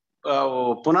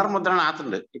ಪುನರ್ಮುದ್ರಣ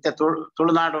ಆತಂದು ಇತ್ತೆ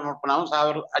ತುಳುನಾಡು ನಾವು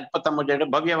 1919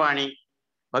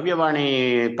 ಭವ್ಯವಾಣಿ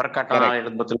ಪ್ರಕಟಣ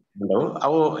ಹಿಡಿದು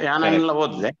ಅವು ಯಾನೆಲ್ಲ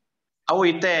ಓದಿದೆ. ಅವು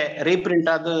ಇತ್ತೆ reprint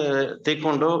ಆದ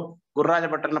ತೆಕ್ಕೊಂಡು ಗುರುರಾಜ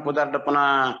ಭಟ್ಟನ ಪುದಾರ್ಡ ಪುನಃ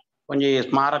ಒಂಜಿ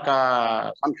ಸ್ಮಾರಕ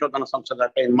ಸಂಶೋಧನಾ ಸಂಸ್ಥದ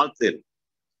ಮಲ್ತಿರು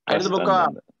ಐದು ಬುಕ್ಕ.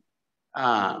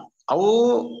 ಅವು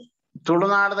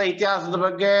ತುಳುನಾಡದ ಇತಿಹಾಸದ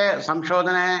ಬಗ್ಗೆ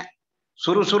ಸಂಶೋಧನೆ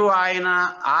ಸುರು ಆಯ್ನ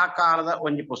ಆ ಕಾಲದ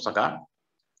ಒಂಜಿ ಪುಸ್ತಕ.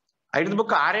 ಐದು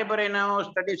ಬುಕ್ಕ ಆರೇ ಬರೇನ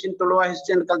studies in Tuluva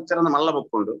history and culture ಅನ್ನ ಮಲ್ಲ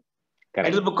ಬುಕ್ ಉಂಡು.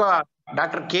 ಐದು ಬುಕ್ಕ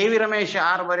doctor KV. Ramesh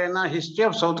R ಬರೇನ history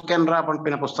of south Canara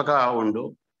ಪಂಪಿನ ಪುಸ್ತಕ ಉಂಡು.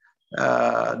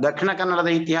 ದಕ್ಷಿಣ ಕನ್ನಡದ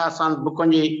ಇತಿಹಾಸ ಅಂತ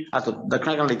ಬುಕ್ಕೊಂಜಿ ಅದು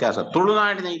ದಕ್ಷಿಣ ಕನ್ನಡ ಇತಿಹಾಸ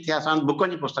ತುಳುನಾಡಿನ ಇತಿಹಾಸ ಅಂತ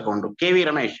ಬುಕ್ಕೊಂಜಿ ಪುಸ್ತಕ ಉಂಡು. ಕೆ.ವಿ.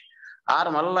 ರಮೇಶ್ ಆರ್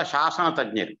ಮಲ್ಲ ಶಾಸನ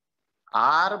ತಜ್ಞರು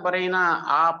ಆರ್ ಬರೆಯಿನ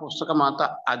ಆ ಪುಸ್ತಕ ಮಾತ್ರ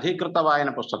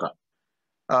ಅಧಿಕೃತವಾಯಿನ ಪುಸ್ತಕ.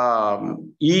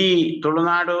 ಈ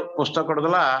ತುಳುನಾಡು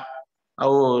ಪುಸ್ತಕಗಳ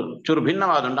ಅವು ಚೂರು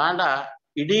ಭಿನ್ನವಾದುಂಡು. ಆಂಡ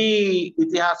ಇಡೀ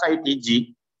ಇತಿಹಾಸ ಇಜ್ಜಿ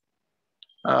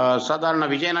ಸಾಧಾರಣ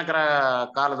ವಿಜಯನಗರ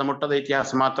ಕಾಲದ ಮುಟ್ಟದ ಇತಿಹಾಸ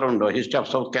ಮಾತ್ರ ಉಂಡು. ಹಿಸ್ಟ್ರಿ ಆಫ್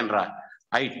ಸೌತ್ ಕೆನರಾ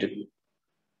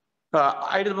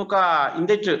ಐದು ಬುಕ್ಕ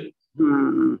ಇಂದೆಚ್ಚು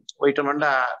ಒಯ್ಟು ಮಂಡ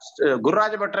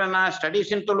Gururaja ಭಟ್ರನ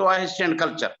studies in Tuluva history and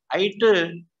culture ಐಟ್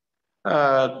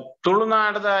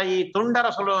ತುಳುನಾಡದ ಈ ತುಂಡರ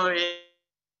ಸುಳು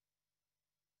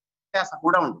ಇತಿಹಾಸ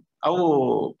ಕೂಡ ಉಂಟು. ಅವು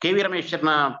ಕೆ.ವಿ.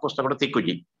 ರಮೇಶ್ವರನ ಪುಸ್ತಕಗಳು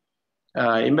ತಿಕ್ಕುಜಿ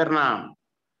ಇಂಬೆರ್ನ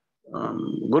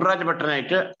ಗುರುರಾಜ ಭಟ್ರನ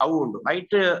ಐಟ್ ಅವು ಉಂಡು.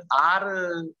 ಐಟ್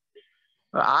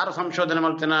ಆರು ಸಂಶೋಧನೆ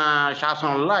ಮಲ್ತಿನ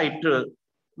ಶಾಸನಲ್ಲ ಐಟ್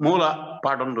ಮೂಲ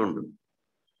ಪಾಡೊಂದು ಉಂಡು.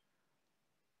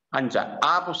 ಅಂಚ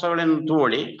ಆ ಪುಸ್ತಕಗಳನ್ನು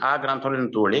ತೋಳಿ ಆ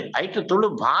ಗ್ರಂಥಗಳನ್ನು ತೋಳಿ ಐಟ್ ತುಳು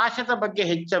ಭಾಷೆದ ಬಗ್ಗೆ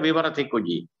ಹೆಚ್ಚ ವಿವರ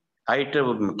ತಿಕ್ಕುಜಿ. ಐಟ್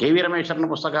ಕೆ.ವಿ. ರಮೇಶ್ವರನ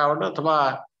ಪುಸ್ತಕ ಆವಡು ಅಥವಾ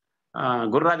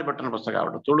ಗುರುರಾಜ ಭಟ್ಟನ ಪುಸ್ತಕ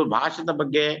ಆವಡು ತುಳು ಭಾಷೆದ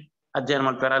ಬಗ್ಗೆ ಅಧ್ಯಯನ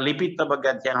ಮಾಡ್ತಾರ, ಲಿಪಿತ ಬಗ್ಗೆ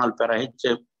ಅಧ್ಯಯನ ಮಾಡ್ತಾರ. ಹೆಚ್ಚು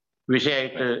ವಿಷಯ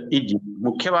ಐಟ್ ಇಜ್ಜಿ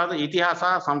ಮುಖ್ಯವಾದ ಇತಿಹಾಸ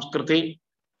ಸಂಸ್ಕೃತಿ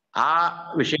ಆ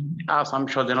ವಿಷಯ ಆ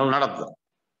ಸಂಶೋಧನೆ ನಡೆದ.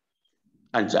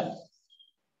 ಅಂಚ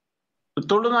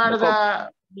ತುಳುನಾಡದ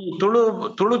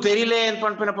ತುಳು ತೆರಿಲೆ ಅಂತ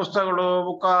ಪಂಪಿನ ಪುಸ್ತಕಗಳು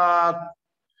ಬುಕ್ಕ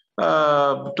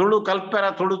ತುಳು ಕಲ್ಪೆರ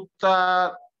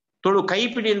ತುಳು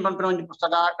ಕೈಪಿಡಿ ಅಂತ ಪಂಪಿನ ಒಂದು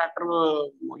ಪುಸ್ತಕ ಡಾಕ್ಟರ್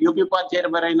ಯು.ಪಿ. ಉಪಾಧ್ಯಾಯರು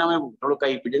ಬರೆಯಿನವೇ ತುಳು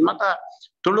ಕೈಪಿಡಿ ಮತ್ತ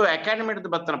ತುಳು ಅಕಾಡೆಮಿ ಹಿಡಿದು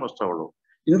ಬತ್ತನ ಪುಸ್ತಕಗಳು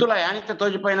ಇಂದುಲ ಯಾನಿತ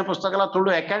ತೋಜಿಪಾಯಿನ ಪುಸ್ತಕ ತುಳು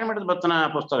ಅಕಾಡೆಮಿ ಹಿಡಿದು ಬತ್ತನ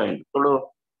ಪುಸ್ತಕ ತುಳು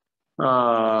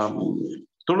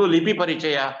ತುಳು ಲಿಪಿ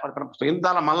ಪರಿಚಯ ಪಡ್ಕನ ಪುಸ್ತಕ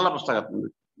ಇಂತಾಲ ಮಲ್ಲ ಪುಸ್ತಕ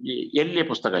ಎಲ್ಲಿಯ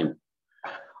ಪುಸ್ತಕ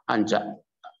ಅಂಚ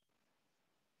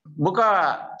ಬುಕ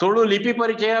ತುಳು ಲಿಪಿ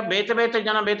ಪರಿಚಯ ಬೇತೆ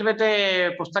ಜನ ಬೇತೆ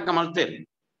ಪುಸ್ತಕ ಮಲ್ತೇರಿ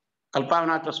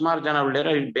ಕಲ್ಪಾವನಾಥ ಸುಮಾರು ಜನ ಉಳ್ಳೇರ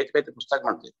ಬೇತೆ ಪುಸ್ತಕ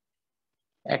ಮಾಡ್ತೇವೆ.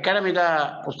 ಅಕಾಡೆಮಿದ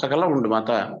ಪುಸ್ತಕ ಎಲ್ಲ ಉಂಡು ಮಾತ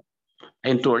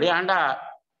ಎಂತೋಳಿ ಆಂಡ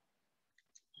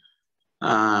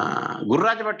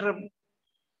ಗುರುರಾಜ ಭಟ್ರ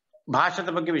ಭಾಷೆದ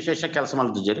ಬಗ್ಗೆ ವಿಶೇಷ ಕೆಲಸ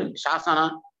ಮಾಡ್ತಿದ್ದೀರಿ. ಶಾಸನ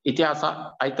ಇತಿಹಾಸ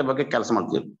ಐತ ಬಗ್ಗೆ ಕೆಲಸ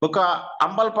ಮಾಡ್ತಿದ್ರು. ಬುಕ್ಕ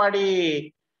ಅಂಬಲ್ಪಾಡಿ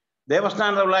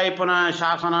ದೇವಸ್ಥಾನದ ಉಲಾಯಿಪನ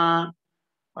ಶಾಸನ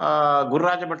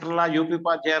ಗುರುರಾಜ ಭಟ್ರಲ್ಲ ಯು.ಪಿ.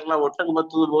 ಉಪಾಧ್ಯಾಯರ್ಲ ಒಟ್ಟಿಗೆ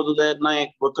ಬತ್ತದು ಓದುದನ್ನ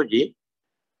ಗೊತ್ತುಜಿ.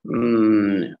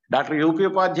 Doctor UP.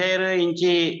 ಉಪಾಧ್ಯಾಯರು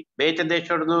ಇಂಚಿ ಬೇತೆ ದೇಶ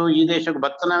ಹಿಡಿದು ಈ ದೇಶಕ್ಕೆ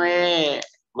ಬತ್ತನವೇ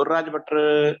ಗುರುರಾಜ ಭಟ್ರು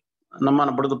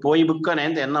ನಮ್ಮನ್ನು ಬಿಡದು ಪೋಯಿ ಬುಕ್ಕನೆ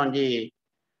ಅಂತ ಎನ್ನ ಒಂಜಿ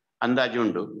ಅಂದಾಜು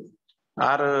ಉಂಡು.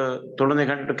 ಆರು ತುಳುನಿ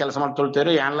ಗಂಟು ಕೆಲಸ ಮಾಡಿ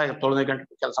ತೊಳ್ತೇರು ಯಾನ್ಲ ತುಳುನಿ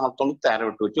ಗಂಟು ಕೆಲಸ ಮಾಡಿ ತೊಳುತ್ತಾರೆ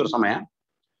ಒಟ್ಟು ಚೂರು ಸಮಯ.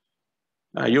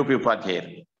 ಯು.ಪಿ.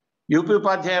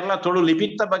 ಉಪಾಧ್ಯಾಯರ್ಲ ತುಳು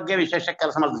ಲಿಪಿತ್ತ ಬಗ್ಗೆ ವಿಶೇಷ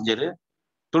ಕೆಲಸ ಮಾಡ್ತಿದ್ದೀರಿ.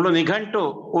 ತುಳು ನಿಘಂಟು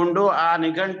ಉಂಡು. ಆ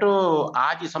ನಿಘಂಟು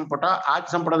ಆಜಿ ಸಂಪುಟ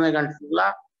ನಿಘಂಟುಲ್ಲ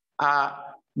ಆ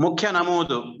ಮುಖ್ಯ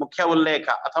ನಮೂದು ಮುಖ್ಯ ಉಲ್ಲೇಖ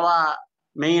ಅಥವಾ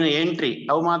ಮೇನ್ ಎಂಟ್ರಿ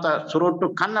ಅವು ಮಾತ್ರ ಸುರುಟ್ಟು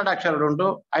ಕನ್ನಡ ಅಕ್ಷರ ಉಂಟು.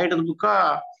 ಐದು ಬುಕ್ಕ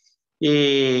ಈ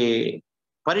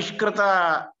ಪರಿಷ್ಕೃತ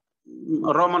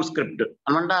ರೋಮನ್ ಸ್ಕ್ರಿಪ್ಟ್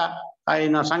ಅನ್ಮಂಡ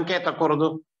ಆಯ್ನ ಸಂಕೇತ ಕೊರದು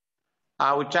ಆ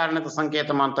ಉಚ್ಚಾರಣದ ಸಂಕೇತ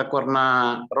ಮಾಂತ ಕೊರ್ನ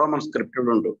ರೋಮನ್ ಸ್ಕ್ರಿಪ್ಟ್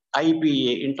ಉಂಟು. IPA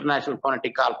ಇಂಟರ್ನ್ಯಾಷನಲ್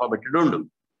ಫೋನೆಟಿಕ್ ಆಲ್ಫಾಬೆಟ್ ಉಂಡು.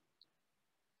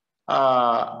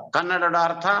 ಕನ್ನಡದ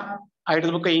ಅರ್ಥ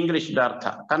ಐದು ಬುಕ್ಕ ಇಂಗ್ಲಿಷ್ದ ಅರ್ಥ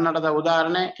ಕನ್ನಡದ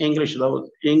ಉದಾಹರಣೆ ಇಂಗ್ಲಿಷ್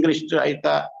ಐತ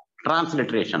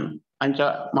ಟ್ರಾನ್ಸ್ಲಿಟ್ರೇಷನ್ ಅಂಚ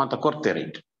ಮಾತ ಕೊರ್ತೇರಿ.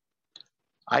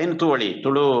 ಐನ್ ತುವಳಿ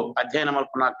ತುಳು ಅಧ್ಯಯನ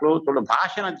ಮಲ್ಪನಾಕ್ಲು ತುಳು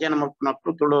ಭಾಷೆನ ಅಧ್ಯಯನ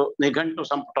ಮಲ್ಪನಾಕ್ಲು ತುಳು ನಿಘಂಟು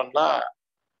ಸಂಪುಟಲ್ಲ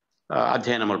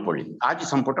ಅಧ್ಯಯನ ಮಲ್ಪೊಳ್ಳಿ ಆಜಿ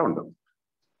ಸಂಪುಟ ಉಂಡು.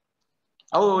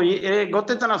 ಅವು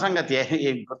ಗೊತ್ತಿತ್ತನ ಸಂಗತಿ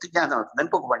ಗೊತ್ತಿದ್ದ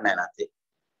ನೆನಪು ಬಣ್ಣೇನಂತೆ.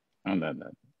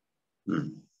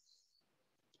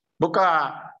 ಬುಕ್ಕ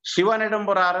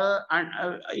ಶಿವನೆಡುಂಬುರಾರು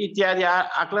ಇತ್ಯಾದಿ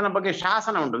ಆಕ್ಲನ ಬಗ್ಗೆ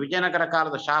ಶಾಸನ ಉಂಟು. ವಿಜಯನಗರ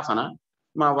ಕಾಲದ ಶಾಸನ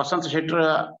ವಸಂತ ಶೆಟ್ಟರ್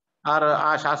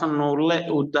ಆ ಶಾಸನ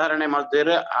ಉದ್ಧಾರಣೆ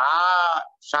ಮಾಡ್ತೀರು. ಆ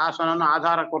ಶಾಸನ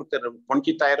ಆಧಾರ ಕೊಡ್ತೀರು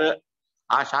ಪೊಂಚಿತಾಯರು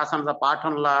ಆ ಶಾಸನದ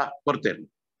ಪಾಠನೆಲ್ಲ ಕೊಡ್ತೀರು.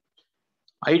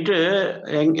 ಐಟ್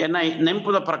ಎನ್ನ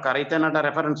ನೆಂಪುದ ಪ್ರಕಾರ ಇತನಟ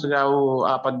ರೆಫರೆನ್ಸ್ಗೆ ಅವು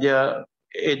ಆ ಪದ್ಯ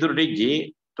ಎದುರುಡಿಜ್ಜಿ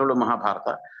ತುಳು ಮಹಾಭಾರತ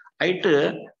ಐಟ್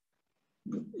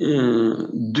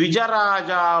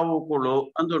ದ್ವಿಜರಾಜಾವುಕುಳು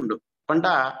ಅಂದುಂಡು. ಪಂಡ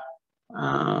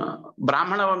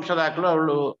ಬ್ರಾಹ್ಮಣ ವಂಶದಾಕಲು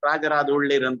ಅವಳು ರಾಜರಾದ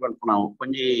ಉಳ್ಳೀರ್ ಅನ್ಕೊಂಡು ನಾವು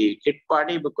ಕೊಂಜಿ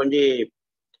ಕಿಟ್ಪಾಡಿ ಕೊಂಜಿ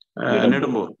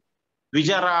ನೆಡುಂಬೂರು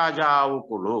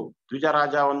ದ್ವಿಜರಾಜಾವುಕುಳು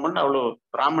ದ್ವಿಜರಾಜ ಅಂದ್ಕೊಂಡು ಅವಳು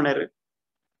ಬ್ರಾಹ್ಮಣರು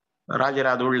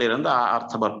ರಾಜರಾದ ಉಳ್ಳೀರ್ ಅಂತ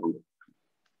ಅರ್ಥ ಬರ್ಕೊಂಡು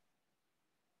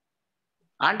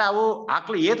ಅಂಡ್ ಅವು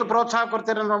ಆಕ್ಳು ಏತು ಪ್ರೋತ್ಸಾಹ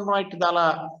ಕೊಡ್ತಾರೆ ಇಟ್ಟಿದ್ದಾಲ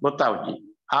ಗೊತ್ತಾವಜ್ಜಿ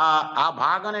ಆ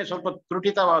ಭಾಗನೇ ಸ್ವಲ್ಪ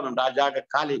ತ್ರುಟಿತವಾದುಂಟು ಆ ಜಾಗ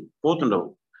ಖಾಲಿ ಹೋತುಂಡವು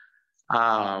ಆ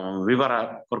ವಿವರ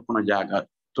ಕೊರ್ಪುನ ಜಾಗ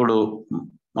ತುಳು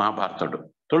ಮಹಾಭಾರತ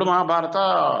ತುಳು ಮಹಾಭಾರತ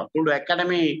ತುಳು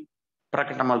ಅಕಾಡೆಮಿ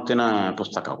ಪ್ರಕಟ ಮಲ್ತಿನ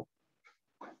ಪುಸ್ತಕವು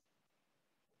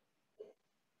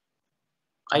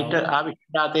ಐಟ್ ಆ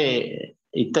ವಿಷಯತೆ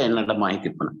ಇತ್ತ ಎನ್ನಡ ಮಾಹಿತಿ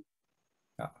ಪುನಃ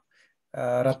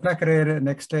ರತ್ನಾಕರ್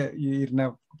ನೆಕ್ಸ್ಟ್ ಈರ್ನ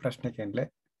ಪ್ರಶ್ನೆ ಕೇಂದ್ಲೆ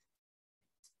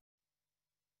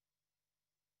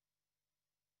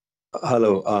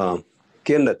ಹಲೋ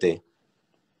ಕೇಂದ್ರತೆ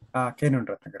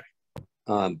ಕೇನುಂಟು ರತ್ನಾಕರ್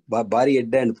ಬಾರಿ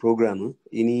ಎಡ್ಡ ಅಂಡ್ ಪ್ರೋಗ್ರಾಮ್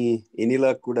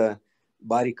ಇನಿಲ ಕೂಡ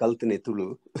ಬಾರಿ ಕಲ್ತನೆ ತುಳು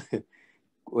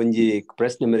ಒಂಜಿ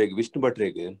ಪ್ರಶ್ನೆ ಮೇರೆಗೆ ವಿಷ್ಣು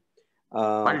ಭಟ್ರೆಗೆ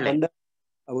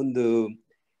ಒಂದು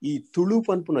ಈ ತುಳು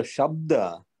ಪನ್ಪುನ ಶಬ್ದ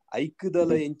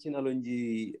ಐಕ್ಯದಲ ಎಂಚಿನಲೊಂಜಿ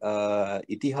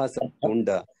ಇತಿಹಾಸ ಉಂಡ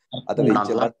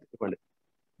ಅಥವಾ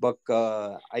ಬಕ್ಕ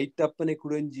ಐಟಪ್ಪನೆ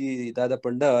ಕುಡೊಂಜಿ ದಾದ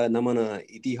ಪಂಡ ನಮನ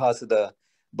ಇತಿಹಾಸದ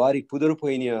ಬಾರಿ ಪುದರು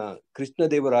ಪೊಯ್ನಿಯ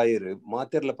ಕೃಷ್ಣದೇವರಾಯರು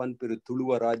ಮಾತೆರ್ಲ ಪನ್ಪೆರು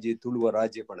ತುಳುವ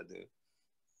ರಾಜ್ಯ ಪಣದು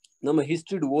ನಮ್ಮ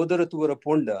ಹಿಸ್ಟ್ರಿ ಓದರ ತೂವರ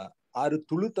ಪೊಂಡ ಆರು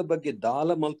ತುಳುತ ಬಗ್ಗೆ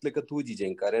ದಾಲ ಮಲ್ತ್ಲೆಕ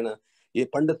ತೂಜಿಜೆಂ ಕಾರಣ ಏ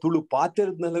ಪಂಡ ತುಳು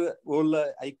ಪಾತೆರ್ನಲ ಓಲ್ಲ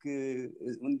ಐಕ್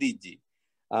ಉಂದಿಜ್ಜಿ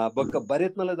ಬೊಕ್ಕ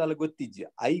ಬರೆತ್ನಲ ದಾಲ ಗೊತ್ತಿಜ್ಜಿ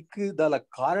ಐಕ್ ದಾಲ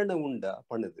ಕಾರಣ ಉಂಡ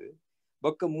ಪಣದು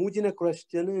ಬೊಕ್ಕ ಮೂಜಿನ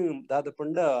ಕ್ವಶನ್ ದಾದ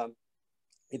ಪಂಡ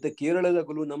ಇತ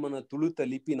ಕೇರಳದಗಲು ನಮ್ಮನ ತುಳುತ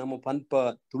ಲಿಪಿ ನಮ್ಮ ಪನ್ಪ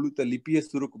ತುಳುತ ಲಿಪಿಯ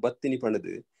ಸುರುಕು ಬತ್ತಿನಿ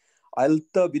ಪಣದು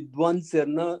ಅಲ್ತ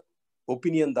ವಿದ್ವಾಂಸರ್ನ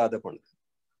ಒಪಿನಿಯನ್ ದಾದ ಪಣದು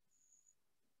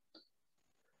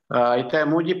ಐತೆ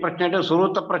ಮೂಜಿ ಪ್ರಶ್ನೆ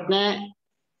ಸುರೂತ ಪ್ರಶ್ನೆ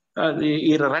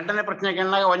ಈ ಎರಡನೇ ಪ್ರಶ್ನೆ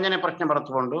ಕೇಳಿದಾಗ ಒಂದನೇ ಪ್ರಶ್ನೆ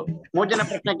ಬರೆದುಕೊಂಡು ಮೂಜನೇ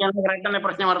ಪ್ರಶ್ನೆ ಕೇಳಿದಾಗ ಎರಡನೇ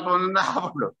ಪ್ರಶ್ನೆ ಬರೆದುಕೊಂಡು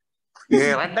ಹಾಕೊಂಡು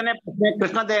ಎರಡನೇ ಪ್ರಶ್ನೆ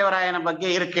ಕೃಷ್ಣದೇವರಾಯನ ಬಗ್ಗೆ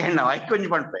ಇರಕ್ಕೆ ನಾವು ಐಕೊಂಜಿ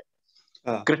ಪಂಪೆ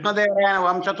ಕೃಷ್ಣದೇವರಾಯನ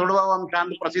ವಂಶ ತುಳುವ ವಂಶ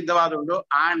ಅಂತ ಪ್ರಸಿದ್ಧವಾದುಂಡು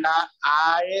ಆಂಡ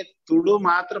ಆಯೆ ತುಳು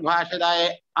ಮಾತೃ ಭಾಷೆದಾಯೆ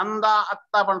ಅಂದ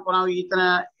ಅತ್ತ ಪಂಪು ನಾವು ಈತನ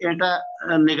ಏಟ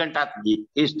ನಿಘಂಟಾತ್ಜಿ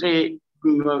ಹಿಸ್ಟ್ರಿ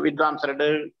ವಿದ್ವಾಂಸರಡು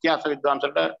ಇತಿಹಾಸ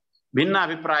ವಿದ್ವಾಂಸರಡು ಭಿನ್ನ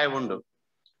ಅಭಿಪ್ರಾಯ ಉಂಡು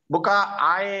ಬುಕ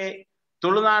ಆಯೆ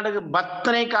ತುಳುನಾಡಿಗೆ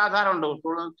ಬತ್ತನೈಕ್ ಆಧಾರ ಉಂಡು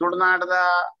ತುಳುನಾಡದ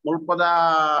ಮುಲ್ಪದ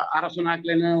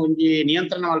ಅರಸನಾಕ್ಲೇನು ಒಂಜಿ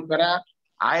ನಿಯಂತ್ರಣ ಮಲ್ಪರ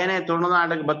ಆಯನೆ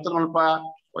ತುಳುನಾಡಿಗೆ ಬತ್ತ ಮುಲ್ಪ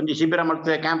ಒಂಜಿ ಶಿಬಿರ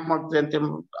ಮಾಡ್ತೇವೆ ಕ್ಯಾಂಪ್ ಮಾಡ್ತೇವೆ ಅಂತ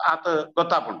ಆತ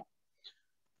ಗೊತ್ತಾಪುಂಡು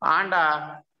ಆಂಡ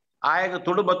ಆಯಗ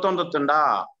ತುಳು ಬತ್ತೊಂದುತ್ತುಂಡ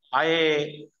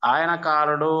ಆಯನ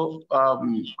ಕಾಲಡು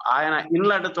ಆಯನ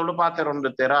ಇಲ್ಲಡ್ ತುಳು ಪಾತ್ರ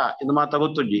ಉಂಡುತ್ತೇರ ಇದು ಮಾತ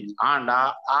ಗೊತ್ತುಜ್ಜಿ ಆಂಡ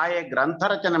ಆಯ ಗ್ರಂಥ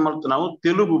ರಚನೆ ಮಲ್ತು ನಾವು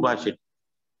ತೆಲುಗು ಭಾಷೆ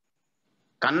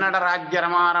ಕನ್ನಡ ರಾಜ್ಯ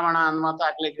ರಮಾರಮಣ ಅನ್ಮಾತ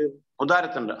ಆಗ್ಲಿಕ್ಕೆ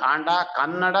ಉದಾರಿತುಂಡು ಆಂಡ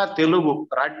ಕನ್ನಡ ತೆಲುಗು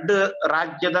ರಡ್ಡ್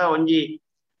ರಾಜ್ಯದ ಒಂಜಿ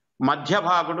ಮಧ್ಯ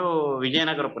ಭಾಗಡು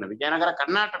ವಿಜಯನಗರ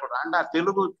ಕರ್ನಾಟಕ ಆಂಡ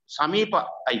ತೆಲುಗು ಸಮೀಪ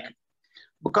ಐಕ್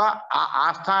ಬುಕ ಆ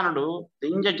ಆಸ್ಥಾನಡು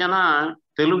ತಿಂಜ ಜನ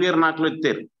ತೆಲುಗಿರ್ನಾಕ್ಲು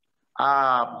ಇತ್ತೇರು ಆ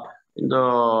ಇದು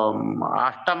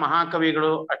ಅಷ್ಟ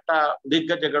ಮಹಾಕವಿಗಳು ಅಷ್ಟ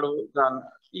ದಿಗ್ಗಜಗಳು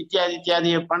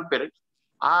ಇತ್ಯಾದಿ ಪಂಪೇರು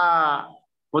ಆ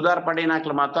ಉದಾರ್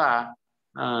ಪಡಿನಾಕ್ಲು ಮಾತ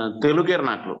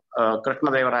ತೆಲುಗಿರ್ನಾಕ್ಲು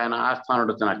ಕೃಷ್ಣದೇವರಾಯನ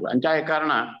ಆಸ್ಥಾನಡು ತಿನ್ನಾಕ್ಲು ಅಂಚಾಯ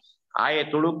ಕಾರಣ ಆಯೆ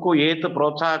ತುಳುಕು ಏತು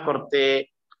ಪ್ರೋತ್ಸಾಹ ಕೊರತೆ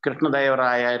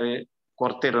ಕೃಷ್ಣದೇವರಾಯರು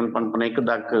ಕೊರ್ತೆರು ಪಂಪನೇಕ್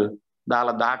ದಾಲ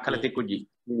ದಾಖಲೆ ತಿಕ್ಕುಜ್ಜಿ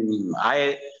ಆಯೆ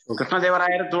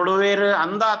ಕೃಷ್ಣದೇವರಾಯರು ತುಳುವೇರು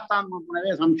ಅಂದ ಅತ್ತ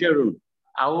ಅನ್ಪನವೇ ಸಂಶಯ ಉಂಟು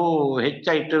ಅವು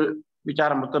ಹೆಚ್ಚಾಯ್ತು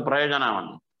ವಿಚಾರ ಮತ್ತು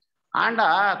ಪ್ರಯೋಜನವನ್ನು ಆಂಡ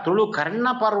ತುಳು ಕರ್ಣ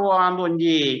ಪರ್ವ ಅಂದ್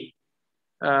ಒಂಜಿ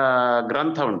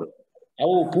ಗ್ರಂಥ ಉಂಡು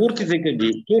ಅವು ಪೂರ್ತಿ ತಿಕ್ಕಜ್ಜಿ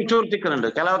ಚೂರು ತಿಕ್ಕನುಂಡು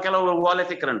ಕೆಲವು ಓಲೆ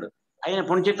ತಿಕ್ಕನುಂಡು ಅಯ್ಯನ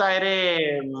ಪುಂಚಿತಾಯರೇ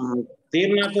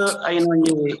ತೀರ್ನಾಥ್ ಅಯ್ಯನ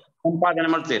ಒಂಜಿ ಸಂಪಾದನೆ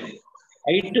ಮಾಡ್ತೇರು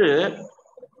ಐಟ್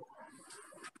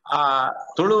ಆ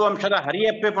ತುಳು ವಂಶದ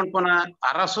ಹರಿಯಪ್ಪೆ ಪಂಪನ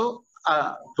ಅರಸು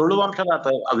ತುಳು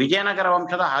ವಂಶದ ವಿಜಯನಗರ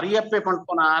ವಂಶದ ಹರಿಯಪ್ಪೆ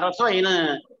ಪಂಪನ ಅರಸು ಅಯ್ಯನ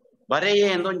ಬರೆಯೇ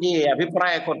ಎಂದೊಂಜಿ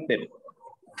ಅಭಿಪ್ರಾಯ ಕೊಡ್ತೇವೆ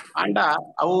ಅಂಡ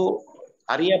ಅವು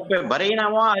ಹರಿಯಪ್ಪೆ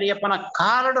ಬರೆಯಿನವ ಹರಿಯಪ್ಪನ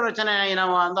ಕಾಲಡು ರಚನೆ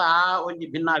ಆಯಿನವ ಅಂದ ಆ ಒಂಜಿ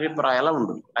ಭಿನ್ನ ಅಭಿಪ್ರಾಯ ಎಲ್ಲ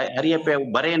ಉಂಡು ಹರಿಯಪ್ಪೆ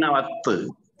ಬರೆಯಿನವ ಅತ್ತು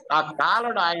ಆ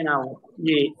ಕಾಲಡು ಆಯಿನವು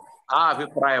ಆ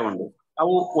ಅಭಿಪ್ರಾಯ ಉಂಡು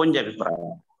ಅವು ಒಂಜಿ ಅಭಿಪ್ರಾಯ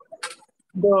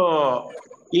ಇದು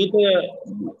ಈತ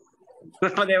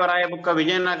ಕೃಷ್ಣದೇವರಾಯ ಬುಕ್ಕ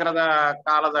ವಿಜಯನಗರದ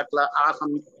ಕಾಲದ ಆ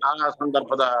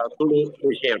ಸಂದರ್ಭದ ತುಳು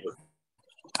ವಿಷಯಗಳು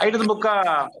ಐಟದ ಬುಕ್ಕ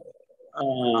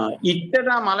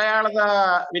ಇಟ್ಟದ ಮಲಯಾಳದ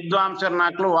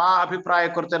ವಿದ್ವಾಂಸರ್ನಾಕ್ಲು ಆ ಅಭಿಪ್ರಾಯ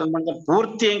ಕೊಡ್ತಾರೆ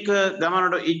ಪೂರ್ತಿ ಎಂಕ್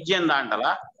ಗಮನಡು ಇಜ್ಜೆಂದ ಅಂಟಲ್ಲ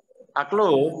ಅಕ್ಲು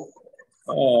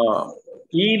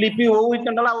ಈ ಲಿಪಿ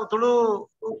ಹೋಗಿತ್ತಂಡಲ್ಲ ಅವು ತುಳು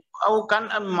ಅವು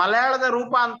ಮಲಯಾಳದ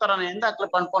ರೂಪಾಂತರನೆ ಎಂದು ಅಕ್ಲು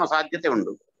ಪಂಪನ ಸಾಧ್ಯತೆ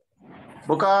ಉಂಡು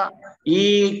ಬುಕ ಈ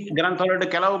ಗ್ರಂಥಗಳು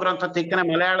ಕೆಲವು ಗ್ರಂಥ ತಿಕ್ಕನೆ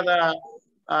ಮಲಯಾಳದ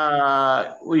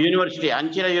ಯೂನಿವರ್ಸಿಟಿ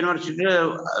ಅಂಚಿನ ಯೂನಿವರ್ಸಿಟಿ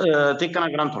ತಿಕ್ಕನ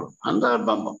ಗ್ರಂಥಗಳು ಅಂದ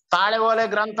ತಾಳೆ ಓಲೆ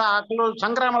ಗ್ರಂಥ ಹಾಕಲು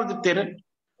ಸಂಗ್ರಹ ಮಾಡ್ತಿರ್ತೀರಿ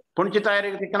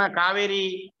ಪುಣ್ಚಿತಾಯರಿಗೆ ತಿಕ್ಕನ ಕಾವೇರಿ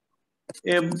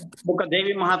ಬುಕ್ಕ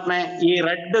ದೇವಿ ಮಹಾತ್ಮೆ ಈ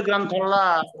ರೆಡ್ ಗ್ರಂಥಗಳ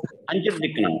ಅಂಚಿನ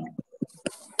ತಿಕ್ಕನ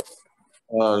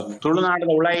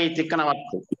ತುಳುನಾಡದ ಉಳಾಯಿ ತಿಕ್ಕನ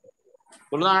ವತ್ತು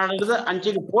ತುಳುನಾಡದ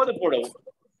ಅಂಚಿಗೆ ಪೋದು ಪೋಡವು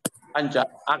ಅಂಚ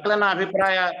ಅಕ್ಲನ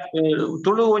ಅಭಿಪ್ರಾಯ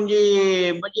ತುಳು ಒಂಜಿ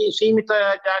ಬಜಿ ಸೀಮಿತ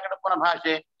ಜಾಗಡಪ್ಪನ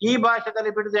ಭಾಷೆ ಈ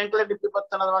ಭಾಷೆದಲ್ಲಿ ಬಿಡಿದ ಎಂಕ್ಲೆ ಲಿಪಿ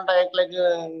ಬತ್ತನದ ಮಂಡ ಎಂಕ್ಲೆಗ್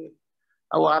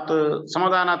ಅವು ಆತು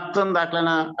ಸಮಾಧಾನ ಅತ್ತಂದ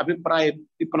ಅಕ್ಲನ ಅಭಿಪ್ರಾಯ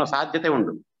ಇಪ್ಪನ ಸಾಧ್ಯತೆ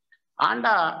ಉಂಟು ಆಂಡ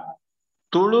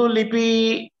ತುಳು ಲಿಪಿ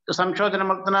ಸಂಶೋಧನೆ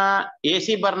ಮಾಡ್ತನ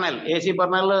ಎಸಿ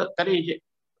ಬರ್ನೆಲ್ ಕರಿ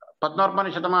 14ನೇ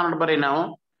ಶತಮಾನದ ಬರೀ ನಾವು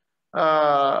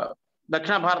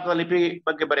ದಕ್ಷಿಣ ಭಾರತದ ಲಿಪಿ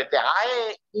ಬಗ್ಗೆ ಬರೆಯುತ್ತೆ ಆಯೆ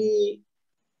ಈ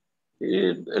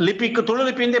ಲಿಪಿಕ್ ತುಳು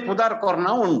ಲಿಪಿಯಿಂದ ಪುದಾರ್ ಕೋರ್ನ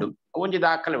ಉಂಡು ಒಂಜಿ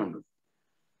ದಾಖಲೆ ಉಂಡು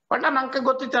ಪಂಡ ನಂಗೆ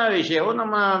ಗೊತ್ತಿತ್ತ ವಿಷಯವು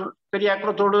ನಮ್ಮ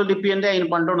ಪೆರಿಯಾಕರು ತುಳು ಲಿಪಿಯಿಂದ ಐನ್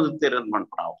ಪಂಡು ತಿರ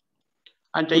ನಾವು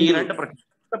ಅಂಚ ಈ ಎರಡು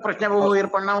ಪ್ರಶ್ನೆ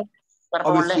ಇರ್ಪಣ್ಣ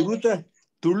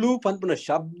ತುಳು ಪಂಪನ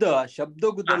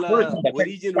ಶಬ್ದಗುದಲ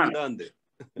ಒರಿಜಿನ್ ಉಂಡ ಅಂದೆ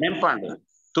ನೆಂಪಂಡು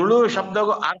ತುಳು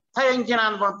ಶಬ್ದಗು ಅರ್ಥ ಎಂಚಿನ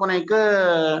ಅನ್ಪಣಪುನೈಕ್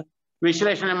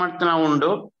ವಿಶ್ಲೇಷಣೆ ಮಾಡ್ತಾನ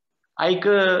ಉಂಡು ಐಕ್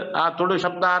ಆ ತುಳು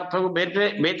ಶಬ್ದಾರ್ಥವು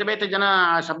ಬೇತೆ ಜನ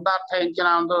ಆ ಶಬ್ದಾರ್ಥ ಎಂಚಿನ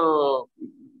ಒಂದು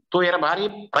ತೂಯರ ಭಾರಿ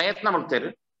ಪ್ರಯತ್ನ ಮಾಡ್ತೇರು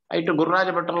ಐಟು ಗುರುರಾಜ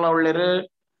ಭಟ್ರಲ್ಲ ಒಳ್ಳೇರು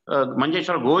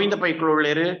ಮಂಜೇಶ್ವರ ಗೋವಿಂದ ಪೈಕಳು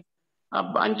ಒಳ್ಳೇರು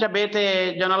ಅಂಚ ಬೇತೆ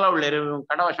ಜನಲ ಒಳ್ಳೇರು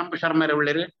ಕಡವ ಶಂಪು ಶರ್ಮರ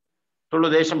ಒಳ್ಳೇರು ತುಳು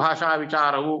ದೇಶ ಭಾಷಾ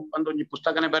ವಿಚಾರವು ಒಂದು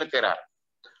ಪುಸ್ತಕನೇ ಬರೀತೀರ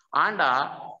ಆಂಡ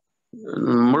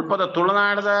ಮುಳ್ಪದ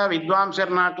ತುಳುನಾಡದ ವಿದ್ವಾಂಸರ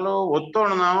ನಾಟ್ಲು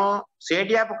ಒತ್ತೋಣ ನಾವು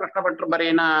ಸೇಡಿಯಾಪು ಕೃಷ್ಣ ಭಟ್ರು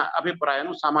ಬರೆಯಿನ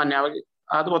ಅಭಿಪ್ರಾಯನು ಸಾಮಾನ್ಯವಾಗಿ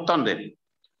ಅದು ಒತ್ತೊಂದೇ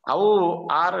ಅವು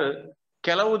 6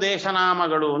 ಕೆಲವು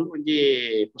ದೇಶನಾಮಗಳು ಒಂಜಿ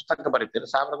ಪುಸ್ತಕ ಬರೀತೀರಿ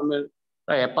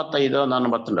 1975 ನಾನು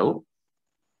ಬತ್ತಂಡವು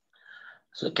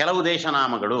ಕೆಲವು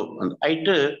ದೇಶನಾಮಗಳು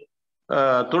ಐಟ್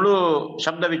ತುಳು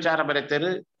ಶಬ್ದ ವಿಚಾರ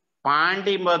ಬರೀತೀರಿ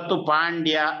ಪಾಂಡಿ ಮತ್ತು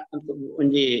ಪಾಂಡ್ಯ ಅಂತ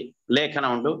ಒಂಜಿ ಲೇಖನ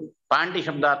ಉಂಟು ಪಾಂಡಿ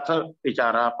ಶಬ್ದಾರ್ಥ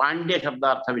ವಿಚಾರ ಪಾಂಡ್ಯ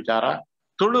ಶಬ್ದಾರ್ಥ ವಿಚಾರ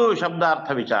ತುಳು ಶಬ್ದಾರ್ಥ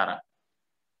ವಿಚಾರ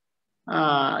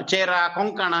ಚೇರ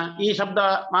ಕೊಂಕಣ ಈ ಶಬ್ದ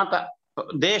ಮಾತ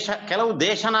ಕೆಲವು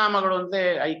ದೇಶನಾಮಗಳು ಅಂತ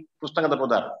ಐ ಪುಸ್ತಕದ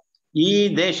ಪುದಾರ ಈ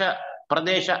ದೇಶ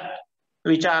ಪ್ರದೇಶ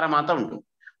ವಿಚಾರ ಮಾತ ಉಂಟು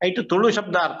ಐಟು ತುಳು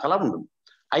ಶಬ್ದಾರ್ಥಲ ಉಂಟು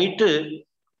ಐಟ್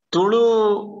ತುಳು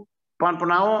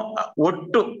ನಾವು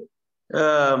ಒಟ್ಟು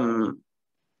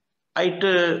ಐಟ್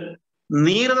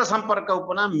ನೀರದ ಸಂಪರ್ಕ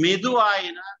ಉಪನ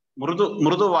ಮೆದುವಾಯಿನ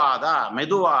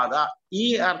ಮೆದುವಾದ ಈ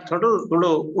ಅರ್ಥಡು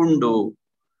ತುಳು ಉಂಡು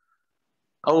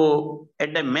ಅವು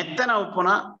ಎಡ್ಡೆ ಮೆತ್ತನ ಉಪ್ಪುನ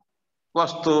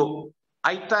ವಸ್ತು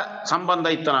ಐತ ಸಂಬಂಧ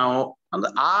ಇತ್ತ ನಾವು ಅಂದ್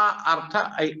ಆ ಅರ್ಥ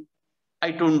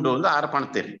ಐಟ್ ಉಂಡು ಅಂದ್ ಆರು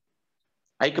ಪಣ್ತೀರಿ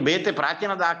ಐಕ್ ಬೇತೆ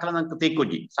ಪ್ರಾಚೀನ ದಾಖಲನಂಕ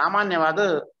ತಿಕ್ಕುಜಿ ಸಾಮಾನ್ಯವಾದ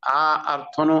ಆ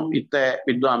ಅರ್ಥನು ಇತ್ತ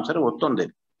ವಿದ್ವಾಂಸರು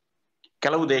ಒತ್ತೊಂದೇರಿ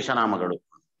ಕೆಲವು ದೇಶನಾಮಗಳು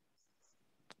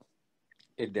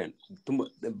ತುಂಬಾ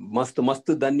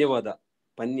ಮಸ್ತ್ ಧನ್ಯವಾದ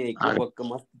ಪನ್ಯ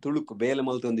ಮಸ್ತ್ ತುಳುಕು ಬೇಲೆ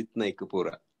ಮಲ್ತೊಂದಿತ್ತು ಐಕ್ ಪೂರ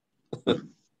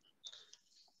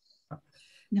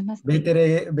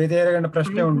ಬೇರೆ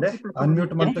ಪ್ರಶ್ನೆ ಉಂಡೆ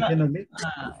ಅನ್ಮ್ಯೂಟ್ ಮಾಡ್ತೇನಲ್ಲಿ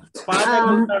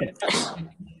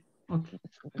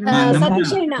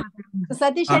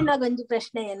ಸತೀಶ್ ಅಣ್ಣ ಒಂಜಿ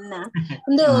ಪ್ರಶ್ನೆಯನ್ನ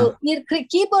ಒಂದು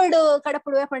ಕೀಬೋರ್ಡ್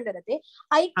ಕಡಪುಡುವೆ ಪಂಡರತೆ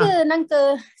ಐಕ್ ನಂಕ್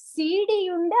ಸಿಡಿ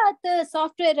ಉಂಡೆ ಅತ್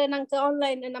ಸಾಫ್ಟ್ವೇರ್ ನಂಕ್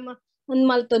ಆನ್ಲೈನ್ ನಮ್ಮ ಒಂದ್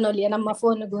ಮಲ್ತೊನೊಲಿಯ ನಮ್ಮ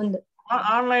ಫೋನ್ಗೆ ಒಂದು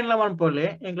ಆನ್ಲೈನ್ ಲ ಮನ್ಪೊಲಿ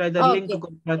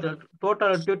ಲಿಂಕ್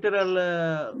ಟೋಟಲ್ ಟ್ಯೂಟೋರಿಯಲ್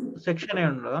ಸೆಕ್ಷನ್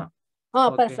ಉಂಡು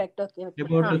perfect okay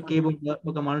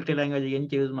keyboard multi language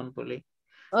ಎಂಚ ಯೂಸ್ ಮನ್ಪೊಲಿ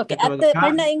ಓಕೆ ಅತ್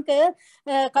ಪಂಡ ಇಂಕ್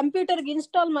ಕಂಪ್ಯೂಟರ್ ಗೆ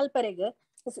install ಮಲ್ಪರೆಗ್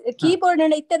keyboard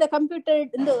and ಇತ್ತದ computer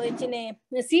into ಎಂಚಿನೆ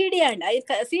CD and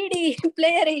CD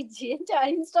player ಇಜ್ಜಿ ಎಂಚ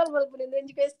ಇನ್ಸ್ಟಾಲ್ ಮಲ್ಪುನಿ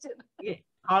ಎಂಚ ಕ್ವೆಶ್ಚನ್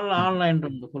ಆನ್ಲೈನ್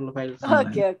ಉಂಡು full files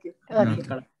okay okay okay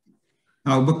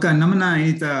ಬೊಕ್ಕ ನಮ್ಮನ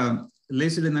ಈತ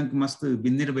ಲೇಸಿದ ನಂಗೆ ಮಸ್ತ್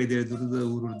ಬಿನ್ನಿರ ಬೈದೆ ದುರ್ದ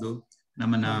ಊರುದು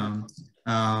ನಮ್ಮನ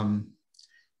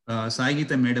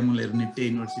ಸಾಗೀತ ಮೇಡಮ್ ನಿಟ್ಟೆ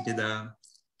ಯೂನಿವರ್ಸಿಟಿದ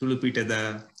ತುಳುಪೀಠದ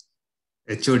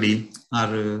HOD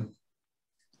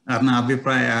ಆರ್ನ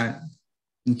ಅಭಿಪ್ರಾಯ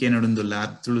ಇಂಕೇನೊಡೊಂದುಲ್ಲ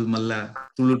ತುಳು ಮಲ್ಲ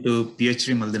ತುಳು ಟು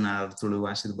PhD ಮಲ್ದಿನ ತುಳು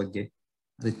ಭಾಷೆದ ಬಗ್ಗೆ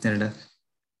ಅದೆರಡ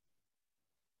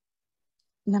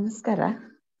ನಮಸ್ಕಾರ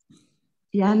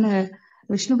ಯಾನ್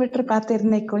ವಿಷ್ಣು ಭಟ್ರ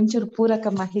ಪಾತೆರ್ನೆ ಕೊಂಚೂರು ಪೂರಕ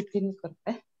ಮಾಹಿತಿನ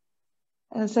ಕೊಡ್ತೆ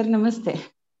ಸರ್ ನಮಸ್ತೆ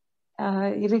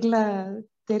ಇರಿಗ್ಲ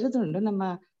ತೆರೆದುಂಡು ನಮ್ಮ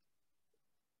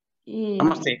ಈ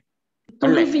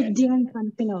ತುಳು ವಿದ್ಯೆ ಅಂತ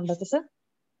ಪಂಪಿನ ಉಂಡದು ಸರ್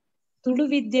ತುಳು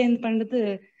ವಿದ್ಯೆ ಅಂತ ಪಂಡದು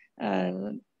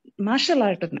ಮಾರ್ಷಲ್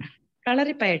ಆರ್ಟ್ನ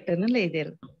കളറിപ്പയട്ടെന്നുള്ള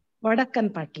എഴുതിയത് വടക്കൻ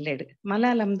പാട്ടിലേട്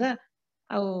മലയാളംದ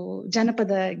ಅವು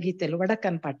ಜನಪದ ಗೀತೆಲು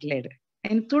ವಡಕನ್ ಪಾಟ್ಲೇಡ್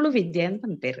ಏನು ತುಳು ವಿದ್ಯೆ ಅಂತ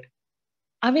ಪನ್ಪೇರು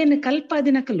ಅವೇನು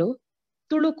ಕಲ್ಪಾದಿನಕಲು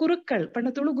ತುಳು ಕುರುಕ್ಕಳ್ ಪಂಡ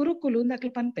ತುಳು ಗುರುಕುಲು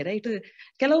ಅಂದಕಲು ಪನ್ಪೇರ ಇಟ್ಟು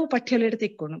ಕೆಲವು ಪಠ್ಯಲೇಡ್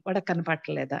ತಿಕ್ಕೋಣ ವಡಕನ್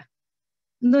ಪಾಟ್ಲೇದ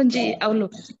ಒಂದೊಂಜಿ ಅವಳು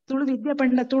ತುಳು ವಿದ್ಯೆ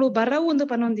ಪಂಡ ತುಳು ಬರವು ಒಂದು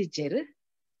ಪನೊಂದಿಜ್ಜೇರು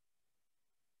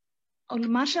ಅವ್ರು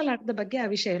ಮಾರ್ಷಲ್ ಆರ್ಟ್ ಬಗ್ಗೆ ಆ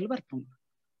ವಿಷಯಗಳು ಬರ್ಪುಂಡು.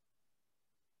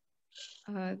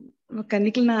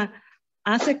 ನಿಕ್ಲಿನ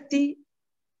ಆಸಕ್ತಿ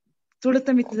ತುಳುತ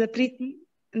ಮಿತ್ತದ ಪ್ರೀತಿ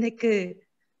ನೆಕ್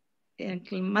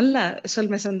ಮಲ್ಲ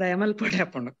ಸೊಲ್ಮೆ ಸಂದಾಯ ಮಲ್ಪೊಡೆ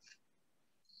ಹಾಪುಂಡು.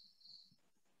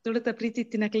 ತುಳುತ ಪ್ರೀತಿ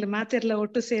ಇತ್ತಿನಕ್ಲೆ ಮಾತೆರ್ಲ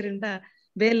ಒಟ್ಟು ಸೇರಿಂಡ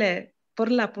ಬೇಲೆ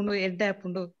ಪೊರ್ಲಾಪುಂಡು ಎಡ್ಡೆ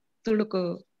ಹಾಪುಂಡು ತುಳುಕು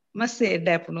ಮಸ್ಸೆ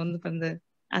ಎಡ್ಡೆ ಹಾಪುಂಡು ಒಂದು ಪಂದ್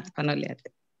ಆತ್ ಪನೊಲಿ ಆತೆ.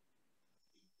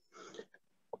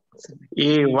 ಈ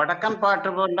ವಡಕನ್ ಪಾಟ್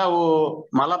ನಾವು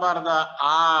ಮಲಬಾರದ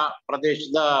ಆ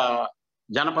ಪ್ರದೇಶದ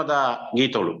ಜನಪದ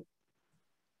ಗೀತಗಳು.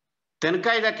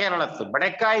 ತೆನಕಾಯ್ದ ಕೇರಳದ್ದು,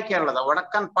 ಬಡೆಕಾಯಿ ಕೇರಳದ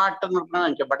ವಡಕನ್ ಪಾಟ್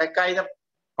ಅಂಚ ಬಡೆಕಾಯ್ದ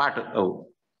ಪಾಟ್ ಅವು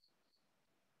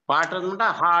ಪಾಟ್ ಅಂದ್ಬಿಟ್ಟ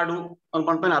ಹಾಡು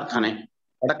ಅನ್ಕೊಂಡ್ಮೇಲೆ ಅರ್ಥನೇ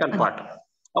ವಡಕನ್ ಪಾಟ್.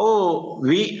 ಅವು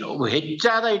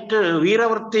ಹೆಚ್ಚಾದ ಇಟ್ಟು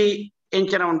ವೀರವೃತ್ತಿ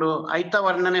ಎಂಚಿನ ಉಂಡು ಐತ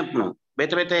ವರ್ಣನೆ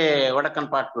ಬೇತೆ ಬೇತೆ ವಡಕನ್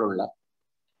ಪಾಟ್ಗಳುಳ್ಳ.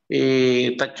 ಈ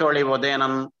ತಚ್ಚೋಳಿ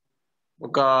ಒದೇನನ್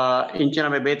ఒక ಇಂಚಿನ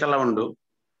ಬೇತೆಲ್ಲ ಉಂಡು.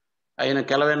 ಅಯ್ಯನ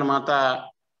ಕೆಲವೇನು ಮಾತ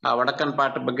ಆ ವಡಕನ್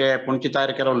ಪಾಟ್ ಬಗ್ಗೆ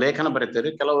ಪುಂಚಿತಾರಿ ಕೆಲವು ಲೇಖನ ಬರೀತಾರೆ,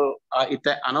 ಕೆಲವು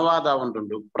ಇತ್ತೆ ಅನುವಾದ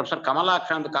ಉಂಟುಂಡು. ಪ್ರೊಫೆಸರ್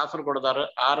ಕಮಲಾಕ್ಷ ಅಂತ ಕಾಸರಗೋಡದಾರು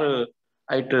ಆರು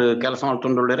ಐಟ್ ಕೆಲಸ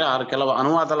ಮಾಡ್ತುಂಡುಳ್ಳೇರೆ ಆರು ಕೆಲವು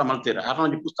ಅನುವಾದ ಎಲ್ಲ ಮಲ್ತೀರ. ಆರು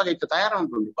ಒಂದು ಪುಸ್ತಕ ಇತ್ತು ತಯಾರ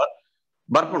ಉಂಟುಂಡು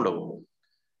ಬರ್ಪುಂಡು.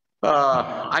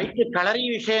 ಐಟ್ ಕಳರಿ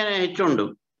ವಿಷಯ ಹೆಚ್ಚುಂಡು.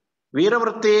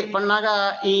 ವೀರವೃತ್ತಿ ಪಣ್ಣಾಗ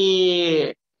ಈ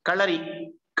ಕಳರಿ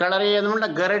ಕಳರಿ ಅಂದ್ಕೊಂಡ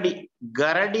ಗರಡಿ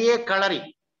ಗರಡಿಯೇ ಕಳರಿ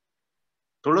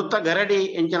ತುಳುತ್ತ ಗರಡಿ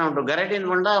ಎಂಚಿನ ಉಂಟು. ಗರಡಿ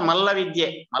ಅಂದ್ಕೊಂಡ ಮಲ್ಲ ವಿದ್ಯೆ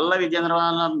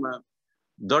ಅಂದ್ರೆ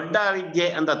ದೊಡ್ಡ ವಿದ್ಯೆ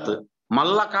ಅಂತತ್ತು.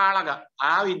 ಮಲ್ಲ ಕಾಳಗ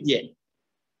ಆ ವಿದ್ಯೆ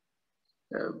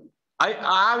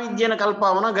ಆ ವಿದ್ಯೆನ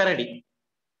ಕಲ್ಪವನ ಗರಡಿ.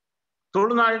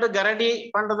 ತುಳುನಾಡು ಗರಡಿ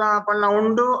ಪಣ್ಣ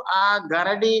ಉಂಡು. ಆ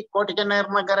ಗರಡಿ ಕೋಟಿ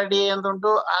ಚೆನ್ನೈರ್ನ ಗರಡಿ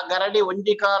ಎಂದುಂಟು. ಆ ಗರಡಿ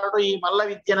ಒಂಜಿ ಕಾಲುಡು ಈ ಮಲ್ಲ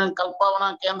ವಿದ್ಯೆನ ಕಲ್ಪವನ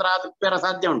ಕೇಂದ್ರ ಆದಿಪ್ಪೇರ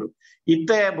ಸಾಧ್ಯ ಉಂಡು.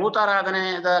 ಇತ್ತೆ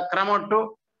ಭೂತಾರಾಧನೆದ ಕ್ರಮೊಟ್ಟು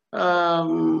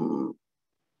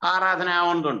ಆರಾಧನೆ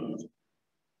ಒಂದುಂಟು.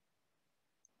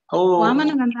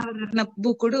 ವಾಮನ ಗಂಗಾಧರನ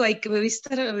ಬೂಕುಡು ಐಕ್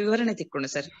ವಿಸ್ತಾರ ವಿವರಣೆ ತಿಕ್ಕೊಂಡು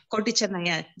ಸರ್ ಕೋಟಿ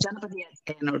ಚೆನ್ನಯ್ಯ ಜನಪದೀಯ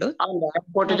ನೋಡು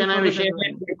ಕೋಟಿ ಚೆನ್ನಯ್ಯ ವಿಷಯ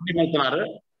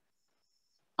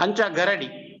ಅಂಚ ಗರಡಿ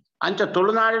ಅಂಚ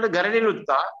ತುಳುನಾಡು ಗರಡಿ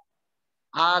ನೃತ್ತ.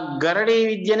 ಆ ಗರಡಿ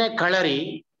ವಿದ್ಯೆನೆ ಕಳರಿ.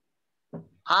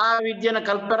 ಆ ವಿದ್ಯೆನ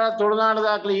ಕಲ್ಪರ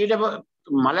ತುಳುನಾಡದಾಗ್ಲಿ ಈಡೆ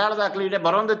ಮಲಯಾಳದಾಗ್ಲಿ ಈಡೆ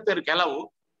ಬರೋಂದಿರ್ತೀರಿ ಕೆಲವು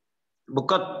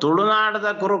ಬುಕ್ಕ ತುಳುನಾಡದ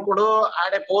ಕುರುಕುಡು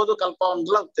ಆಡೆ ಪೋದು ಕಲ್ಪ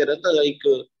ಒಂದ್ಲ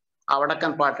ಐಕ್ ಆ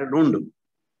ವಡಕನ್ ಪಾಟ್ ಉಂಡು.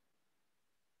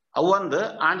 ಅವೊಂದು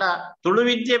ಆಂಡ ತುಳು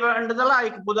ವಿದ್ಯೆ ಅಂಡದಲ್ಲ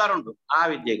ಐಕ್ ಪುದಾರ ಉಂಟು. ಆ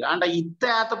ವಿದ್ಯೆಗೆ ಆಂಡ ಇತ್ತೆ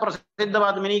ಆತ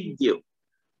ಪ್ರಸಿದ್ಧವಾದ ಮಿನಿ ವಿದ್ಯೆಯು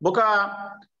ಬುಕ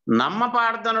ನಮ್ಮ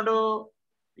ಪಾಡ್ದನಡು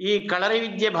ಈ ಕಳರಿ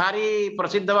ವಿದ್ಯೆ ಭಾರಿ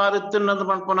ಪ್ರಸಿದ್ಧವಾದಿತ್ತು ಅನ್ನೋದು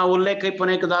ಪಂಪನ ಉಲ್ಲೇಖ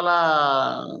ಇಪ್ಪನೇಕದಾಲ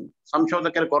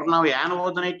ಸಂಶೋಧಕರು ಕೊರೋನಾವು ಯಾನು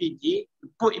ಓದನೆ ಇಜ್ಜಿ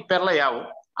ಇಪ್ಪು ಇಪ್ಪೆಲ್ಲ ಯಾವು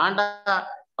ಆಂಡ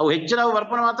ಅವು ಹೆಚ್ಚಿನವು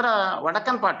ಬರ್ಪನ ಮಾತ್ರ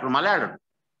ವಡಕನ್ ಪಾಟ್ರು ಮಲಯಾಳ.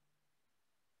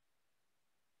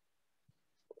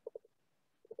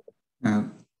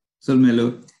 ಸೊಲ್ಮೇಲು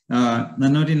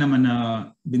ನನ್ನೋರಿ ನಮ್ಮನ್ನ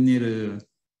ಬಿನ್ನೀರು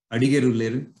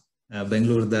ಅಡಿಗೆರುಲ್ಲೇರು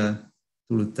ಬೆಂಗಳೂರದ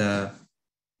ತುಳುತ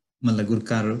ಮಲ್ಲ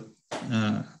ಗುರ್ಕಾರು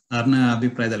ಆರ್ನ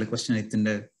ಅಭಿಪ್ರಾಯದಲ್ಲಿ ಕ್ವಶನ್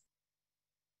ಇತ್ತಂಡೆ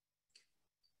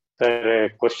ಸರ್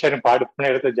ಕ್ವಶನ್ ಪಾಡುಪುಣ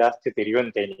ಇರುತ್ತೆ ಜಾಸ್ತಿ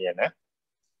ತೆರಿಯುವಂತೇನಿಯನ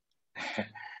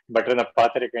ಬಟ್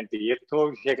ಪಾತ್ರೆ ಕಂಟಿ ಎತ್ತೋ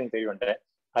ವಿಷಯ ತೆರಿಯುಂಡೆ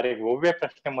ಅರೆ ಒವ್ವೇ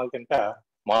ಪ್ರಶ್ನೆ ಮಲ್ತಿಂಟ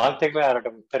ಮಾಲ್ತೆಗಳ ಆರಾಟ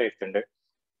ಉತ್ತರ ಇತ್ತುಂಡು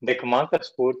ಇದಕ್ಕೆ ಮಾತ್ರ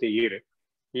ಸ್ಫೂರ್ತಿ ಈರು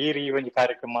ಈ ಒಂದು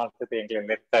ಕಾರ್ಯಕ್ರಮ ಆಗ್ತದೆ ಎಂಗ್ಲ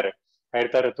ನೆತ್ತಾರೆ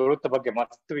ಹೇಳ್ತಾರೆ. ತುಳುತ ಬಗ್ಗೆ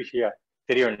ಮಸ್ತ್ ವಿಷಯ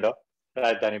ತೆರಿಯುಂಡು.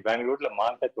 ರಾಜಧಾನಿ ಬೆಂಗಳೂರ್ಲ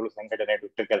ಮಾಲ್ತ ತುಳು ಸಂಘಟನೆ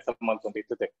ಬಿಟ್ಟು ಕೆಲಸ ಮಾಡ್ಕೊಂಡು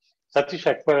ಇರ್ತದೆ. ಸತೀಶ್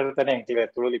ಅಕ್ಬರ್ತಾನೆ ಎಂಕ್ಲೆ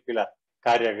ತುಳು ಲಿಪಿಲ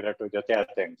ಕಾರ್ಯಗಿರಟ್ಟು ಜೊತೆ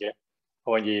ಆತ ಎಂಕ್ಲೆ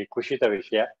ಒಂಜಿ ಖುಷಿತ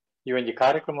ವಿಷಯ. ಈ ಒಂಜಿ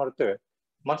ಕಾರ್ಯಕ್ರಮ ಹೊರತು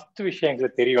ಮಸ್ತ್ ವಿಷಯ ಎಂಕ್ಲೆ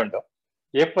ತೆರಿಯುಂಡು.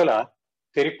 ಏಪಲ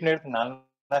ತೆರಿಪಿನ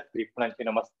ನಾಲ್ಕು ತಿರಿಪುಣಂಚಿನ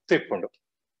ಮಸ್ತ್ ಇಪ್ಪುಂಡು.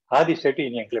 ಆದಿ ಶೆಟ್ಟಿ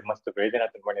ಇನಿ ಎಂಕ್ಲೆ ಮಸ್ತ್ ವೇದನ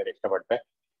ತುಂಬಾ ಇಷ್ಟಪಟ್ಟೆ.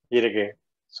 ಈರಿಗೆ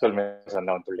ಸೊಲ್ಮೆ ಸಂದ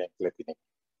ಒಂದು ತುಳ್ಳಿ ಎಂಕ್ಲೆತೀನಿ.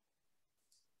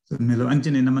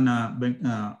 ಅಂಚನೆ ನಮ್ಮನ್ನ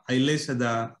ಐಲೇಸದ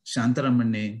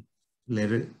ಶಾಂತರಮಣ್ಣೆ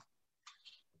ಲೇರು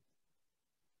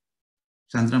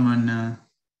ಶಾಂತರಮಣ್ಣ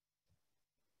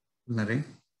ಲರೆ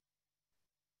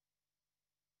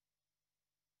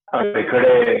ಈ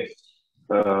ಕಡೆ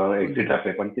ಎಕ್ಸಿಟ್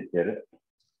ಆಗ್ಬೇಕು ಪಂಚಿತ್ತೇರು.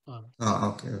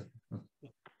 ಓಕೆ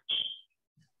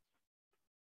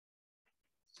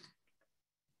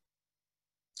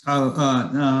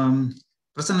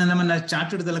ಪ್ರಸನ್ನ ನಮ್ಮನ್ನ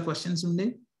ಚಾರ್ಟೆಡ್ದೆಲ್ಲ ಕ್ವಶನ್ಸ್ ಉಂಡೆ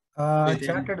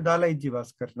ಚಾರ್ಟೆಡ್ ದಾಲ ಇಜ್ಜಿ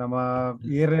ಭಾಸ್ಕರ್ ನಮ್ಮ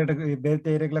ಬೇರೆ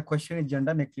ಏರಿಯಾಗಳ ಕ್ವಶನ್ ಇಜ್ಜಂಡ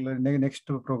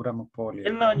ನೆಕ್ಸ್ಟ್ ಪ್ರೋಗ್ರಾಮ್ ಪೋಲಿ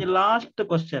ಇನ್ನ ಒಂಜಿ ಲಾಸ್ಟ್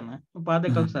ಕ್ವಶನ್ ಪಾದೆ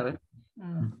ಕಲ್ಸಾರ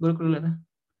ಗುರುಕುಲ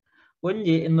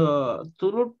ಒಂಜಿ ಇಂದು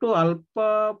ತುಳುಟು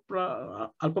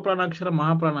ಅಲ್ಪ ಪ್ರಾಣಾಕ್ಷರ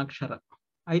ಮಹಾಪ್ರಾಣಾಕ್ಷರ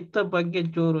ಐತ ಬಗ್ಗೆ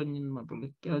ಚೂರು ಒಂಜಿ ಮಾಡ್ಕೊಳ್ಳಿ.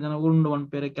 ಕೆಲವು ಜನ ಉಂಡು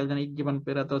ಪನ್ಪೇರೆ, ಕೆಲವು ಜನ ಇಜ್ಜಿ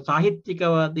ಪನ್ಪೇರೆ ಅಥವಾ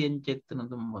ಸಾಹಿತ್ಯಿಕವಾದ ಎಂಚೆತ್ತಿನ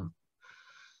ತುಂಬ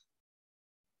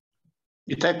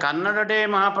ಇತ್ತೆ ಕನ್ನಡಡೆ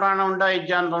ಮಹಾಪ್ರಾಣ ಉಂಡ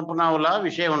ಇಜ್ಜ ಅನ್ಪುನಾವುಲ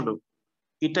ವಿಷಯ ಉಂಡು.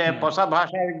 ಇತ್ತೆ ಹೊಸ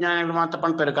ಭಾಷಾ ವಿಜ್ಞಾನಿಗಳು ಮಾತ್ರ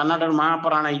ಪಂಪೇರು ಕನ್ನಡ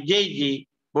ಮಹಾಪುರಾಣ ಇಜ್ಜೆ ಇಜ್ಜಿ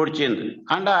ಬೋಡ್ಚಿಂದು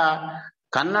ಅಂಡ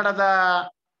ಕನ್ನಡದ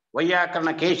ವೈಯಾಕರಣ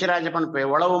ಕೇಶಿರಾಜ ಪಣಪೆ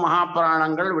ಒಳವು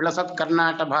ಮಹಾಪ್ರಾಣಗಳು ವಿಳಸತ್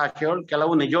ಕರ್ನಾಟ ಭಾಷೆಯೊಳು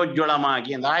ಕೆಲವು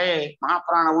ನಿಜೋಜ್ವಳಮಾಗಿ ಅಂದಾಯೆ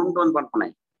ಮಹಾಪ್ರಾಣ ಉಂಟು ಅಂತ ಪಣಪಣೆ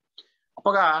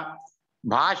ಅಪ್ಪಗ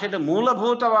ಭಾಷೆದ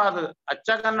ಮೂಲಭೂತವಾದ ಅಚ್ಚ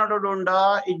ಕನ್ನಡ ಉಂಡ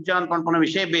ಇಜ್ಜ ಅಂತ ಪಣಪಣ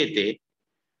ವಿಷಯ ಬೇತೆ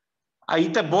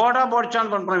ಈತ ಬೋಡ ಬೋಡ್ಚ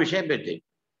ಅಂತ ಪಣಪಣ ವಿಷಯ ಬೇತೆ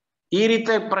ಈ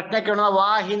ರೀತಿ ಪ್ರಶ್ನೆ ಕೇಳೋಣ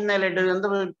ವಾ ಹಿನ್ನೆಲೆಡು ಅಂತ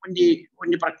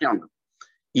ಒಂಜಿ ಪ್ರಶ್ನೆ ಉಂಟು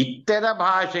ಇತ್ತೆದ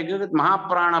ಭಾಷೆಗೆ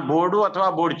ಮಹಾಪ್ರಾಣ ಬೋಡು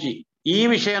ಅಥವಾ ಬೋಡ್ಚಿ ಈ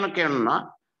ವಿಷಯನ ಕೇಳೋಣ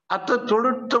ಅತ್ತು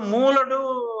ತುಳುತ್ತು ಮೂಲಡು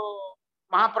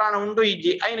ಮಹಾಪ್ರಾಣ ಉಂಡು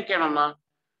ಇಜ್ಜಿ ಐನು ಕೇಳೋಣ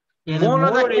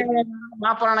ಮೂಲದ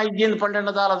ಮಹಾಪ್ರಾಣ ಇಜ್ಜಿಂದ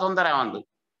ಪಂಡ ದಾಲ ತೊಂದರೆ ಒಂದು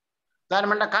దాని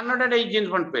మంట కన్నడ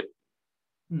ఇచ్చింది పంట పేరు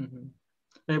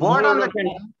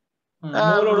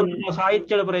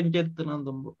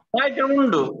సాహిత్యం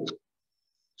ఉండు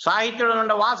సాహిత్యం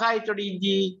ఉండ వా సాహిత్యుడు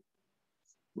ఇజ్జి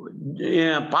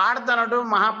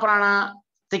పాడతనడు మహాప్రాణ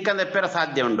తిక్కం తెప్పేర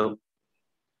సాధ్యం ఉండు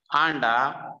ఆండ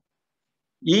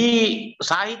ಈ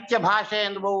ಸಾಹಿತ್ಯ ಭಾಷೆ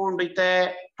ಎಂದು ಬಹು ಉಂಡಿತ್ತೆ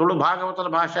ತುಳು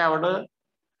ಭಾಗವತದ ಭಾಷೆ ಅವಡು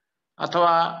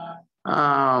ಅಥವಾ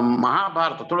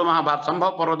ಮಹಾಭಾರತ ತುಳು ಮಹಾಭಾರತ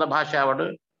ಸಂಭವ ಪರ್ವದ ಭಾಷೆ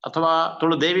ಅವಡು ಅಥವಾ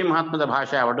ತುಳು ದೇವಿ ಮಹಾತ್ಮದ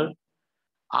ಭಾಷೆ ಅವಡು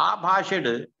ಆ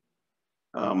ಭಾಷೆಡು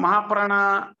ಮಹಾಪ್ರಾಣ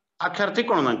ಅಕ್ಷರ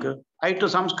ತಿಕ್ಕೊಂಡು ನಂಗೆ ಐಟು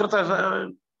ಸಂಸ್ಕೃತ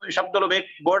ಶಬ್ದಲು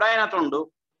ಬೇಕು ಬೋಡಾಯನ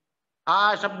ತುಂಡು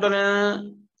ಆ ಶಬ್ದನ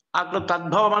ಆಕಳು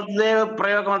ತದ್ಭವ ಮಾಡ್ತದೆ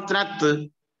ಪ್ರಯೋಗ ಮಾಡ್ತೀನಿ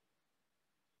ಹತ್ತು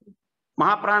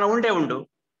ಮಹಾಪ್ರಾಣ ಉಂಡೇ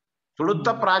ಉಂಡು ತುಳುತ್ತ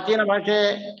ಪ್ರಾಚೀನ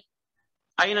ಭಾಷೆ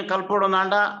ಐನ ಕಲ್ಪೋಡು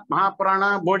ನಾಂಡ ಮಹಾಪ್ರಾಣ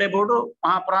ಬೋಡೆ ಬೋಡು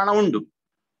ಮಹಾಪ್ರಾಣ ಉಂಡು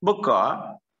ಬುಕ್ಕ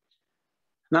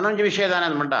ನನ್ನೊಂದು ವಿಷಯದಾನ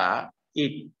ಅಂದ್ಮಂಡ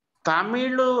ಈ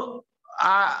ತಮಿಳು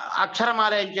ಆ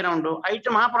ಅಕ್ಷರಮಾಲೆ ಅಂಚಿನ ಉಂಡು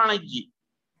ಐಟ್ ಮಹಾಪ್ರಾಣ ಇಜ್ಜಿ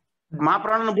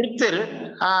ಮಹಾಪ್ರಾಣ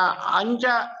ಬಿಡ್ತೇರು ಆ ಅಂಚ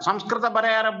ಸಂಸ್ಕೃತ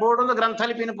ಬರೆಯಾರ ಬೋರ್ಡು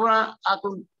ಗ್ರಂಥಲಿಪಿನ ಪುನಃ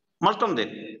ಆಕು ಮಲ್ತೊಂದೆ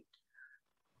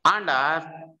ಆಂಡ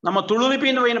ನಮ್ಮ ತುಳು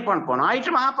ಲಿಪಿಯಿಂದ ಏನು ಪಣ್ಪೋಣ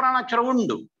ಐಟ್ ಮಹಾಪ್ರಾಣ ಅಕ್ಷರ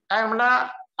ಉಂಡು ಯಾಕಂಡ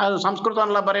ಅದು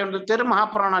ಸಂಸ್ಕೃತ ಬರೆಯುತ್ತೇರು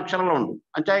ಮಹಾಪ್ರಾಣ ಅಕ್ಷರ ಉಂಡು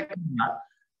ಅಂಚ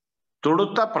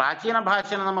ತುಳುತ್ತ ಪ್ರಾಚೀನ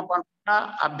ಭಾಷೆನ ನಮ್ಮ ಪಂಡ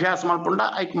ಅಭ್ಯಾಸ ಮಾಡ್ಕೊಂಡ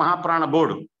ಐಕ್ ಮಹಾಪ್ರಾಣ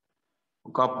ಬೋರ್ಡು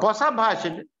ಹೊಸ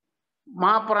ಭಾಷೆ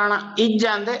ಮಹಾಪ್ರಾಣ ಇಜ್ಜ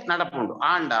ಅಂದೆ ನಡಪುಂಡು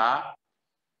ಆಂಡ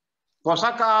ಹೊಸ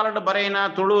ಕಾಲದ ಬರೆಯಿನ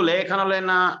ತುಳು ಲೇಖನಲೇನ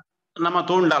ನಮ್ಮ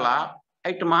ತುಂಡಲ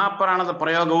ಐಟ್ ಮಹಾಪ್ರಾಣದ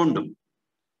ಪ್ರಯೋಗ ಉಂಡು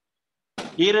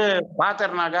ಇರು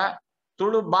ಪಾತರ್ನಾಗ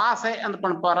ತುಳು ಭಾಷೆ ಅಂತ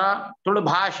ಪಣಪಾರ ತುಳು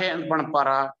ಭಾಷೆ ಅಂತ ಪಣಪಾರ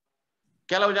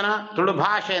ಕೆಲವು ಜನ ತುಳು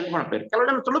ಭಾಷೆ ಅಂತ ಪಣಪೇರು ಕೆಲವು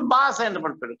ಜನ ತುಳು ಭಾಷೆ ಅಂತ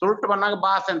ಪಣಪೇರು ತುಳುಟ್ಟು ಬಂದಾಗ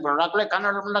ಭಾಷೆ ಅಂತ ಪಣ ಅಕ್ಕಳೆ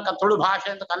ಕನ್ನಡ ತುಳು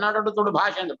ಭಾಷೆ ಅಂತ ಕನ್ನಡ ತುಳು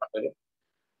ಭಾಷೆ ಅಂತ ಪಣಪೇರು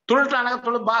ತುಳುಟ್ಟು ಅನ್ನಾಗ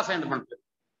ತುಳು ಭಾಷೆ ಅಂತ ಪಣಪೇರು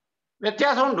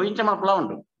ವ್ಯತ್ಯಾಸ ಉಂಟು ಇಂಚ ಮಕ್ಕಳ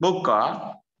ಉಂಟು ಬುಕ್ಕ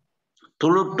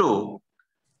ತುಳುಟ್ಟು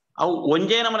ಅವು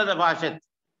ಒಂಜೇ ನಮನದ ಭಾಷೆ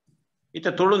ಇತ್ತ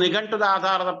ತುಳು ನಿಘಂಟುದ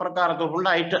ಆಧಾರದ ಪ್ರಕಾರ ತಗೊಂಡ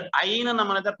ಐಟ್ ಐನ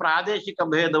ನಮನದ ಪ್ರಾದೇಶಿಕ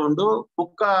ಭೇದ ಉಂಡು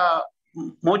ಬುಕ್ಕ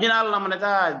ಮೂಜಿನಾಲ್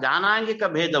ನಮನದ ಜಾನಾಂಗಿಕ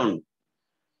ಭೇದ ಉಂಡು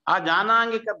ಆ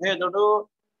ಜಾನಾಂಗಿಕ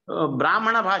ಭೇದಡು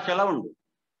ಬ್ರಾಹ್ಮಣ ಭಾಷೆಲ್ಲ ಉಂಡು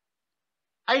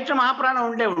ಐಟ್ ಮಹಾಪ್ರಾಣ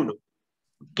ಉಂಡೇ ಉಂಡು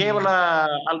ಕೇವಲ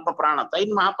ಅಲ್ಪ ಪ್ರಾಣ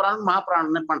ಐನ್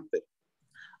ಮಹಾಪ್ರಾಣನೇ ಪಣ್ಪೇರು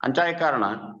ಅಂಚಾಯ ಕಾರಣ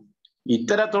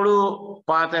ಇತರ ತುಳು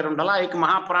ಪಾತೆರುಂಡಲ್ಲ ಐಕ್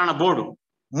ಮಹಾಪ್ರಾಣ ಬೋರ್ಡು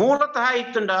ಮೂಲತಃ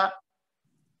ಇತ್ತುಂಡ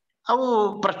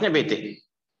ಅವು ಪ್ರಶ್ನೆ ಬೇತೆ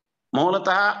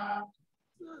ಮೂಲತಃ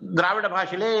ದ್ರಾವಿಡ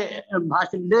ಭಾಷೆಲೇ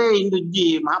ಇಂದು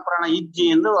ಇಜ್ಜಿ ಮಹಾಪ್ರಾಣ ಇಜ್ಜಿ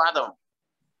ಎಂದು ಆದವು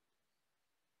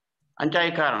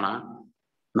ಅಂಚಾಯ ಕಾರಣ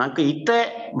ನಂಗೆ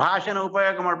ಇತ್ತೆ ಭಾಷೆನ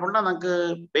ಉಪಯೋಗ ಮಾಡ್ಕೊಂಡ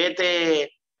ನಂಗೆ ಬೇತೆ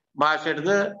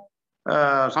ಭಾಷೆಡ್ದು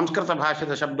ಸಂಸ್ಕೃತ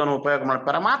ಭಾಷೆದ ಶಬ್ದನ ಉಪಯೋಗ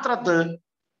ಮಾಡ್ತಾರ ಮಾತ್ರ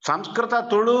ಸಂಸ್ಕೃತ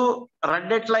ತುಳು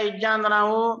ರಡ್ಡೆಟ್ಲ ಇಜ್ಜ ಅಂದ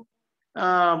ನಾವು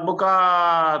ಬುಕ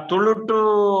ತುಳುಟ್ಟು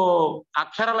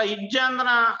ಅಕ್ಷರಲ ಇಜ್ಜ ಅಂದನ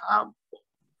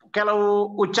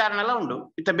ಕೆಲವು ಉಚ್ಚಾರಣೆ ಎಲ್ಲ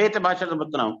ಉಂಡು ಇತ್ತ ಬೇತೆ ಭಾಷೆದ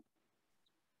ಬತ್ತ ನಾವು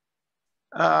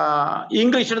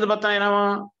ಇಂಗ್ಲಿಷ್ ಹಿಡಿದು ಬತ್ತ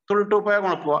ನಾವು ತುಳುಟ್ಟು ಉಪಯೋಗ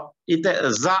ಮಾಡ್ಕೋ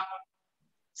ಇತ್ತೆ ಝ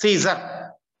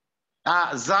ಸೀಸರ್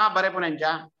ಆ ಝ ಬರೆಪುನೆಂಚ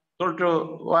ತುಳುಟ್ಟು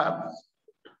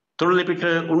ತುಳು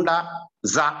ಲಿಪಿಟ್ ಉಂಡ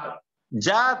ಝ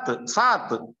ಜಾತ್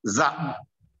ಸಾತ್ ಝ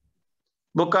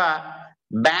ಬುಕ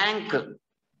ಬ್ಯಾಂಕ್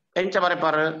ಎಂಚ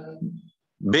ಬರೆಪಾರ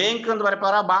ಬ್ಯಾಂಕ್ ಅಂತ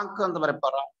ಬರೆಪಾರ ಬಾಂಕ್ ಅಂತ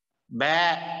ಬರೆಪಾರ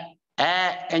ಬ್ಯಾ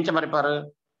ಏ ಎಂಚ ಬರೆಪಾರ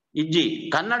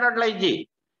ಇಜ್ಜಿ ಕನ್ನಡಡ್ಲ ಇಜ್ಜಿ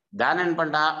ದಾನೆನ್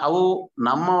ಪಂಡ ಅವು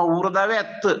ನಮ್ಮ ಊರದವೇ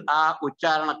ಅತ್ತು ಆ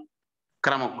ಉಚ್ಚಾರಣ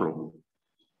ಕ್ರಮಕ್ಕಳು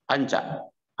ಅಂಚ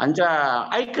ಅಂಚ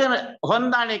ಐಕ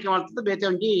ಹೊಂದಾಣಿಕೆ ಮಾಡ್ತದೆ ಬೇತೆ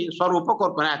ಒಂಜಿ ಸ್ವರೂಪ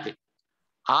ಕೊರ್ಪನೆ ಆತಿ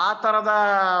ಆ ತರದ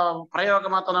ಪ್ರಯೋಗ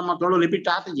ಮಾತ್ರ ನಮ್ಮ ತುಳು ಲಿಪಿಟ್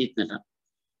ಆತಿ ಜೀತ್ನ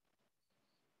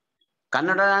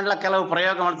ಕನ್ನಡ ಕೆಲವು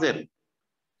ಪ್ರಯೋಗ ಮಾಡ್ತೀರಿ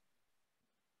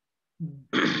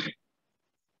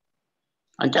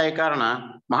ಅಂಚಾಯ ಕಾರಣ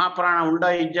ಮಹಾಪ್ರಾಣ ಉಂಡ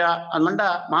ಇಜ್ಜ ಅಂದ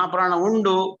ಮಹಾಪ್ರಾಣ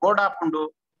ಉಂಡು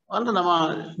ಓಡಾಪುಂಡು ಒಂದು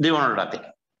ನಮ್ಮ ದೀವನೊಡಾತಿ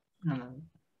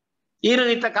ಈ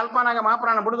ರೀತಿ ಕಲ್ಪನಾಗ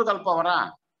ಮಹಾಪ್ರಾಣ ಬಿಡುದು ಕಲ್ಪವರ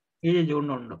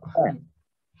ಉಂಡು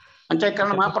ಅಂಚಾಯ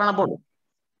ಕಾರಣ ಮಹಾಪ್ರಾಣ ಬೋಡು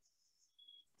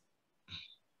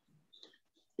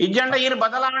ಇಜ್ಜಂಡ ಈರು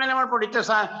ಬದಲಾವಣೆ ಮಾಡ್ಬೋದು ಇತ್ತೆ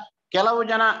ಕೆಲವು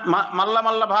ಜನ ಮಲ್ಲ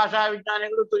ಮಲ್ಲ ಭಾಷಾ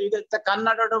ವಿಜ್ಞಾನಿಗಳು ಈಗ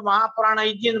ಕನ್ನಡ ಮಹಾಪುರಾಣ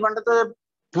ಇಜ್ಜಿಂದ ಬಂಡದ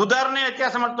ಪುದರ್ನೇ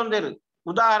ವ್ಯತ್ಯಾಸ ಮಾಡ್ತೊಂದೇರು.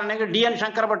 ಉದಾಹರಣೆಗೆ DN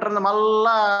ಶಂಕರ ಭಟ್ರಂದ ಮಲ್ಲ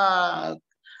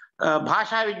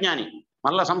ಭಾಷಾ ವಿಜ್ಞಾನಿ,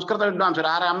 ಮಲ್ಲ ಸಂಸ್ಕೃತ ವಿದ್ವಾಂಸರು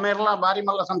ಆರ ಅಮ್ಮೇರ್ಲ ಬಾರಿ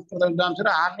ಮಲ್ಲ ಸಂಸ್ಕೃತ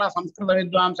ವಿದ್ವಾಂಸರು ಆಗ್ಲ ಸಂಸ್ಕೃತ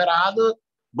ವಿದ್ವಾಂಸರ ಆದು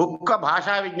ಬುಕ್ಕ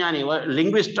ಭಾಷಾ ವಿಜ್ಞಾನಿ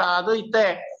ಲಿಂಗ್ವಿಸ್ಟ್ ಆದು ಇತ್ತೆ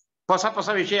ಹೊಸ ಹೊಸ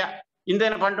ವಿಷಯ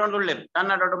ಇಂದೇನು ಪಂಡೊಂದುಳ್ಳೇರು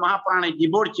ಕನ್ನಡ ಮಹಾಪುರಾಣ ಇಜ್ಜಿ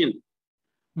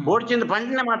ಬೋಡ್ಚಿಂದ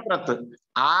ಪಂಡನೆ ಮಾತ್ರ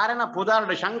ಆರನ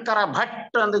ಪುದಾರ್ಡು ಶಂಕರ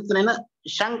ಭಟ್ ಅಂದಿತ್ತನೇನು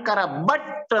ಶಂಕರ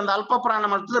ಭಟ್ ಅಂದ ಅಲ್ಪ ಪ್ರಾಣ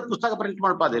ಮಾಡ್ತದೆ ಪುಸ್ತಕ ಪ್ರಿಂಟ್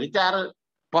ಮಾಡ್ಪಾದೇರಿ ಯಾರು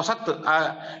ಹೊಸತ್ತು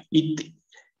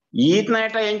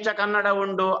ಈತ್ನೇಟ ಎಂಚ ಕನ್ನಡ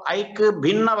ಉಂಡು ಐಕ್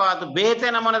ಭಿನ್ನವಾದ ಬೇತೆ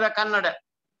ನಮನದ ಕನ್ನಡ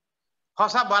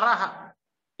ಹೊಸ ಬರಹ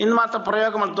ಇನ್ ಮಾತ್ರ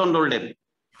ಪ್ರಯೋಗ ಮಾಡ್ತೊಂದು ಒಳ್ಳೇದು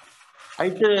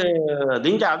ಐಕ್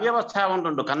ದಿಂಜ ಅವ್ಯವಸ್ಥೆ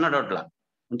ಉಂಟುಂಟು ಕನ್ನಡ ಒಡ್ಲ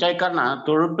ಮುಂಚಾಯಿ ಕಾರಣ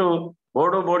ತೊಳುಟ್ಟು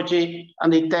ಬೋಡು ಬೋಡ್ಚಿ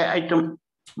ಅಂದ್ ಇತ್ತೆ ಐಟು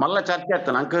ಮಲ್ಲ ಚರ್ಚೆ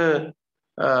ಆಯ್ತು ನಂಗೆ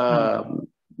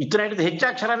ಇತರ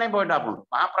ಹೆಚ್ಚಾಕ್ಷರನೇ ಬೋರ್ಡ್ ಹಾಕೊಂಡು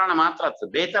ಮಹಾಪ್ರಾಣ ಮಾತ್ರ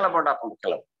ಬೇತೆಲ್ಲ ಬೋರ್ಡ್ ಹಾಕೊಂಡು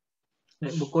ಕೆಲವು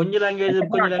ಕೊಂಜಿ ಲ್ಯಾಂಗ್ವೇಜ್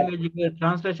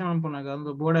ಟ್ರಾನ್ಸ್ಲೇಷನ್ ಅನ್ಪುನಾಗ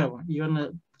ಒಂದು ಬೋರ್ಡ್ ಇವನ್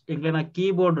ಈಗ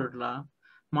ಕೀಬೋರ್ಡ್ ಇಡ್ಲ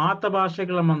ಮಾತ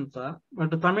ಭಾಷೆಗಳ ಮಂತ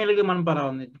ಬಟ್ ತಮಿಳಿಗೆ ಮನ್ಪರ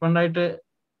ಒಂದಿತ್ತು ಪಂಡಾಯ್ಟ್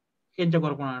ಎಂಚ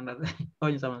ಕೊರ್ಪುಂಡ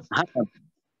ಕೊಂಚ ಸಮಸ್ಯೆ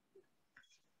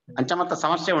ಅಂಚ ಮತ್ತ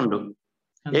ಸಮಸ್ಯೆ ಉಂಡು.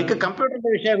 ಏಕ ಕಂಪ್ಯೂಟರ್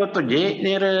ವಿಷಯ ಗೊತ್ತುಜ್ಜಿ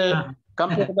ನೀರು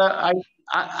ಕಂಪ್ಯೂಟರ್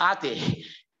ಆತೆ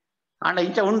ಆಂಡ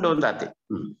ಇಂಚ ಉಂಡು ಒಂದು ಆತೆ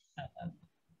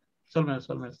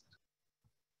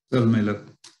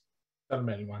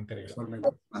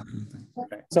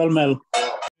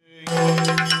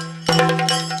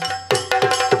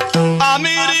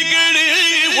ಅಮೇರಿಕಡೆ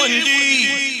ಒಂಜಿ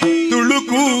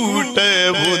ತುಳುಕೂಟ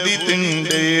ಓದಿ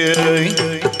ತಿಂಡೆ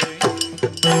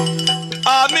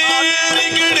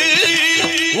ಅಮೇರಿಕಡೆ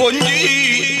ಒಂಜಿ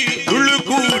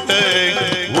ತುಳುಕೂಟ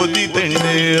ಓದಿ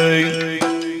ತಿಂಡೆ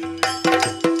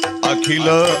ಅಖಿಲ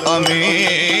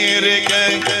ಅಮೇರಿಕ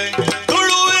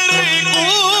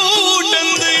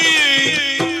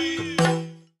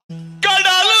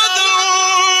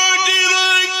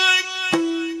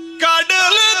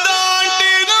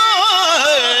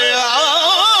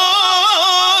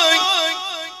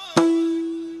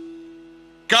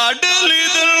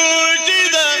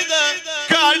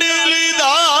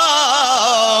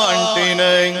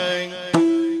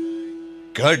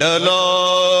ಕಡಲ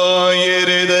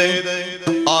ಎರೆದ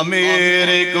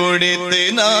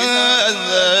ಅಮೇರಿಕುಡಿತಿನ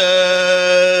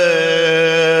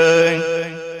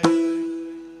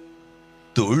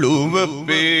ತುಳುವ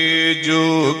ಪೇಜೋ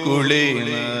ಕುಳಿನ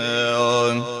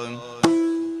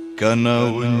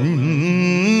ಕನವುಂಜಿ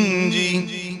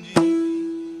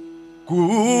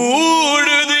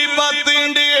ಕೂಡದಿ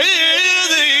ಪತ್ತಿಂಡಿ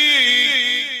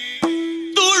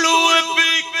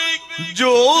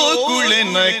ಜೋ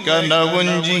ಕುಳಿನ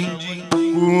ಕನವುಂಜಿ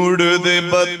ಕೂಡದೆ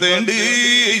ಬತ್ತಂಡಿ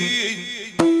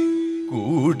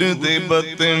ಕೂಡದೆ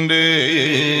ಬತ್ತಂಡಿ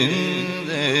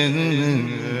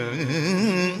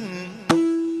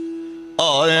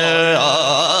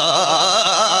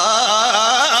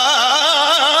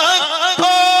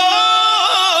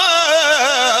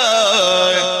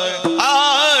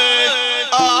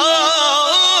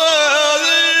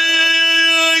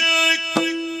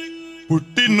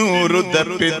ಹುಟ್ಟಿನೂರು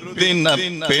ದಪ್ಪಿದ್ದಿನ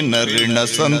ಪೆನರಿಣ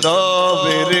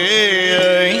ಸಂದಾವೆರೇ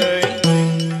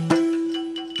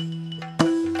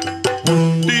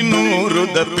ಹುಟ್ಟಿನೂರು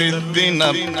ದಪ್ಪಿದ್ದಿನ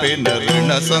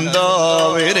ಪೆನರಿಣ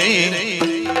ಸಂದಾವೆರೇ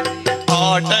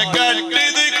ಆಟ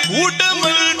ಕಟ್ಟಿದೆ ಊಟ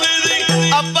ಮಲ್ಪಿದೆ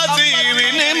ಅಪ್ಪ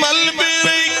ಸೀವಿನಿ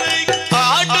ಮಲ್ಪಿದೆ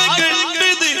ಆಟ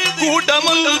ಕಟ್ಟಿದೆ ಊಟ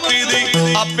ಮಲ್ಪಿದೆ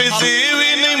ಅಪ್ಪೆ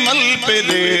ಸೇವಿನಿ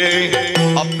ಮಲ್ಪಿದೆ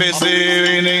ಅಪ್ಪೆ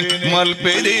ಸೇವಿನಿ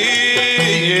ಮಲ್ಪಿದೆ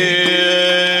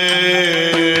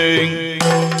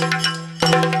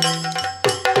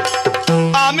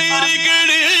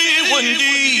ಅಮೇರಿಕಡೆ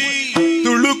ಒಂಜಿ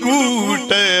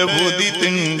ತುಳುಕೂಟ ಓದಿ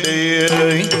ತಿಂಡೆ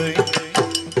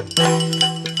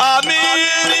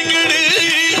ಅಮೇರಿಕಡೆ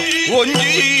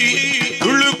ಒಂಜಿ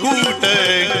ತುಳುಕೂಟ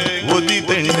ಓದಿ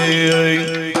ತಿಂಡೆ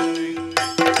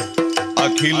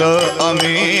ಅಖಿಲ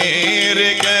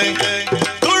ಅಮೇರಿಕ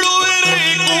ತುಳುವರೆ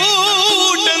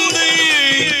ಕೂಟಂದೆ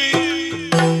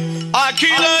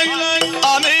ಅಖಿಲ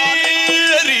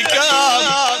ಅಮೇರಿಕ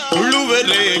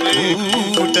ತುಳುವರೆ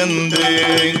ಕೂಟಂದೆ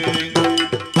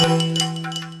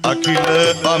ಅಖಿಲ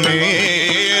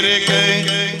ಅಮೇರಿಕ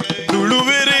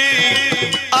ತುಳುವರೆ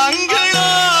ಅಂಗಳ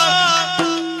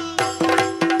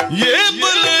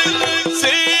ಏಬಲ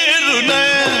ಸೇರುನ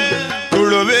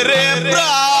ತುಳುವರೆ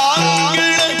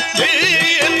ಪ್ರಾಂಗಣ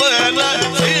ಏಬಲ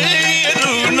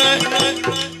ಸೇರುನ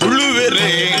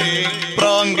ತುಳುವರೆ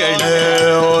ಪ್ರಾಂಗಣ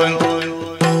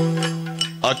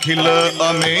ಅಖಿಲ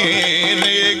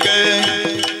ಅಮೇರಿಕ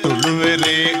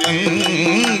ತುಳುವರೆ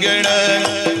ಅಂಗಣ